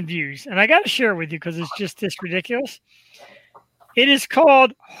 million views, and I got to share it with you because it's just this ridiculous. It is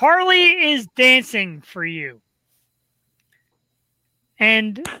called Harley is Dancing for You.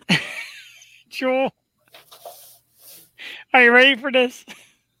 And Joel, are you ready for this?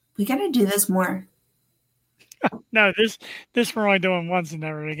 we got to do this more. No, this we're only doing once and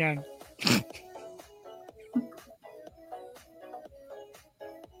never again.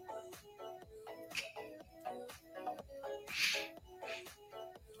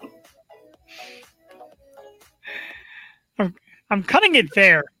 I'm cutting it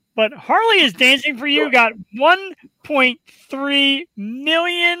there, but Harley is Dancing for You got 1.3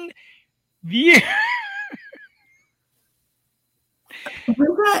 million views.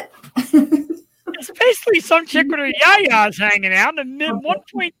 It's basically some chick with her yayas hanging out, and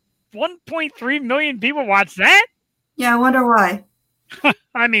 1.3 million people watch that. Yeah, I wonder why.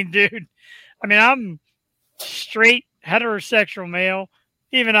 I mean, dude. I'm straight heterosexual male.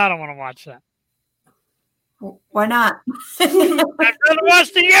 Even I don't want to watch that. Why not? I'd rather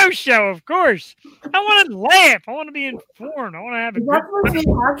watch the Yo Show, of course. I want to laugh. I want to be informed. I want to have a Is that supposed to be a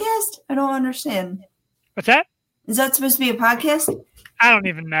podcast? I don't understand. What's that? Is that supposed to be a podcast? I don't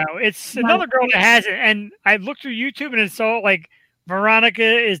even know. It's another girl that has it. And I looked through YouTube and it's all like Veronica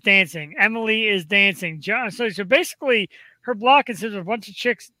is dancing. Emily is dancing. John. So basically her blog consists of a bunch of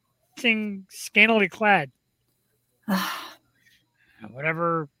chicks dancing scantily clad.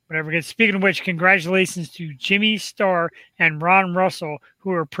 Whatever gets. Speaking of which, congratulations to Jimmy Starr and Ron Russell,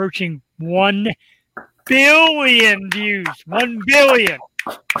 who are approaching 1 billion views. 1 billion.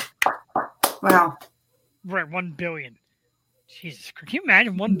 Wow. Right, 1 billion. Jesus, can you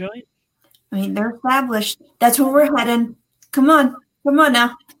imagine 1 billion? I mean, they're established. That's where we're heading. Come on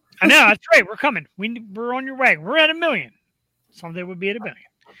now. I know, that's right. We're coming. We're on your way. We're at 1 million. Someday we'll be at 1 billion.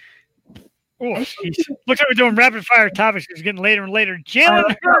 Oh, jeez. Looks like we're doing rapid fire topics. It's getting later and later.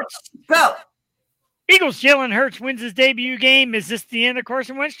 Jalen Hurts. Go. Eagles. Jalen Hurts wins his debut game. Is this the end of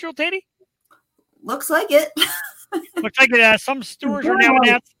Carson Wentz, Joel Tatey? Looks like it. Looks like it. Some stores are now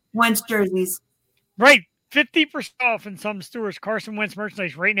announcing Wentz jerseys. Right. 50% off in some stores. Carson Wentz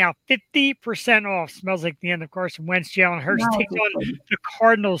merchandise right now. 50% off. Smells like the end of Carson Wentz. Jalen Hurts takes on the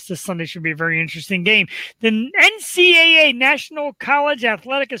Cardinals this Sunday. Should be a very interesting game. The NCAA, National College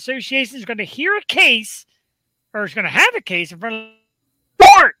Athletic Association, is going to hear a case, or is going to have a case in front of the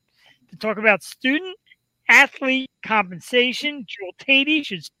court to talk about student-athlete compensation. Joel Tatey,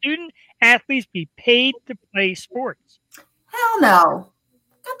 should student-athletes be paid to play sports? Hell no.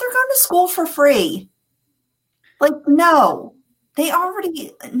 They're going to school for free. Like, no, they're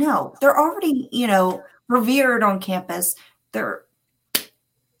already, revered on campus. They're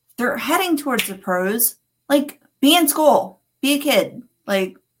heading towards the pros. Like, be in school, be a kid.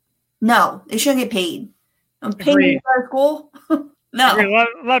 Like, no, they shouldn't get paid. Pay me to go to school? No. A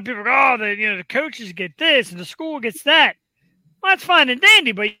lot of people go, the coaches get this and the school gets that. Well, that's fine and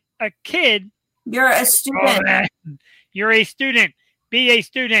dandy, but a kid. You're a student. You're a student. Be a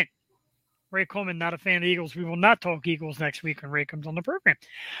student. Ray Coleman, not a fan of the Eagles. We will not talk Eagles next week when Ray comes on the program.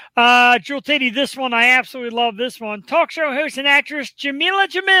 Joel Tatey, this one, I absolutely love this one. Talk show host and actress Jamila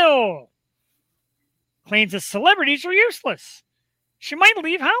Jamil claims that celebrities are useless. She might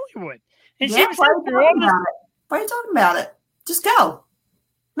leave Hollywood. And Why are you talking about it? Just go.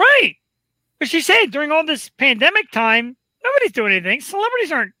 Right. But she said during all this pandemic time, nobody Nobody's doing anything.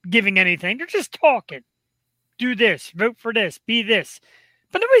 Celebrities aren't giving anything. They're just talking. Do this, vote for this, be this.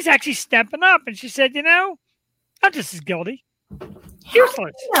 But nobody's actually stepping up. And she said, I'm just as guilty.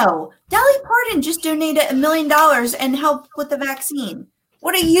 Useless. No. Dolly Parton just donated $1 million and helped with the vaccine.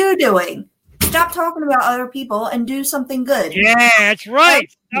 What are you doing? Stop talking about other people and do something good. Yeah, that's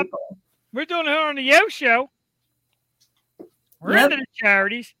right. We're doing it on the Yo Show. We're into the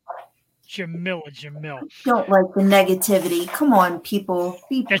charities. Jamil. Don't like the negativity. Come on, people.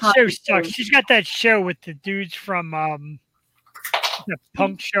 Be that positive. Show sucks. She's got that show with the dudes from the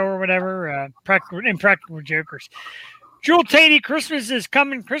Punk Show or whatever, Impractical Jokers. Jewel Tatey, Christmas is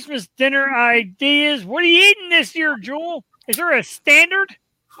coming. Christmas dinner ideas. What are you eating this year, Jewel? Is there a standard?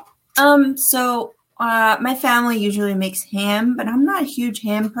 So my family usually makes ham, but I'm not a huge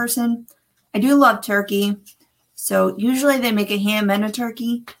ham person. I do love turkey. So usually they make a ham and a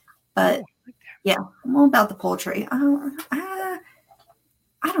turkey. But yeah, I'm all about the poultry. I don't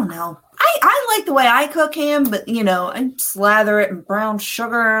know. I like the way I cook ham, but I slather it in brown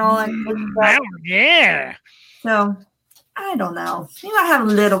sugar and all that good stuff. Yeah. So I don't know. Maybe I have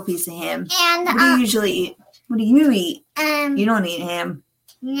a little piece of ham. And what do you usually eat? What do you eat? You don't eat ham.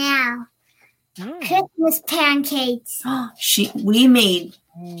 No. Christmas pancakes. We made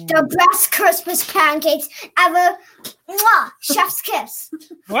the best Christmas pancakes ever. Mwah! Chef's kiss.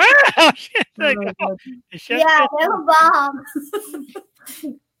 Wow. Yeah, they were bomb.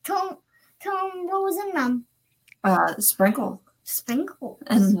 Tom, what was in them? Sprinkle.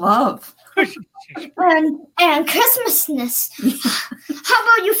 And love. and Christmasness. How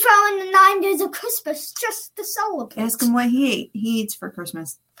about you throw in the 9 days of Christmas just to celebrate? Ask him what he ate. He eats for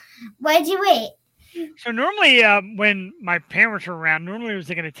Christmas. What did you eat? So normally when my parents were around, normally it was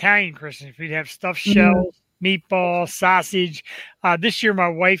like an Italian Christmas. We'd have stuffed shells, meatball, sausage. This year my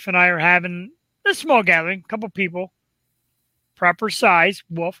wife and I are having a small gathering, a couple people, proper size,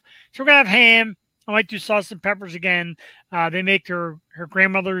 wolf. So we're going to have ham. I might do sauce and peppers again. They make her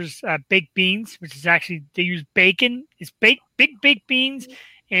grandmother's baked beans, which is actually, they use bacon. It's big baked beans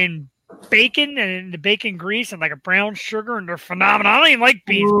and bacon and the bacon grease and like a brown sugar, and they're phenomenal. I don't even like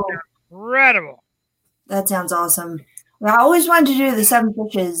beans. They're incredible. That sounds awesome. Well, I always wanted to do the 7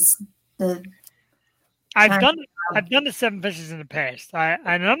 fishes. I've done the 7 fishes in the past.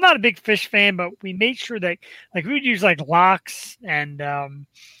 And I'm not a big fish fan, but we made sure that like we would use like lox and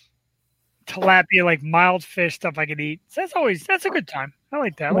tilapia, like mild fish stuff I could eat. So that's a good time. I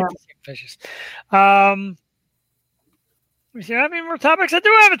like that. I like the 7 fishes. Let me see. I have any more topics? I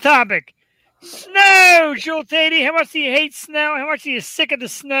do have a topic. Snow, Jewel Tatey. How much do you hate snow? How much are you sick of the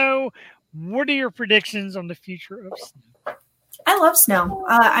snow? What are your predictions on the future of snow? I love snow.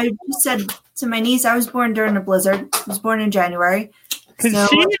 I just said to my niece, I was born during a blizzard. I was born in January.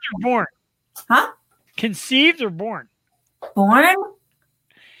 Conceived or born? Huh? Conceived or born? Born?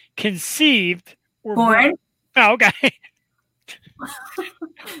 Conceived or born? Oh, okay.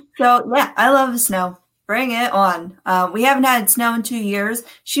 So, yeah, I love the snow. Bring it on. We haven't had snow in 2 years.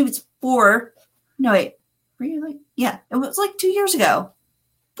 She was 4. No, wait. Really? Yeah, it was like 2 years ago.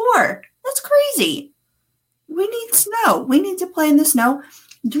 4. That's crazy. We need snow. We need to play in the snow.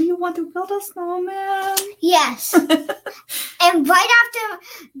 Do you want to build a snowman? Yes. And right after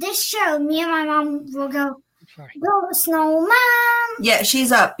this show, me and my mom will go build a snowman. Yeah,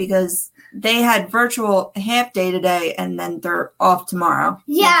 she's up because they had virtual half day today, and then they're off tomorrow.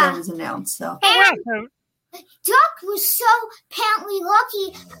 Yeah. That was announced. So. And Duck was so apparently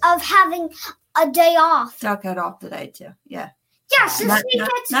lucky of having a day off. Duck had off today too. Yeah. Yes. Not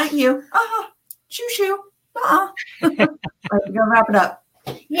you. Shoo. Right, go wrap it up.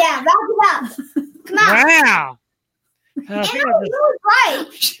 Yeah, wrap it up. Come on. Wow. Right.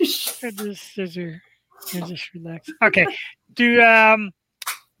 Just relax. Okay.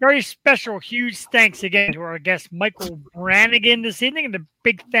 Very special, huge thanks again to our guest Michael Branigan this evening, and a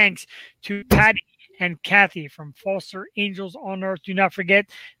big thanks to Patty and Kathy from Foster Angels on Earth. Do not forget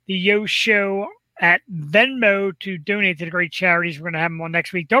the Yo Show at Venmo to donate to the great charities. We're going to have them on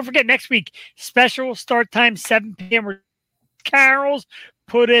next week. Don't forget, next week, special start time, 7 p.m. We're carols.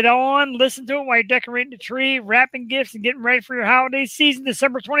 Put it on. Listen to it while you're decorating the tree, wrapping gifts, and getting ready for your holiday season.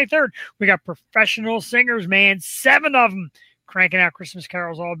 December 23rd, we got professional singers, man. 7 of them cranking out Christmas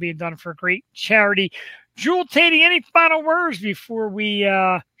carols, all being done for a great charity. Jewel Tatey, any final words before we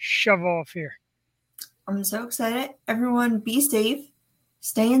shove off here? I'm so excited. Everyone be safe.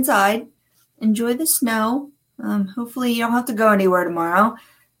 Stay inside. Enjoy the snow. Hopefully you don't have to go anywhere tomorrow.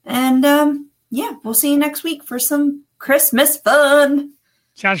 And we'll see you next week for some Christmas fun.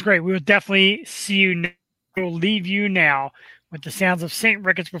 Sounds great. We will definitely see you now. We'll leave you now with the sounds of St.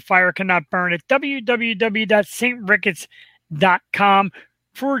 Ricketts, where fire cannot burn at www.stricketts.com. gmail.com.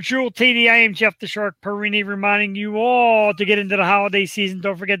 For Jewel TD, I am Jeff the Shark Perini, reminding you all to get into the holiday season.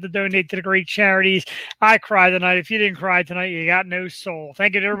 Don't forget to donate to the great charities. I cried tonight. If you didn't cry tonight, you got no soul.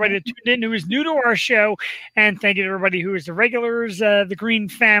 Thank you to everybody that tuned in who is new to our show, and thank you to everybody who is the regulars, the Green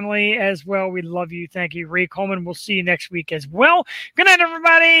family as well. We love you. Thank you, Ray Coleman. We'll see you next week as well. Good night,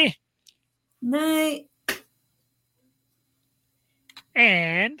 everybody. Night.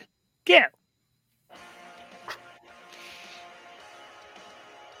 And go.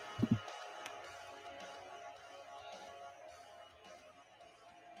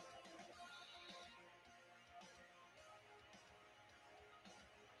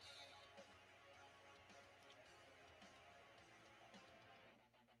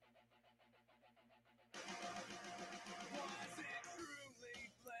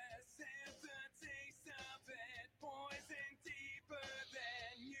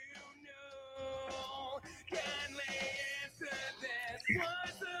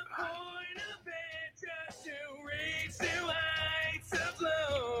 What's the point of it? Just to reach new heights of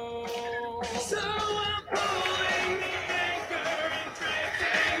low. So I'm pulling the anchor and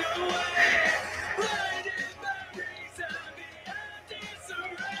drifting away, blinded by reason beyond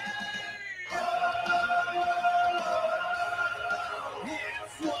disarray.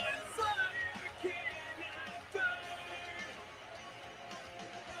 It's what fire cannot burn.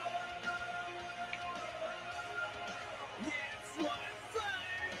 It's what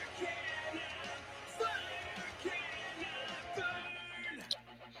fire cannot burn.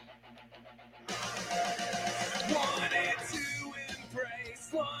 Wanted to embrace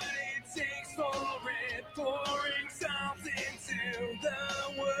what it takes for it, pouring something to the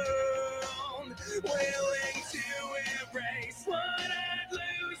world, willing to erase what I'd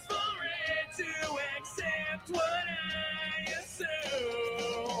lose for it, to accept what I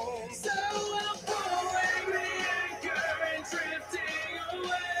assume. So I'm pulling the anchor and drifting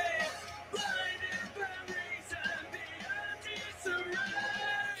away, blinded by reason beyond disarray.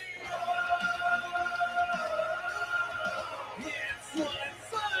 It's what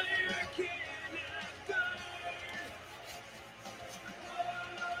fire cannot burn.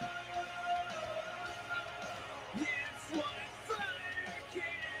 It's what fire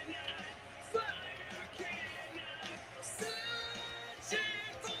cannot searching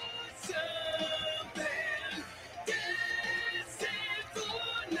for something, dancing for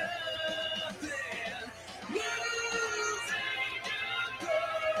nothing, losing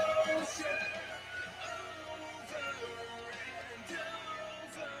devotion over and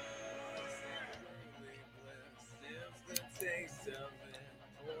over. Early bliss is the taste of it,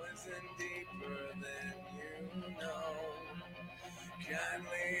 poison deeper than you know.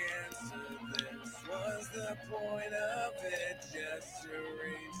 Kindly answer this, was the point of it just to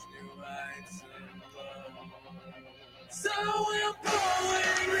reach new heights of love? So we'll